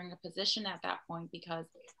procuring a position at that point, because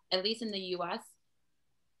at least in the US,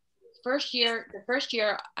 the first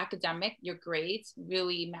year academic, your grades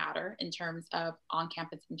really matter in terms of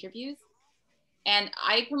on-campus interviews. And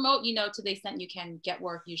I promote, you know, to the extent you can get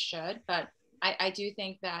work, you should, but I do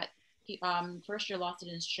think that first year law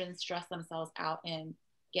students shouldn't stress themselves out in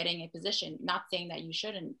getting a position. Not saying that you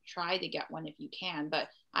shouldn't try to get one if you can, but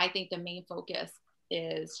I think the main focus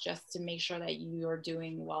is just to make sure that you're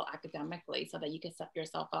doing well academically, so that you can set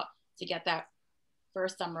yourself up to get that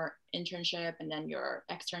first summer internship and then your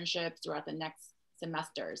externships throughout the next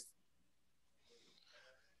semesters.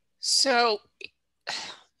 So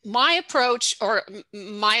my approach, or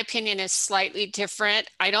my opinion, is slightly different.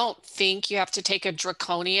 I don't think you have to take a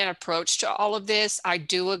draconian approach to all of this. I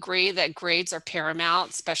do agree that grades are paramount,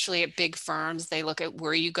 especially at big firms. They look at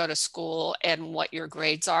where you go to school and what your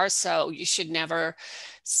grades are. So you should never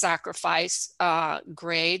sacrifice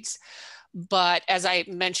grades. But as I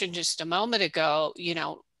mentioned just a moment ago, you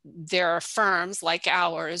know, there are firms like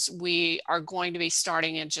ours. We are going to be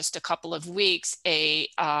starting in just a couple of weeks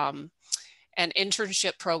an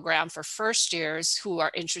internship program for first years who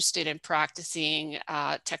are interested in practicing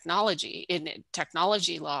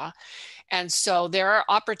technology law. And so there are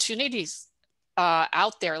opportunities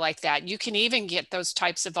out there like that. You can even get those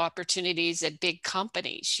types of opportunities at big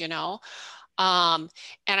companies, you know. And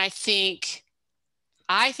I think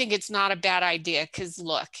it's not a bad idea, because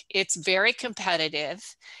look, it's very competitive.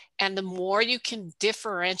 And the more you can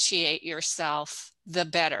differentiate yourself, the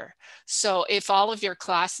better. So if all of your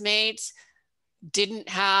classmates didn't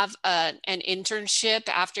have an internship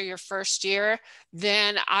after your first year,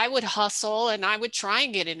 then I would hustle and I would try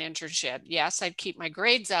and get an internship. Yes, I'd keep my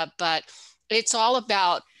grades up, but it's all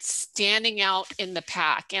about standing out in the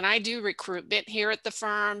pack. And I do recruitment here at the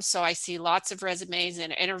firm, so I see lots of resumes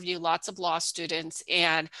and interview lots of law students.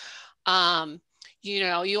 And you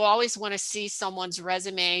know, you always want to see someone's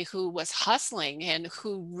resume who was hustling and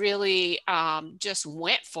who really just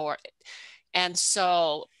went for it. And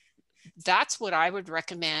so that's what I would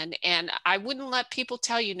recommend. And I wouldn't let people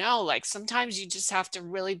tell you no. Like, sometimes you just have to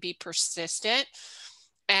really be persistent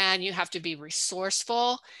and you have to be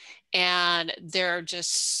resourceful. And there are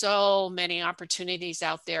just so many opportunities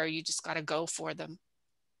out there. You just got to go for them.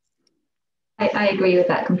 I agree with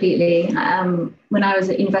that completely. When I was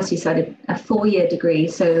at university, so I did a 4-year degree.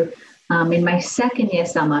 So in my second year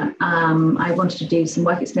summer, I wanted to do some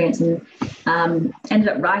work experience and ended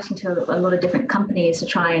up writing to a lot of different companies to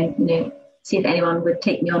try and, you know, see if anyone would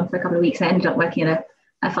take me on for a couple of weeks. I ended up working at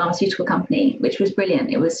a pharmaceutical company, which was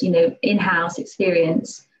brilliant. It was, you know, in-house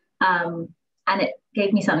experience. And it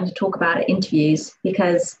gave me something to talk about at interviews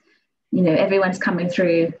because, you know, everyone's coming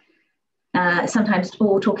through sometimes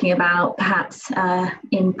all talking about perhaps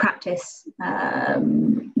in practice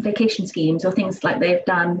vacation schemes or things like they've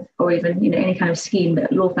done, or even, you know, any kind of scheme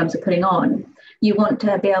that law firms are putting on. You want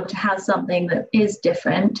to be able to have something that is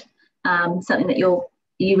different, something that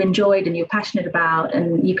you enjoyed and you're passionate about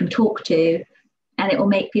and you can talk to, and it will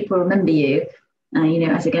make people remember you, you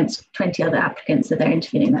know, as against 20 other applicants that they're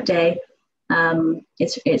interviewing that day.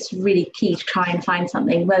 It's really key to try and find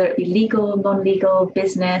something, whether it be legal, non-legal,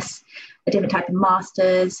 business, a different type of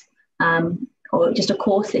master's, or just a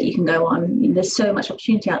course that you can go on. There's so much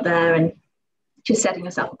opportunity out there, and just setting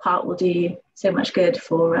yourself apart will do you so much good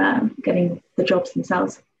for getting the jobs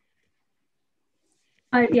themselves.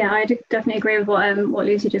 I definitely agree with what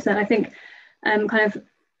Lucy just said. I think kind of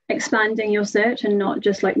expanding your search and not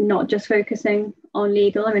just focusing on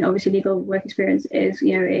legal. I mean, obviously legal work experience is,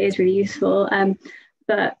 you know, it is really useful,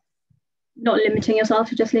 but not limiting yourself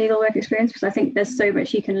to just legal work experience, because I think there's so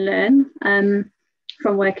much you can learn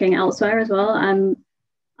from working elsewhere as well. And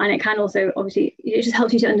it can also, obviously, it just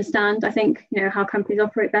helps you to understand, I think, you know, how companies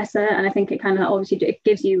operate better. And I think it kind of obviously it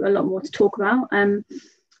gives you a lot more to talk about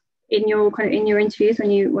in your interviews when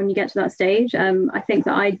you get to that stage. I think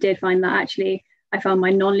that I did find that actually I found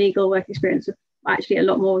my non-legal work experience was actually a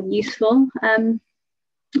lot more useful when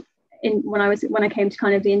I came to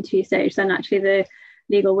kind of the interview stage than actually the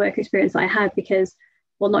legal work experience I had, because,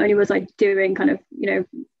 well, not only was I doing kind of, you know,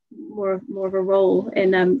 more of a role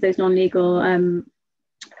in those non-legal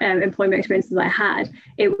employment experiences I had,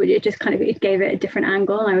 it just kind of, it gave it a different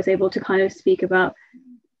angle, and I was able to kind of speak about,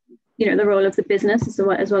 you know, the role of the business as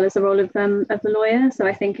well as the role of the lawyer. So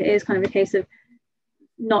I think it is kind of a case of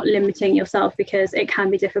not limiting yourself, because it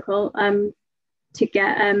can be difficult to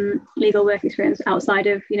get legal work experience outside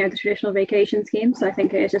of, you know, the traditional vacation scheme. So I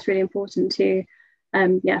think it is just really important to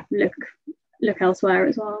look elsewhere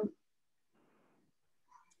as well.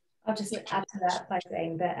 I'll just add to that by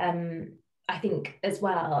saying that I think as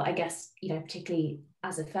well, I guess, you know, particularly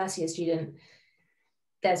as a first year student,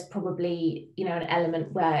 there's probably, you know, an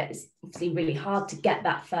element where it's obviously really hard to get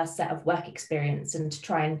that first set of work experience and to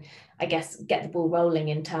try and, I guess, get the ball rolling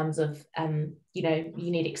in terms of, you know,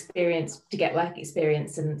 you need experience to get work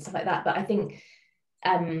experience and stuff like that. But I think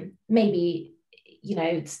maybe, you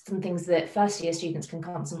know, some things that first year students can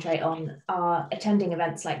concentrate on are attending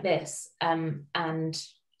events like this and,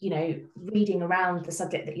 you know, reading around the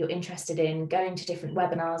subject that you're interested in, going to different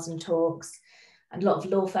webinars and talks. And a lot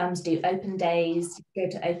of law firms do open days. You go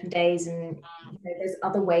to open days, and, you know, there's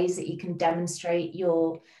other ways that you can demonstrate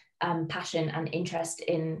your passion and interest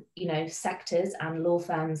in, you know, sectors and law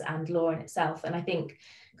firms and law in itself. And I think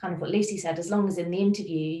kind of what Lucy said, as long as in the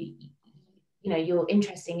interview, you know, you're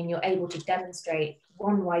interesting and you're able to demonstrate,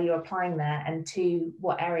 one, why you're applying there, and two,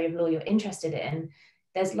 what area of law you're interested in,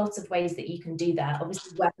 there's lots of ways that you can do that.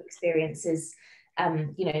 Obviously, work experience is,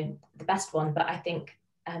 you know, the best one, but I think,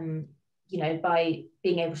 you know, by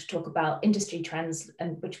being able to talk about industry trends,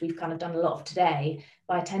 and which we've kind of done a lot of today,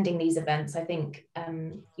 by attending these events, I think,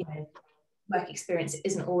 you know, work experience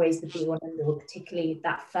isn't always the be all and end all, particularly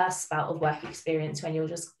that first spout of work experience when you're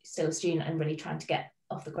just still a student and really trying to get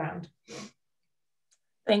off the ground.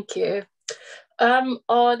 Thank you.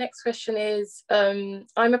 Our next question is, I'm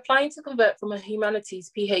applying to convert from a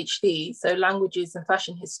humanities PhD, so languages and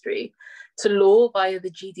fashion history, to law via the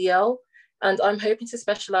GDL, and I'm hoping to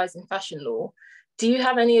specialise in fashion law. Do you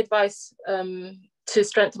have any advice to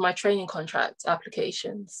strengthen my training contract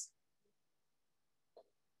applications?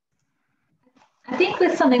 I think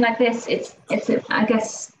with something like this, it's I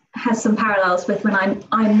guess has some parallels with when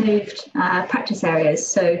I moved practice areas.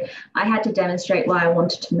 So I had to demonstrate why I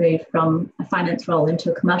wanted to move from a finance role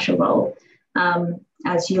into a commercial role,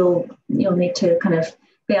 as you'll need to kind of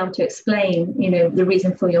be able to explain, the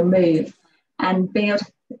reason for your move, and being able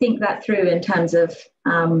to think that through in terms of,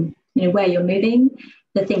 where you're moving,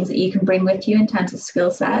 the things that you can bring with you in terms of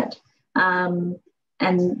skill set,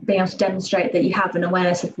 and being able to demonstrate that you have an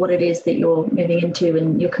awareness of what it is that you're moving into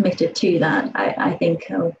and you're committed to that. I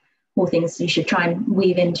think all things you should try and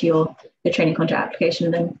weave into your training contract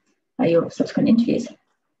application and then your subsequent interviews.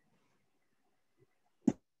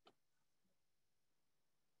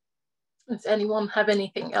 Does anyone have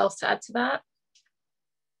anything else to add to that?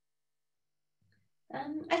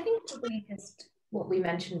 I think probably just what we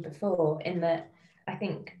mentioned before, in that I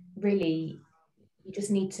think really you just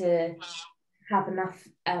need to have enough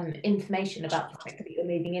information about the sector that you're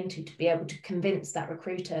moving into to be able to convince that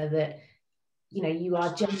recruiter that you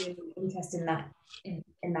are genuinely interested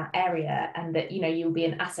in that area, and that you'll be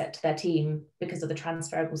an asset to their team because of the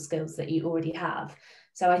transferable skills that you already have.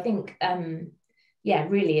 So I think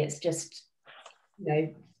really it's just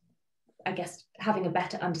I guess having a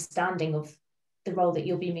better understanding of the role that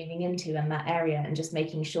you'll be moving into in that area, and just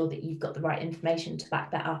making sure that you've got the right information to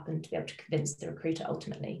back that up and to be able to convince the recruiter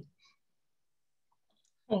ultimately.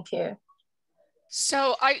 Thank you.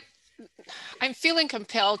 So I'm feeling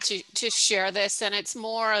compelled to share this, and it's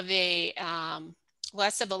more of a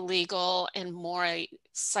less of a legal and more a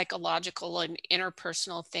psychological and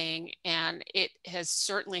interpersonal thing, and it has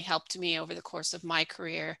certainly helped me over the course of my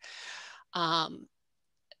career.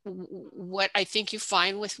 What I think you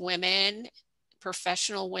find with women,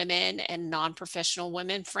 professional women and non-professional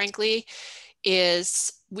women, frankly,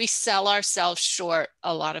 is we sell ourselves short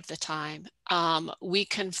a lot of the time. We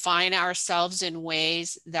confine ourselves in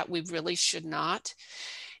ways that we really should not.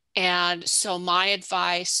 And so my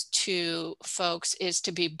advice to folks is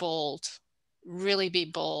to be bold, really be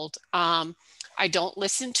bold. I don't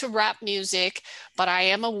listen to rap music, but I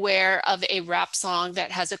am aware of a rap song that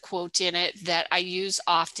has a quote in it that I use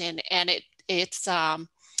often, and it's my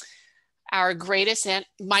greatest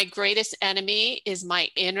enemy is my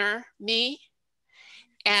inner me.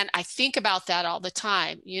 And I think about that all the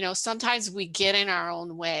time. Sometimes we get in our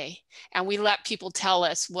own way and we let people tell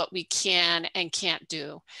us what we can and can't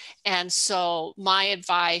do. And so my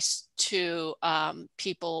advice to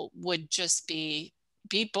people would just be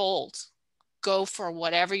bold. Go for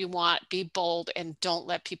whatever you want, be bold, and don't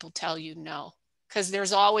let people tell you no, because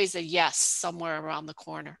there's always a yes somewhere around the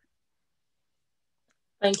corner.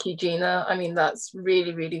 Thank you, Gina. I mean, that's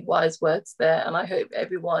really, really wise words there. And I hope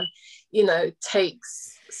everyone,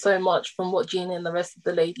 takes so much from what Gina and the rest of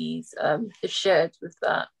the ladies have shared with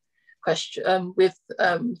that question,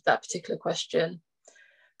 that particular question.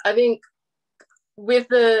 I think with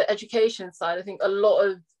the education side, I think a lot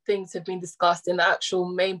of things have been discussed in the actual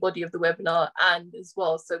main body of the webinar and as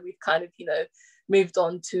well. So we've kind of, moved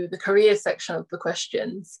on to the career section of the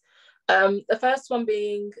questions. The first one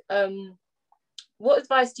being, what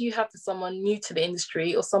advice do you have for someone new to the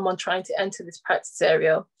industry or someone trying to enter this practice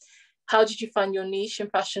area? How did you find your niche in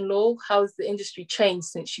fashion law? How has the industry changed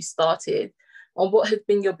since you started? And what has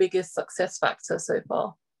been your biggest success factor so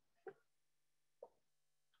far?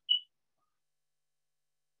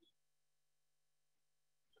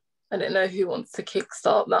 I don't know who wants to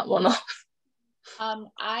kickstart that one off.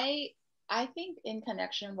 I think in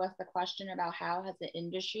connection with the question about how has the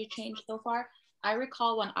industry changed so far, I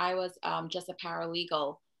recall when I was just a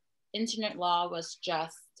paralegal, internet law was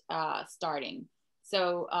just starting.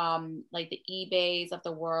 So like the eBays of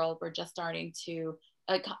the world were just starting to,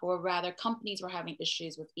 or rather companies were having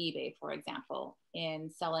issues with eBay, for example, in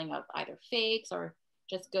selling of either fakes or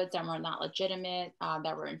just goods that were not legitimate,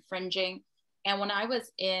 that were infringing. And when I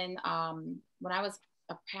was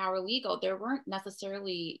a paralegal, there weren't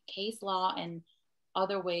necessarily case law and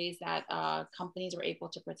other ways that companies were able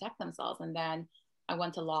to protect themselves. And then I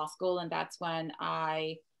went to law school, and that's when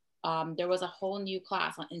there was a whole new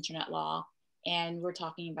class on internet law. And we're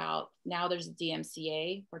talking about now there's a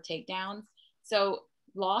DMCA for takedowns. So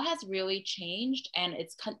law has really changed, and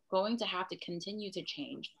it's going to have to continue to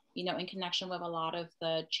change, in connection with a lot of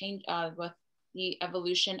the change, with the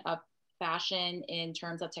evolution of fashion in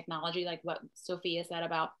terms of technology, like what Sophia said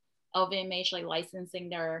about LVMH, like licensing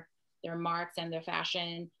their marks and their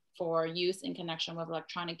fashion for use in connection with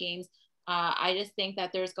electronic games. I just think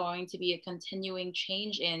that there's going to be a continuing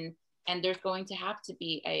change and there's going to have to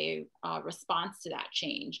be a response to that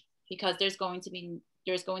change, because there's going to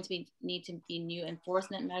need to be new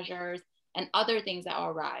enforcement measures and other things that will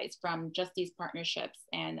arise from just these partnerships.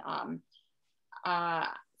 And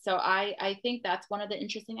So I think that's one of the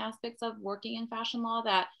interesting aspects of working in fashion law,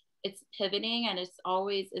 that it's pivoting and it's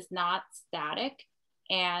not static.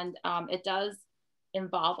 And it does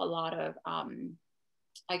involve a lot of,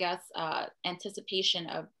 I guess, anticipation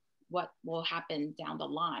of what will happen down the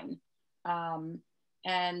line.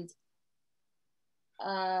 And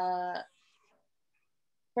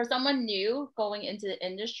for someone new going into the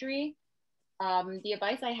industry, the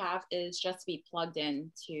advice I have is just to be plugged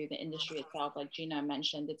in to the industry itself. Like Gina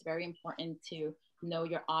mentioned, it's very important to know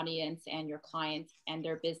your audience and your clients and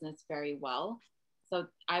their business very well. So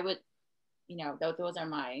I would, those are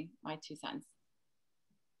my 2 cents.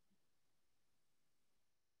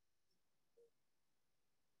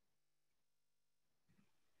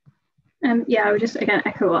 Yeah, I would just again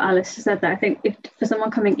echo what Alice said there. I think if for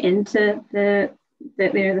someone coming into the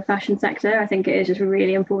fashion sector, I think it is just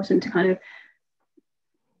really important to kind of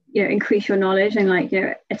increase your knowledge and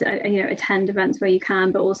attend events where you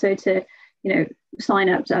can, but also to sign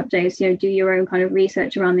up to updates, do your own kind of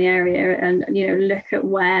research around the area, and look at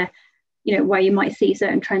where you might see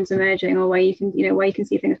certain trends emerging, or where you can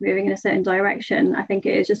see things moving in a certain direction. I think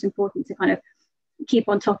it is just important to kind of keep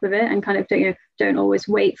on top of it and kind of don't always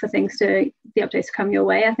wait for the updates to come your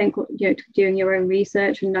way. I think doing your own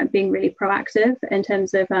research and being really proactive in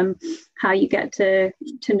terms of how you get to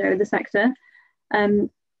know the sector.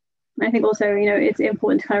 I think also it's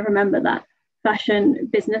important to kind of remember that fashion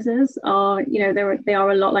businesses are they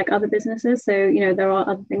are a lot like other businesses. So there are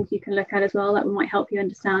other things you can look at as well that might help you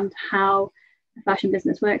understand how a fashion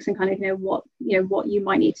business works, and kind of what you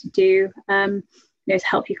might need to do to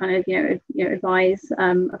help you kind of advise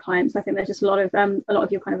a client. So I think there's just a lot of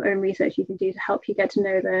your kind of own research you can do to help you get to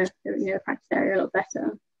know the practice area a lot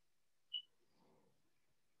better.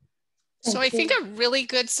 So I think a really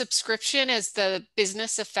good subscription is the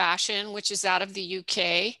Business of Fashion, which is out of the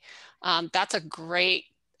UK. That's a great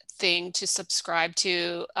thing to subscribe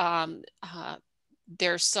to.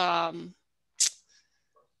 There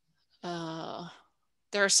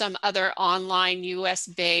are some other online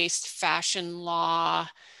US-based fashion law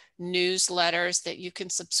newsletters that you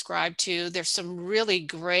can subscribe to. There's some really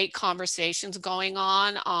great conversations going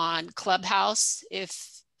on Clubhouse, if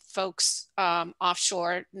folks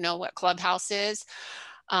offshore know what Clubhouse is.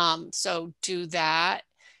 So do that.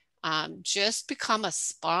 Just become a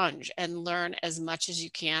sponge and learn as much as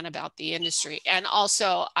you can about the industry. And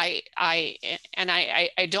also, I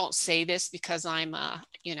don't say this because I'm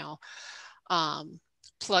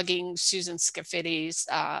plugging Susan Scafitti's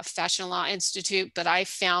Fashion Law Institute, but I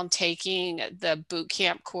found taking the boot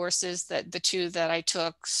camp courses, the 2 that I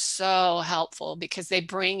took, so helpful, because they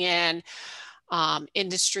bring in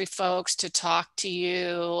industry folks to talk to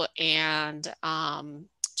you. And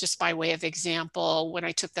just by way of example, when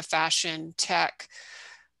I took the fashion tech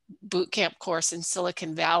bootcamp course in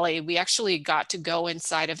Silicon Valley, we actually got to go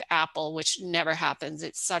inside of Apple, which never happens.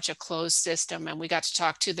 It's such a closed system. And we got to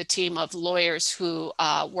talk to the team of lawyers who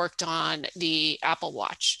worked on the Apple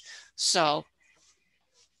Watch. So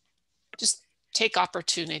just take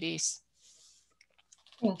opportunities.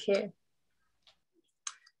 Thank you.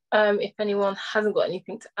 If anyone hasn't got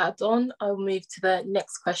anything to add on, I'll move to the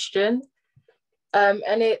next question.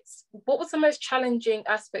 And it's, what was the most challenging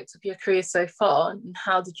aspect of your career so far, and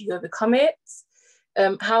how did you overcome it?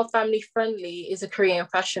 How family friendly is a career in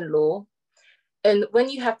fashion law? And when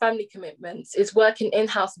you have family commitments, is working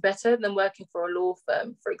in-house better than working for a law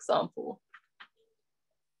firm, for example?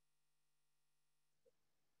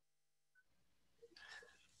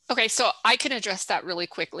 Okay, so I can address that really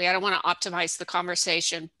quickly. I don't want to optimize the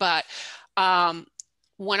conversation, but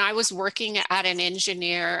when I was working at an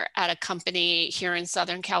engineer at a company here in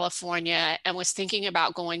Southern California and was thinking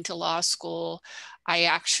about going to law school, I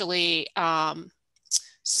actually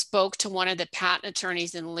spoke to one of the patent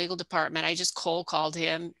attorneys in the legal department. I just cold called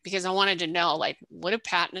him because I wanted to know, like, what do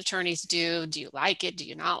patent attorneys do? Do you like it? Do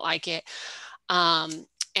you not like it?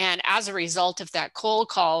 And as a result of that cold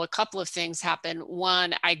call, a couple of things happened.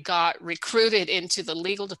 One, I got recruited into the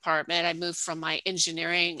legal department. I moved from my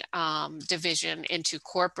engineering division into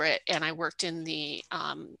corporate, and I worked in the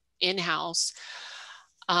in-house.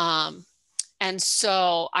 And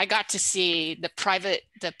so I got to see the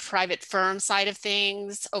private firm side of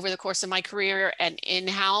things over the course of my career and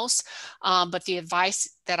in-house. But the advice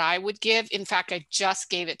that I would give, in fact, I just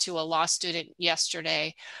gave it to a law student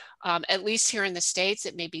yesterday. At least here in the States,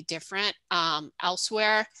 it may be different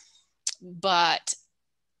elsewhere, but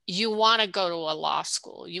you want to go to a law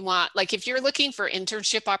school. You want, like, if you're looking for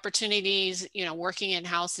internship opportunities, working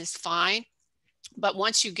in-house is fine. But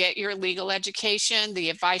once you get your legal education,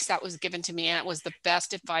 the advice that was given to me, and it was the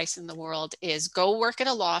best advice in the world, is go work at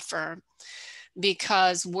a law firm,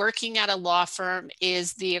 because working at a law firm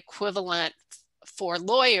is the equivalent for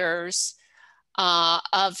lawyers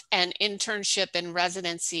of an internship and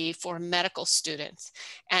residency for medical students.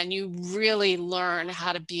 And you really learn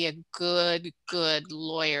how to be a good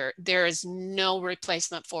lawyer. There is no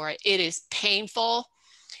replacement for it. It is painful.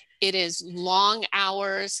 It is long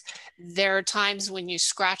hours. There are times when you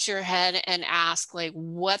scratch your head and ask, like,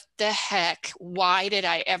 what the heck? Why did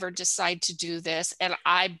I ever decide to do this? And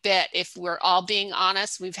I bet if we're all being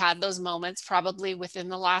honest, we've had those moments probably within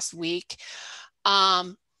the last week.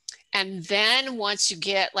 And then once you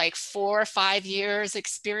get like 4 or 5 years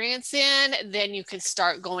experience in, then you can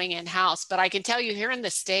start going in-house. But I can tell you here in the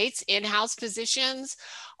States, in-house positions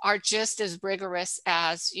are just as rigorous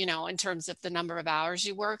as, you know, in terms of the number of hours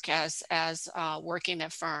you work as working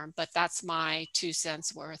at firm. But that's my 2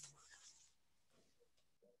 cents worth.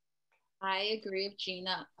 I agree with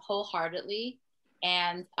Gina wholeheartedly.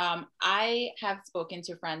 And I have spoken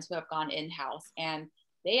to friends who have gone in-house, and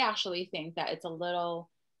they actually think that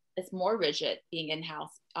it's more rigid being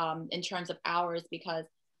in-house in terms of hours, because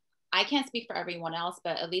I can't speak for everyone else,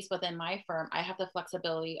 but at least within my firm, I have the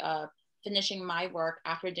flexibility of finishing my work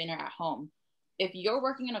after dinner at home. If you're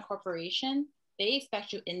working in a corporation, they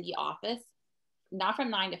expect you in the office, not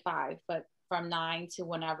from 9 to 5, but from 9 to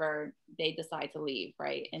whenever they decide to leave,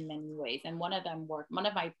 right? In many ways. And one of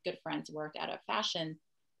my good friends worked at a fashion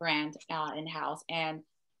brand in-house, and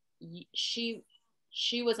she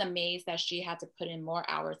was amazed that she had to put in more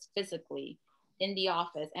hours physically in the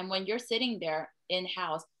office. And when you're sitting there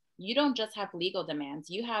in-house, you don't just have legal demands.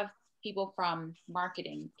 You have people from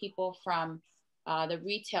marketing, people from the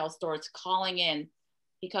retail stores calling in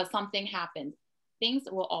because something happened. Things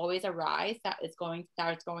will always arise that is going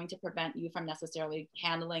to prevent you from necessarily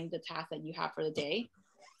handling the task that you have for the day.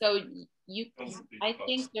 So I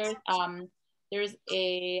think there's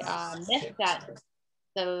a myth that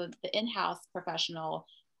the in-house professional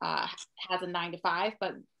has a 9 to 5,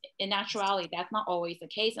 but in actuality, that's not always the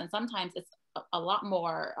case. And sometimes it's a lot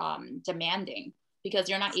more demanding because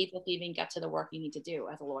you're not able to even get to the work you need to do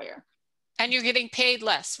as a lawyer. And you're getting paid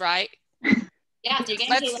less, right? Yes, you're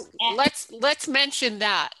getting paid less. Let's mention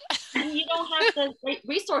that. And you don't have the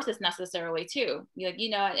resources necessarily too. You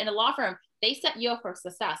know, in a law firm, they set you up for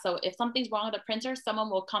success. So if something's wrong with a printer,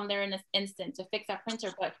 someone will come there in an instant to fix that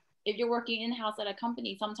printer. But if you're working in-house at a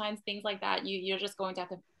company, sometimes things like that, you're just going to have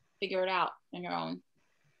to figure it out on your own.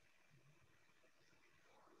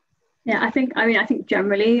 Yeah, I think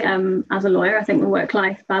generally, as a lawyer, I think the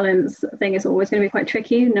work-life balance thing is always going to be quite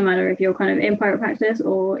tricky, no matter if you're kind of in private practice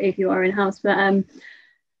or if you are in-house. But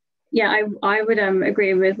yeah, I would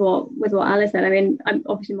agree with what Alice said. I mean,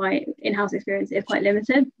 obviously my in-house experience is quite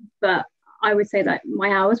limited, but I would say that my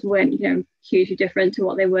hours weren't, you know, hugely different to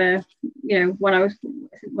what they were, you know, when I've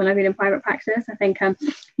been in private practice. I think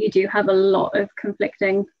you do have a lot of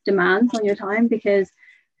conflicting demands on your time because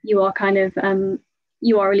you are kind of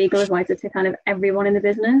you are a legal advisor to kind of everyone in the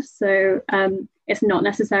business. So it's not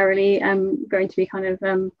necessarily going to be kind of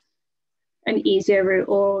an easier route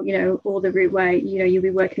or, you know, or the route where, you know, you'll be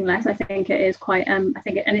working less. I think it is quite, and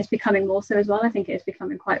it's becoming more so as well. I think it is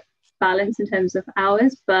becoming quite balanced in terms of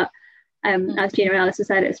hours, but as Gina and Alice have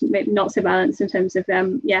said, it's maybe not so balanced in terms of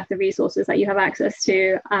the resources that you have access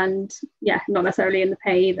to, and not necessarily in the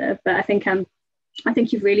pay either. But I think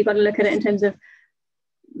you've really got to look at it in terms of,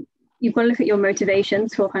 you've got to look at your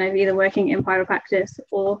motivations for kind of either working in private practice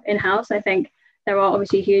or in-house. I think there are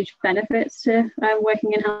obviously huge benefits to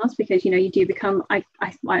working in-house because, you know, you do become, I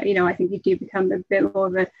think you do become a bit more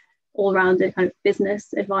of an all-rounded kind of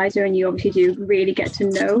business advisor, and you obviously do really get to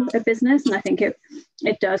know a business, and I think it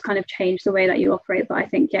does kind of change the way that you operate. But I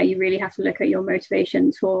think you really have to look at your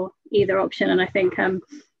motivations for either option, and I think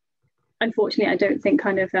unfortunately I don't think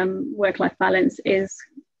kind of work-life balance is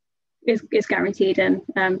guaranteed, and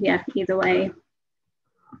either way.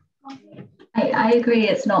 I agree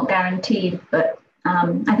it's not guaranteed, but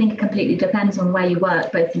I think it completely depends on where you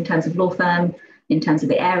work, both in terms of law firm, in terms of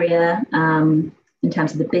the area, in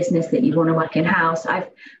terms of the business that you want to work in-house. I've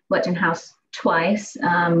worked in-house twice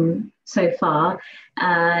so far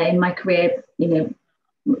in my career, you know,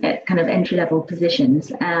 at kind of entry-level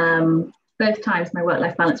positions. Both times my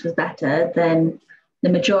work-life balance was better than the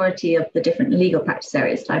majority of the different legal practice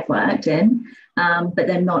areas that I've worked in, but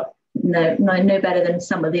they're no better than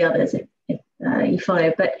some of the others if you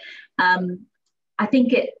follow. But I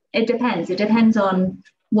think it depends. It depends on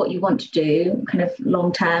what you want to do kind of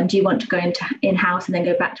long term. Do you want to go into in-house and then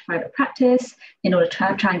go back to private practice in order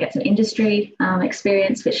to try and get some industry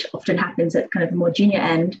experience, which often happens at kind of the more junior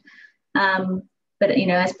end? But, you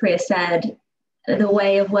know, as Priya said, the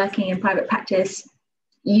way of working in private practice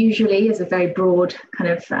usually is a very broad kind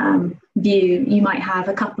of view. You might have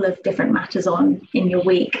a couple of different matters on in your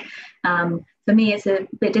week. For me, it's a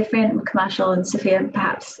bit different with commercial, and Sophia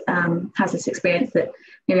perhaps has this experience that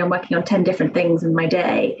maybe I'm working on 10 different things in my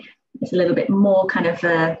day. It's a little bit more kind of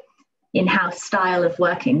a in-house style of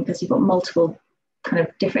working because you've got multiple kind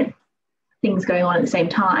of different things going on at the same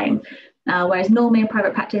time. Whereas normally in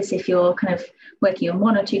private practice, if you're kind of working on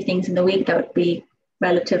 1 or 2 things in the week, that would be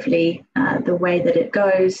relatively the way that it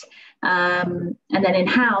goes. And then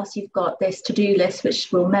in-house, you've got this to-do list,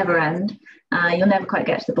 which will never end. You'll never quite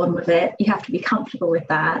get to the bottom of it. You have to be comfortable with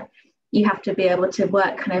that. You have to be able to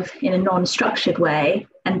work kind of in a non-structured way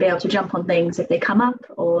and be able to jump on things if they come up,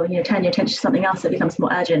 or turn your attention to something else that becomes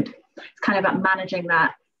more urgent. It's kind of about managing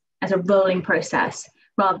that as a rolling process,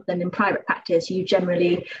 rather than in private practice, you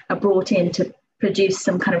generally are brought in to produce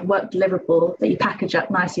some kind of work deliverable that you package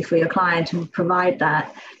up nicely for your client and provide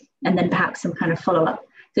that, and then perhaps some kind of follow-up.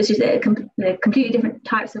 So it's just completely different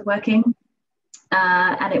types of working,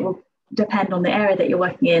 and it will depend on the area that you're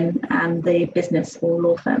working in and the business or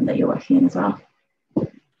law firm that you're working in as well.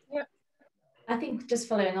 Yeah. I think just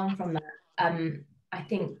following on from that, I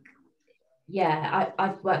think, yeah,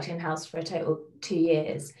 I've worked in-house for a total 2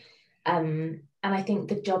 years, and I think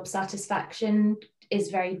the job satisfaction is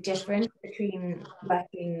very different between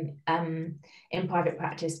working in private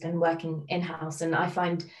practice and working in-house. And I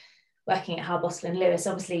find working at Harbottle and Lewis,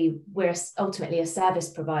 obviously we're ultimately a service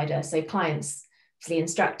provider, so clients obviously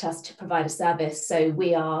instruct us to provide a service, so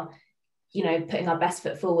we are putting our best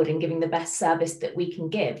foot forward and giving the best service that we can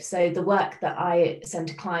give. So the work that I send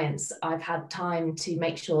to clients, I've had time to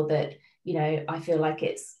make sure that I feel like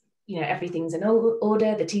it's everything's in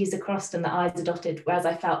order, the T's are crossed and the I's are dotted. Whereas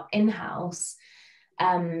I felt in-house,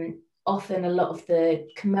 often a lot of the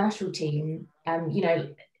commercial team,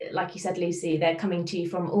 like you said, Lucy, they're coming to you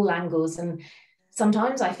from all angles, and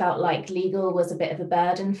sometimes I felt like legal was a bit of a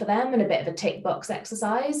burden for them and a bit of a tick box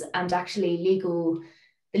exercise, and actually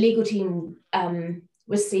the legal team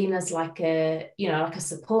was seen as like a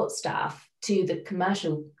support staff to the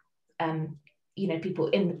commercial people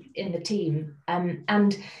in the team,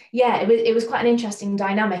 and yeah, it was quite an interesting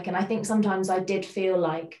dynamic. And I think sometimes I did feel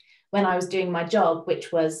like when I was doing my job,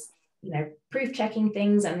 which was proof checking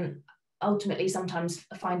things and ultimately sometimes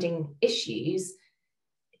finding issues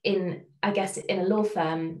in a law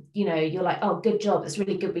firm, you're like, oh, good job, it's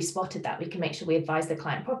really good we spotted that, we can make sure we advise the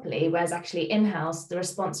client properly. Whereas actually in-house, the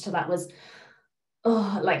response to that was,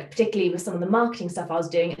 like particularly with some of the marketing stuff I was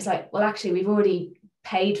doing, it's like, well, actually we've already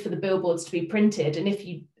paid for the billboards to be printed, and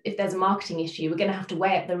if there's a marketing issue, we're going to have to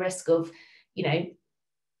weigh up the risk of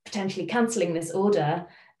potentially cancelling this order,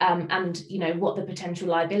 and what the potential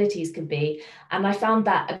liabilities could be. And I found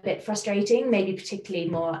that a bit frustrating, maybe particularly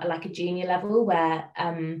more like a junior level, where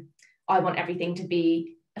I want everything to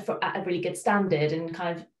be at a really good standard, and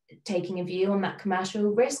kind of taking a view on that commercial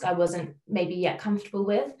risk I wasn't maybe yet comfortable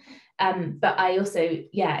with, but I also,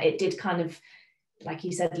 it did kind of, like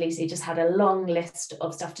you said, Lucy, just had a long list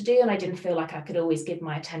of stuff to do, and I didn't feel like I could always give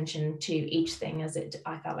my attention to each thing as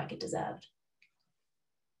I felt like it deserved.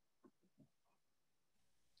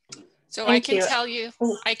 So I can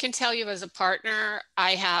tell you as a partner,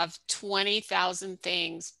 I have 20,000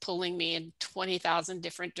 things pulling me in 20,000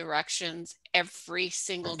 different directions every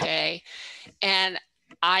single day. And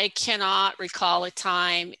I cannot recall a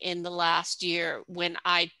time in the last year when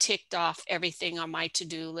I ticked off everything on my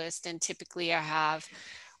to-do list. And typically I have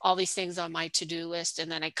all these things on my to-do list,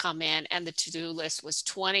 and then I come in and the to-do list was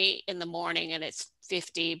 20 in the morning and it's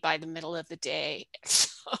 50 by the middle of the day. So,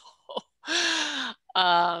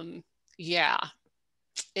 yeah,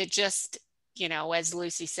 it just, as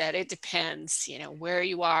Lucy said, it depends, where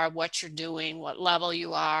you are, what you're doing, what level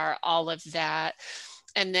you are, all of that.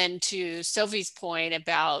 And then to Sophie's point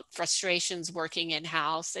about frustrations working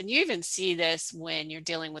in-house, and you even see this when you're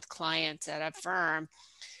dealing with clients at a firm.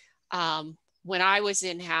 When I was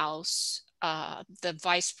in-house, the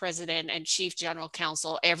vice president and chief general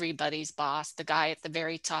counsel, everybody's boss, the guy at the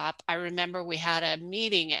very top, I remember we had a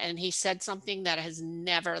meeting and he said something that has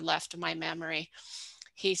never left my memory.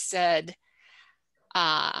 He said,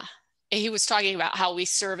 he was talking about how we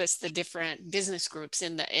service the different business groups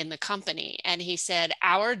in the company. And he said,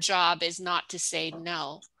 our job is not to say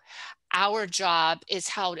no. Our job is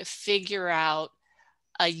how to figure out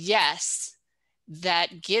a yes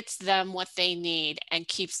that gets them what they need and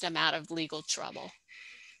keeps them out of legal trouble.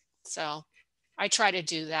 So I try to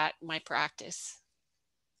do that in my practice.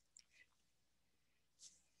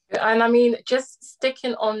 And I mean, just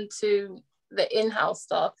sticking on to the in-house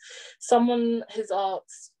stuff, someone has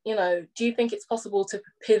asked, you know, do you think it's possible to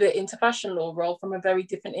pivot into fashion law role from a very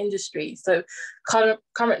different industry? So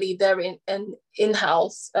currently they're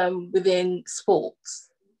in-house within sports.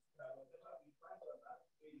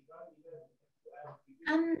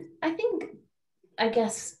 I think, I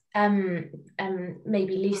guess,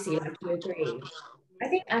 maybe Lucy, like you agree. I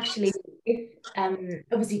think actually, if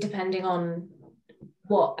obviously depending on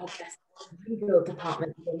what, I guess, legal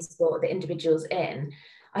department within sport the individual's in,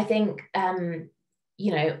 I think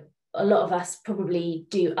you know, a lot of us probably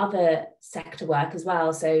do other sector work as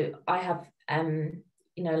well. So I have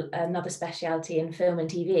you know, another speciality in film and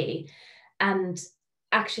TV, and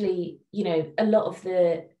actually, you know, a lot of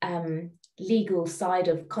the legal side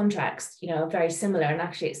of contracts, you know, are very similar, and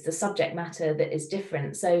actually it's the subject matter that is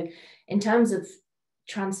different. So in terms of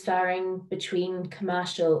transferring between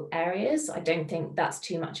commercial areas, I don't think that's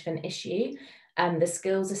too much of an issue. The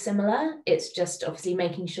skills are similar. It's just obviously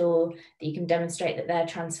making sure that you can demonstrate that they're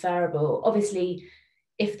transferable. Obviously,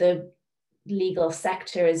 if the legal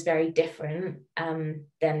sector is very different,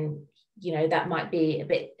 then, you know, that might be a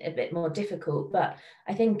bit more difficult. But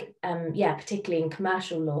I think, yeah, particularly in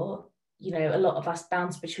commercial law, you know, a lot of us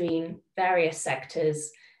bounce between various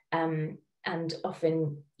sectors, and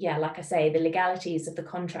often, yeah, like I say, the legalities of the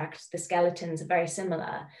contracts, the skeletons are very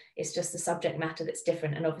similar. It's just the subject matter that's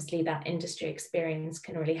different. And obviously that industry experience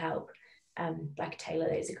can really help like tailor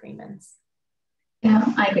those agreements. Yeah,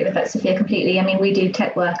 I agree with that, Sophia, completely. I mean, we do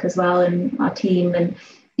tech work as well in our team, and,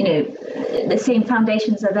 you know, the same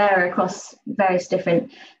foundations are there across various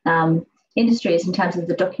different industries in terms of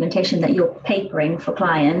the documentation that you're papering for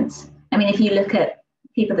clients. I mean, if you look at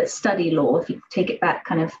people that study law, if you take it back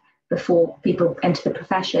kind of before people enter the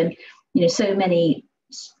profession, you know, so many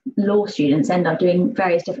law students end up doing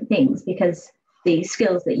various different things because the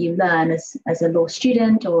skills that you learn as a law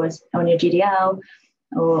student or as on your GDL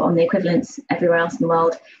or on the equivalents everywhere else in the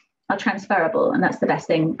world are transferable. And that's the best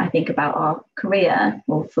thing, I think, about our career,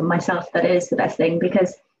 or for myself, that is the best thing,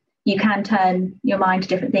 because you can turn your mind to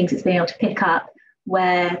different things. It's being able to pick up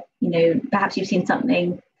where, you know, perhaps you've seen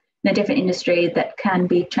something in a different industry that can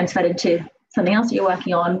be transferred into something else that you're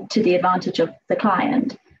working on to the advantage of the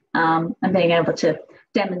client, and being able to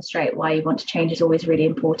demonstrate why you want to change is always really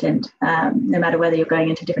important, no matter whether you're going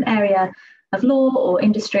into a different area of law or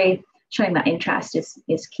industry. Showing that interest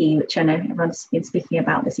is key, which I know everyone's been speaking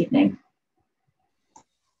about this evening.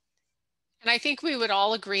 And I think we would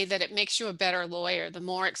all agree that it makes you a better lawyer. The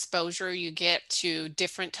more exposure you get to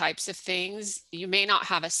different types of things, you may not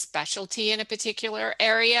have a specialty in a particular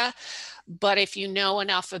area, but if you know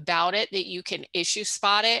enough about it that you can issue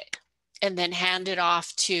spot it and then hand it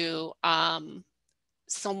off to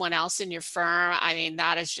someone else in your firm, I mean,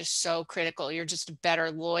 that is just so critical. You're just a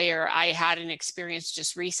better lawyer. I had an experience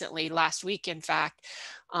just recently, last week, in fact.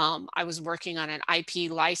 I was working on an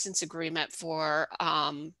IP license agreement for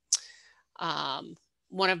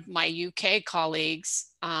one of my UK colleagues,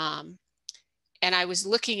 and I was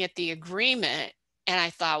looking at the agreement and I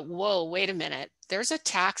thought, whoa, wait a minute, there's a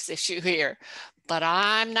tax issue here, but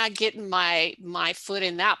I'm not getting my foot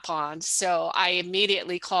in that pond. So I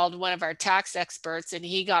immediately called one of our tax experts, and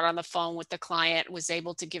he got on the phone with the client, was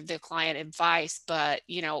able to give the client advice, but,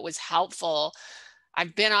 you know, it was helpful.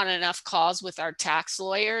 I've been on enough calls with our tax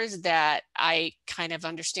lawyers that I kind of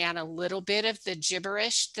understand a little bit of the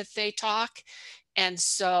gibberish that they talk. And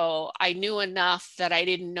so I knew enough that I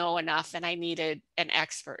didn't know enough and I needed an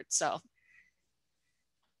expert. So.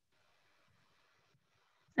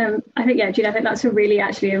 I think, yeah, Gina, I think that's a really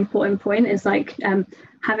actually important point, is like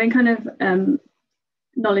having kind of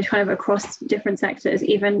knowledge kind of across different sectors,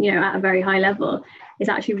 even, you know, at a very high level, is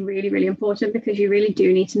actually really, really important, because you really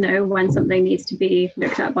do need to know when something needs to be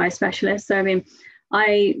looked at by a specialist. So, I mean,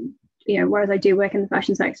 you know, whereas I do work in the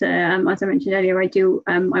fashion sector, as I mentioned earlier,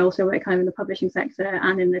 I also work kind of in the publishing sector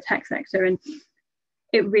and in the tech sector, and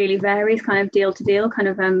it really varies kind of deal to deal, kind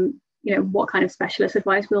of, you know, what kind of specialist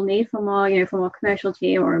advice we'll need from our, you know, from our commercial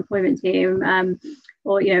team or employment team,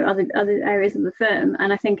 or, you know, other areas of the firm.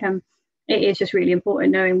 And I think it is just really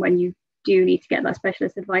important knowing when you do need to get that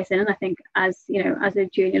specialist advice in. And I think, as you know, as a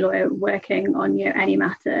junior lawyer working on, you know, any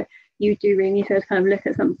matter, you do really need to kind of look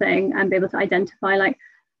at something and be able to identify, like,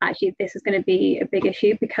 actually this is going to be a big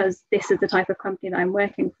issue because this is the type of company that I'm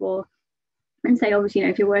working for. And say, obviously, you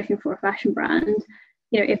know, if you're working for a fashion brand,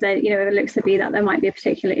 you know, if there, you know, it looks to be that there might be a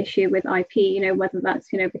particular issue with IP, you know, whether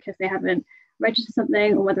that's, you know, because they haven't registered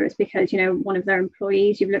something, or whether it's because, you know, one of their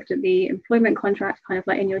employees, you've looked at the employment contract kind of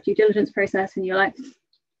like in your due diligence process, and you're like,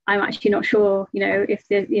 I'm actually not sure, you know, if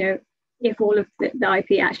there's, you know, if all of the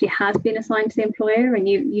IP actually has been assigned to the employer, and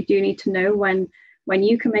you do need to know when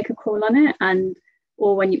you can make a call on it, and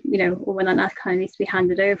or when or when that kind of needs to be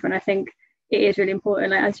handed over. And I think it is really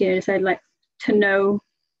important, like as you said, like to know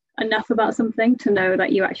enough about something to know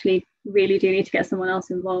that you actually really do need to get someone else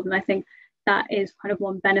involved. And I think that is kind of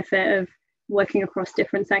one benefit of working across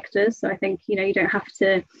different sectors. So I think you don't have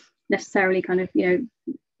to necessarily kind of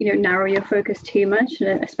narrow your focus too much,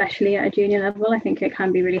 especially at a junior level. I think it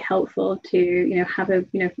can be really helpful to have a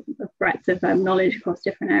breadth of knowledge across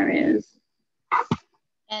different areas.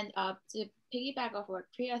 And to piggyback off what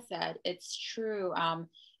Priya said, it's true.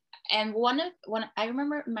 And when I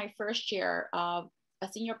remember in my first year, a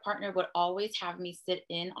senior partner would always have me sit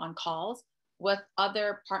in on calls with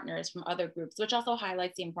other partners from other groups, which also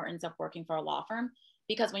highlights the importance of working for a law firm.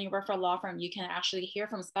 Because when you work for a law firm, you can actually hear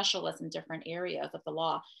from specialists in different areas of the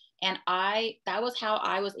law. And that was how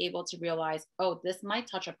I was able to realize, oh, this might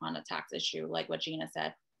touch upon a tax issue, like what Gina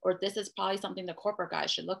said, or this is probably something the corporate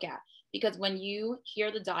guys should look at. Because when you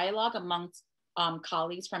hear the dialogue amongst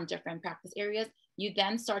colleagues from different practice areas, you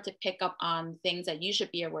then start to pick up on things that you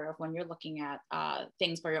should be aware of when you're looking at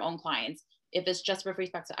things for your own clients. If it's just with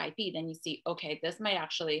respect to IP, then you see, okay, this might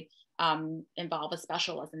actually involve a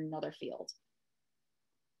specialist in another field.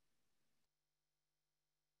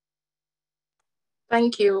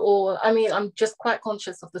 Thank you all. I mean, I'm just quite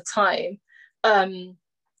conscious of the time.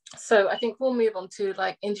 So I think we'll move on to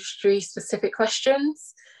like industry specific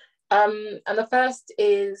questions. And the first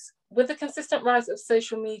is, with the consistent rise of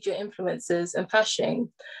social media influencers and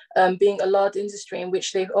fashion being a large industry in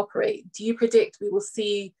which they operate, do you predict we will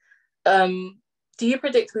see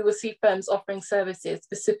firms offering services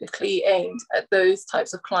specifically aimed at those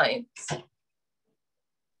types of clients?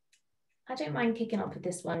 I don't mind kicking off with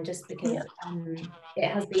this one, just because it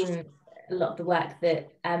has been a lot of the work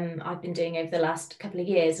that I've been doing over the last couple of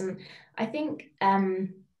years, and I don't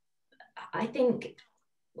think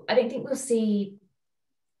we'll see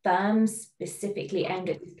firms specifically aimed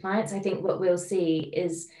at these clients. I think what we'll see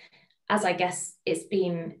is, as I guess it's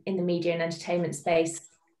been in the media and entertainment space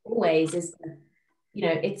always, is that,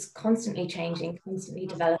 it's constantly changing, constantly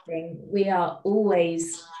developing. We are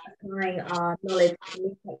always applying our knowledge to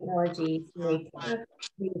new technologies,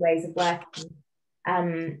 new ways of working.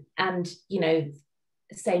 And,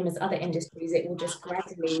 same as other industries, it will just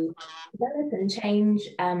gradually develop and change,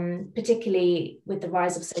 particularly with the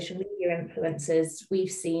rise of social media influencers.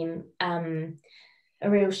 We've seen a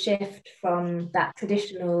real shift from that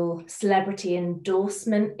traditional celebrity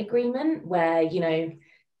endorsement agreement where,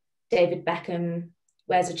 David Beckham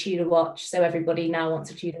wears a Tudor watch, so everybody now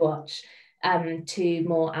wants a Tudor watch, to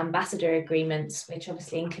more ambassador agreements, which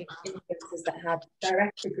obviously include influencers that have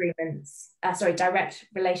direct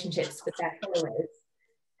relationships with their followers,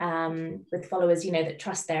 with followers, that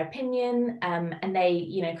trust their opinion, and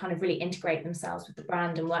they, kind of really integrate themselves with the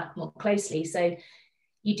brand and work more closely. So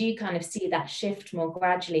you do kind of see that shift more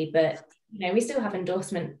gradually, but, we still have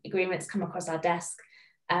endorsement agreements come across our desk.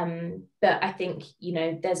 But I think,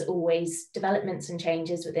 there's always developments and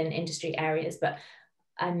changes within industry areas, but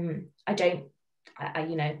I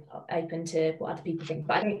open to what other people think,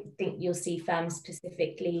 but I don't think you'll see firms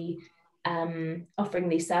specifically offering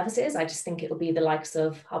these services. I just think it will be the likes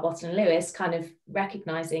of Harbottle and Lewis kind of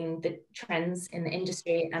recognizing the trends in the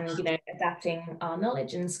industry and, adapting our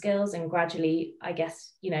knowledge and skills and gradually, I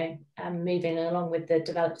guess, moving along with the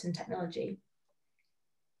developments in technology.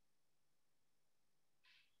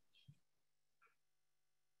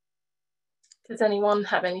 Does anyone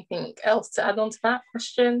have anything else to add on to that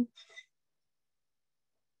question?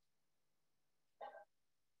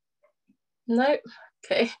 No?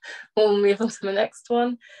 Okay, we'll move on to the next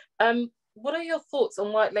one. What are your thoughts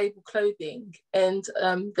on white label clothing and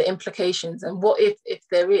the implications, and what if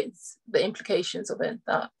there is the implications of it?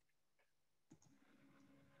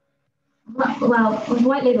 Well, with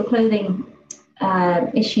white label clothing,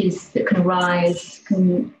 issues that can arise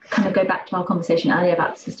can kind of go back to our conversation earlier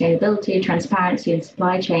about sustainability, transparency, and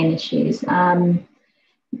supply chain issues. When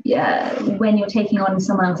you're taking on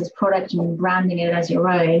someone else's product and branding it as your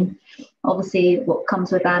own, obviously what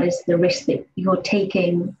comes with that is the risk that you're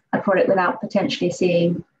taking a product without potentially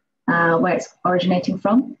seeing where it's originating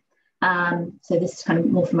from. So this is kind of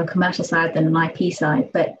more from a commercial side than an IP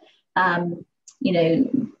side, but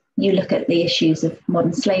you look at the issues of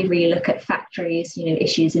modern slavery, you look at factories,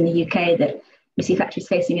 issues in the UK that we see factories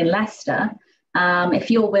facing in Leicester.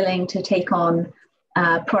 If you're willing to take on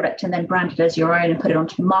a product and then brand it as your own and put it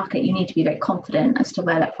onto the market, you need to be very confident as to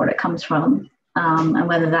where that product comes from, and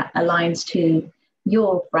whether that aligns to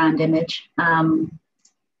your brand image. And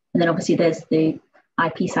then obviously there's the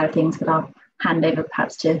IP side of things that I'll hand over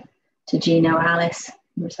perhaps to Gina or Alice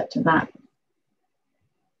in respect of that.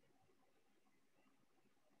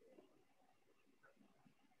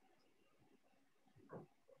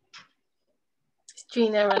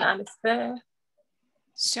 Gina and Alice there.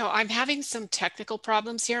 So I'm having some technical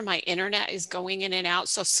problems here. My internet is going in and out,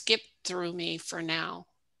 so skip through me for now.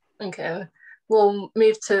 Okay, we'll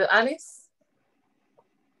move to Alice.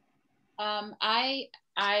 I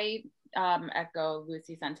echo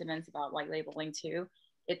Lucy's sentiments about white labeling too.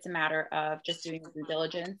 It's a matter of just doing due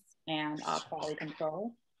diligence and quality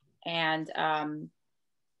control. And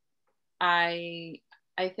I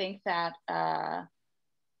think that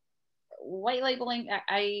white labeling,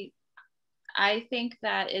 I think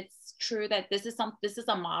that it's true that this is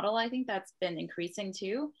a model, I think, that's been increasing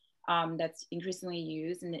too, that's increasingly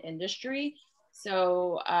used in the industry.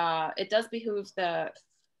 So it does behoove the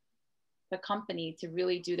company to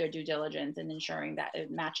really do their due diligence in ensuring that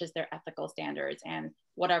it matches their ethical standards and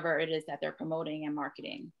whatever it is that they're promoting and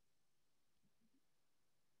marketing.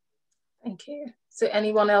 Thank you. So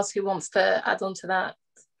anyone else who wants to add on to that?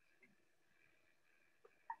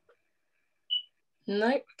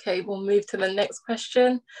 No? Okay, we'll move to the next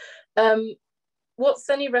question. What's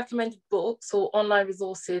any recommended books or online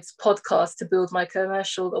resources, podcasts to build my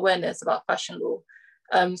commercial awareness about fashion law?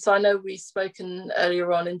 So I know we've spoken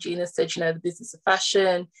earlier on and Gina said, you know, The Business of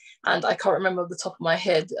Fashion, and I can't remember off the top of my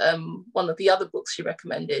head one of the other books she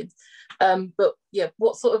recommended. But yeah,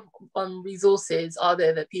 what sort of resources are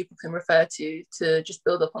there that people can refer to just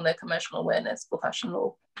build up on their commercial awareness for fashion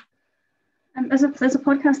law? There's a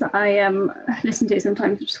podcast that I listen to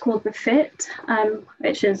sometimes, which is called The Fit,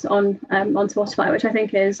 which is on Spotify, which I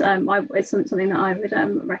think is it's something that I would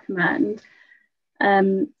recommend.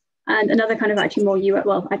 And another kind of actually more US,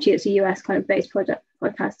 well, actually it's a US kind of based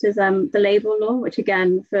podcast is The Label Law, which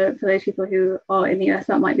again, for those people who are in the US,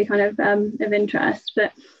 that might be kind of interest.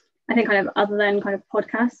 But I think kind of other than kind of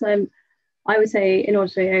podcasts, I would say in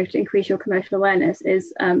order to increase your commercial awareness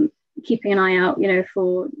is keeping an eye out,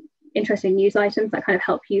 for interesting news items that kind of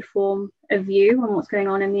help you form a view on what's going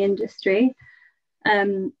on in the industry.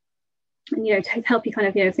 And to help you kind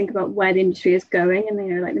of think about where the industry is going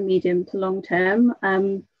and like the medium to long term.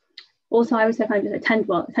 Also, I would say kind of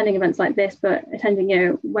attending events like this, but attending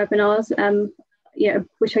webinars,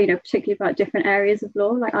 which are particularly about different areas of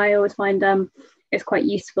law. Like I always find it's quite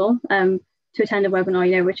useful to attend a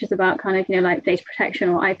webinar, which is about kind of like data protection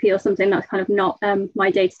or IP or something that's kind of not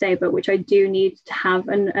my day to day, but which I do need to have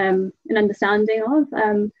an understanding of,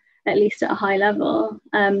 at least at a high level.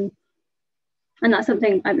 And that's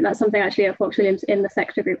something actually at Fox Williams in the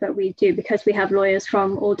sector group that we do, because we have lawyers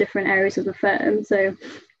from all different areas of the firm. So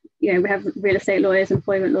we have real estate lawyers,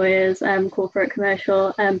 employment lawyers, corporate,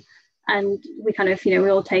 commercial, and we kind of, we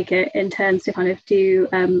all take it in turns to kind of do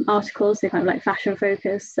articles, so kind of like fashion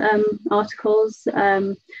focused articles,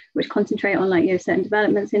 which concentrate on like, certain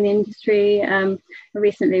developments in the industry.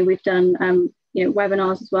 Recently we've done,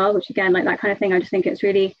 webinars as well, which again, like that kind of thing, I just think it's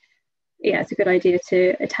really, it's a good idea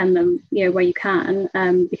to attend them, where you can,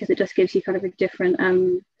 because it just gives you kind of a different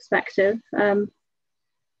perspective, on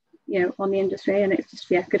the industry, and it's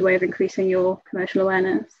just a good way of increasing your commercial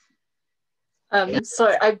awareness.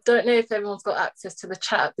 Sorry, I don't know if everyone's got access to the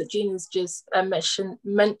chat, but Gina's just messaged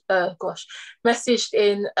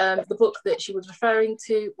in the book that she was referring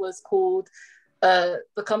to was called The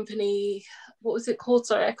Company. What was it called?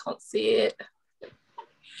 Sorry, I can't see it.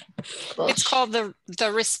 Gosh. It's called the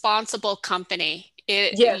Responsible Company.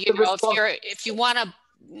 If you want to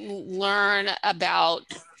learn about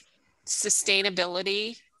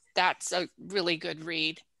sustainability, that's a really good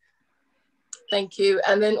read. Thank you.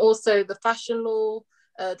 And then also the Fashion Law,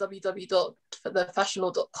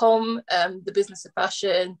 www.thefashionlaw.com, The Business of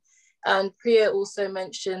Fashion. And Priya also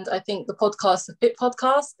mentioned, I think, the podcast, the Fit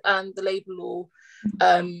podcast, and the Label Law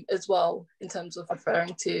as well, in terms of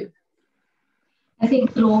referring to. I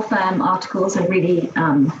think law firm articles are really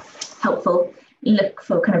helpful. Look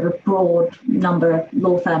for kind of a broad number of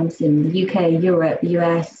law firms in the UK, Europe,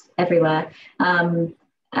 US, everywhere.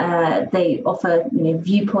 They offer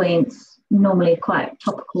viewpoints, normally quite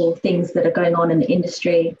topical things that are going on in the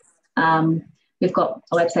industry. We've got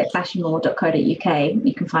our website, fashionlaw.co.uk.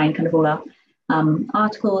 You can find kind of all our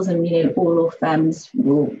articles, and all law firms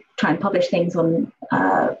will try and publish things on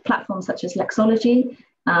platforms such as Lexology.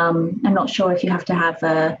 I'm not sure if you have to have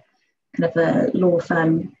a kind of a law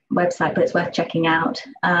firm website, but it's worth checking out.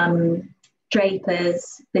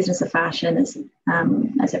 Drapers, Business of Fashion, as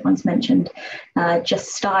everyone's mentioned,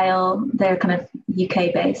 Just Style, they're kind of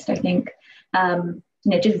UK based, I think.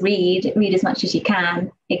 Just read as much as you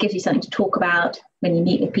can. It gives you something to talk about when you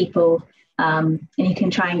meet with people, and you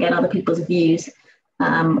can try and get other people's views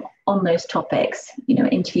on those topics.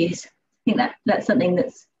 Interviews. I think that's something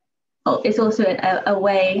that's it's also a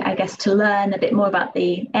way, I guess, to learn a bit more about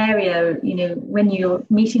the area. You know, when you're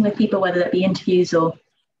meeting with people, whether that be interviews or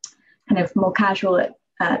kind of more casual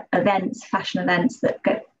events, fashion events that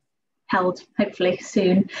get held hopefully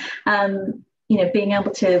soon, you know, being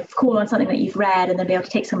able to call on something that you've read and then be able to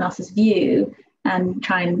take someone else's view and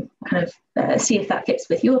try and kind of see if that fits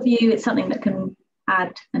with your view. It's something that can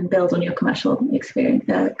add and build on your commercial experience,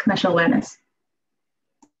 commercial awareness.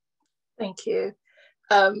 Thank you.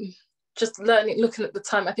 Just looking at the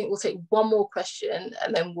time, I think we'll take one more question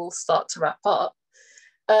and then we'll start to wrap up.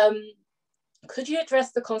 Could you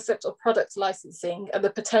address the concept of product licensing and the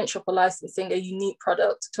potential for licensing a unique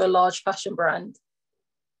product to a large fashion brand?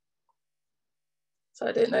 So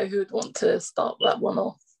I don't know who would want to start that one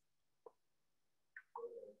off.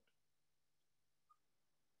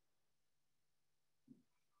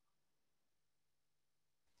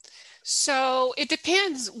 So it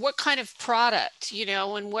depends what kind of product, you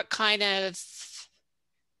know, and what kind of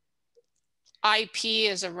IP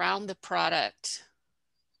is around the product.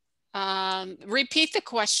 Repeat the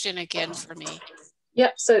question again for me.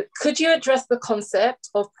 Yep, so could you address the concept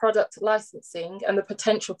of product licensing and the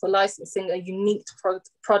potential for licensing a unique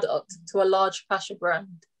product to a large fashion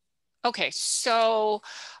brand? Okay, so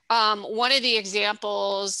one of the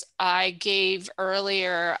examples I gave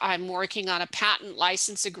earlier, I'm working on a patent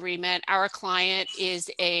license agreement. Our client is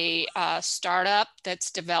a startup that's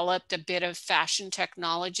developed a bit of fashion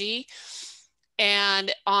technology.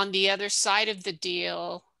 And on the other side of the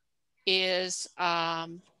deal is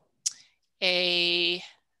a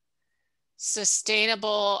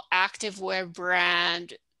sustainable activewear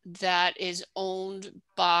brand that is owned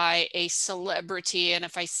by a celebrity. And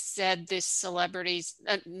if I said this celebrity's,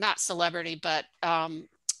 not celebrity, but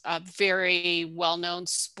a very well-known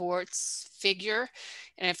sports figure,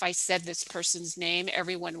 and if I said this person's name,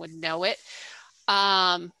 everyone would know it.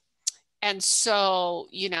 And so,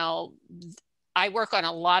 you know, I work on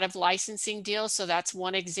a lot of licensing deals. So that's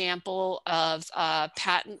one example of a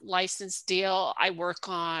patent license deal. I work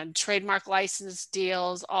on trademark license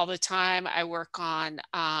deals all the time. I work on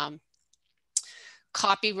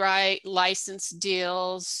copyright license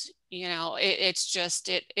deals. You know, it's just,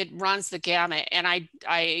 it runs the gamut. And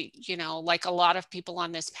I, you know, like a lot of people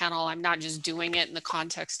on this panel, I'm not just doing it in the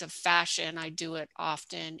context of fashion. I do it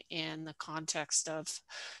often in the context of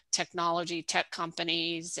technology, tech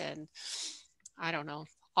companies, and I don't know,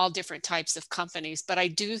 all different types of companies. But I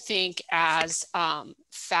do think as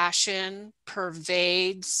fashion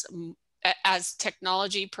pervades, as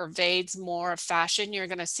technology pervades more of fashion, you're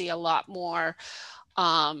going to see a lot more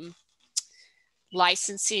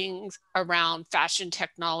licensing around fashion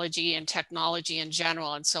technology and technology in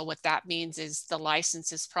general. And so what that means is the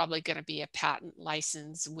license is probably going to be a patent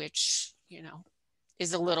license, which, you know,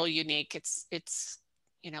 is a little unique. It's,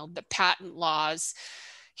 you know, the patent laws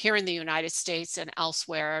here in the United States and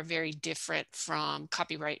elsewhere are very different from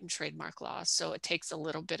copyright and trademark laws. So it takes a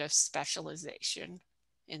little bit of specialization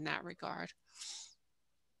in that regard.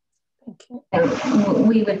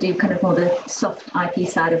 We would do kind of more the soft IP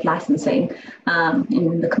side of licensing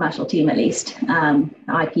in the commercial team, at least. The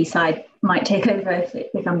IP side might take over if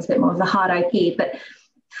it becomes a bit more of the hard IP. But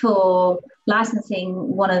for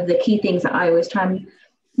licensing, one of the key things that I always try and,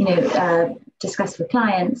 you know, discuss with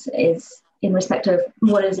clients is in respect of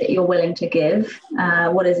what is it you're willing to give?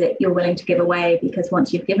 What is it you're willing to give away? Because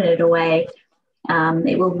once you've given it away,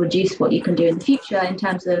 it will reduce what you can do in the future in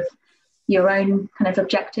terms of your own kind of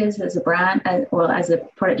objectives as a brand or as a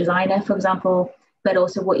product designer, for example, but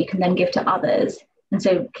also what you can then give to others. And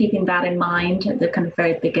so keeping that in mind at the kind of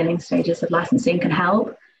very beginning stages of licensing can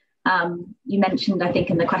help. You mentioned, I think,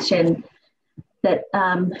 in the question that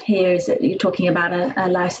here is that you're talking about a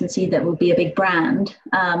licensee that will be a big brand.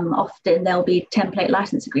 Often there'll be template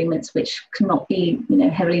license agreements which cannot be, you know,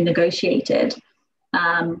 heavily negotiated.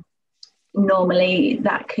 Normally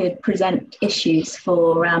that could present issues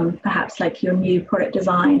for perhaps like your new product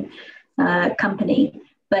design company,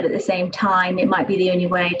 but at the same time it might be the only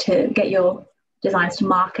way to get your designs to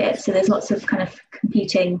market. So there's lots of kind of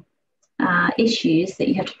competing issues that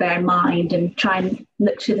you have to bear in mind and try and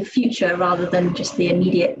look to the future rather than just the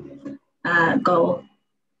immediate goal.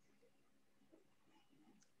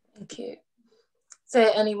 Thank you. Is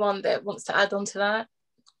there anyone that wants to add on to that?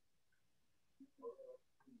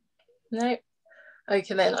 No?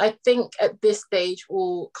 Okay, then I think at this stage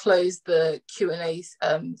we'll close the Q&A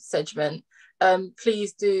segment.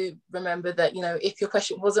 Please do remember that, you know, if your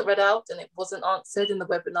question wasn't read out and it wasn't answered in the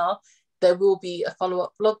webinar, there will be a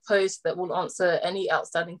follow-up blog post that will answer any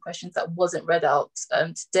outstanding questions that wasn't read out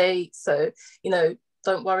today. So, you know,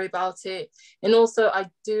 don't worry about it. And also, I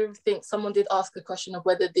do think someone did ask a question of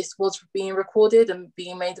whether this was being recorded and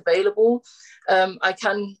being made available. I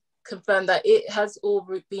can confirm that it has all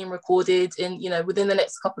been recorded, and within the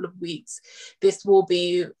next couple of weeks this will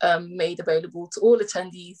be made available to all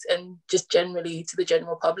attendees and just generally to the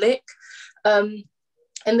general public. And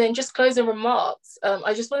then just closing remarks,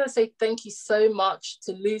 I just want to say thank you so much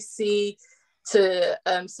to Lucy, to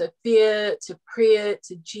Sophia, to Priya,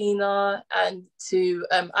 to Gina, and to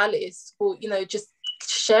Alice for just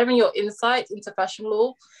sharing your insight into fashion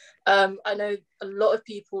law. I know a lot of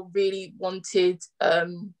people really wanted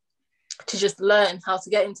to just learn how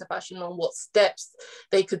to get into fashion law, what steps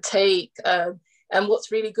they could take. And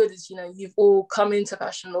what's really good is, you've all come into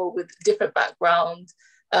fashion law with different background,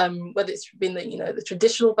 whether it's been the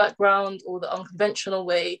traditional background or the unconventional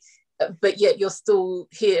way, but yet you're still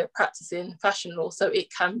here practicing fashion law, so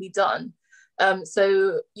it can be done.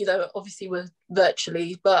 So, obviously we're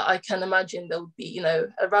virtually, but I can imagine there would be, a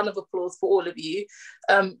round of applause for all of you.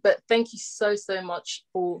 But thank you so, so much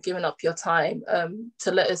for giving up your time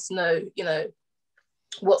to let us know,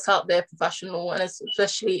 what's out there for fashion law, and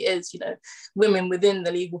especially as, women within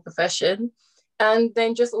the legal profession. And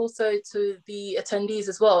then just also to the attendees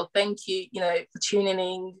as well, thank you, for tuning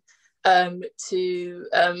in to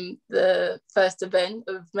the first event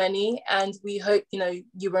of many, and we hope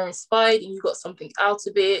you were inspired and you got something out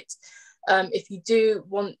of it. If you do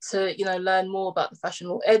want to learn more about the Fashion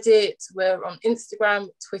Law Edit, we're on Instagram,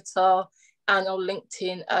 Twitter, and on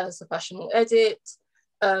LinkedIn as the Fashion Law Edit.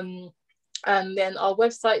 And then our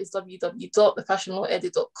website is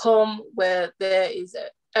www.thefashionlawedit.com, where there is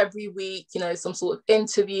every week some sort of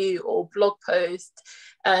interview or blog post,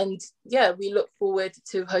 and yeah, we look forward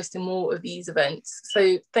to hosting more of these events.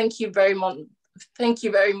 So thank you very much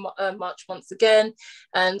once again,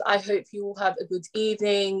 and I hope you all have a good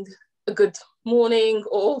evening, a good morning,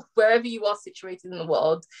 or wherever you are situated in the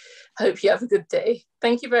world. Hope you have a good day.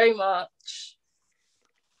 Thank you very much.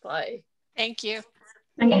 Bye. Thank you.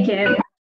 Thank you.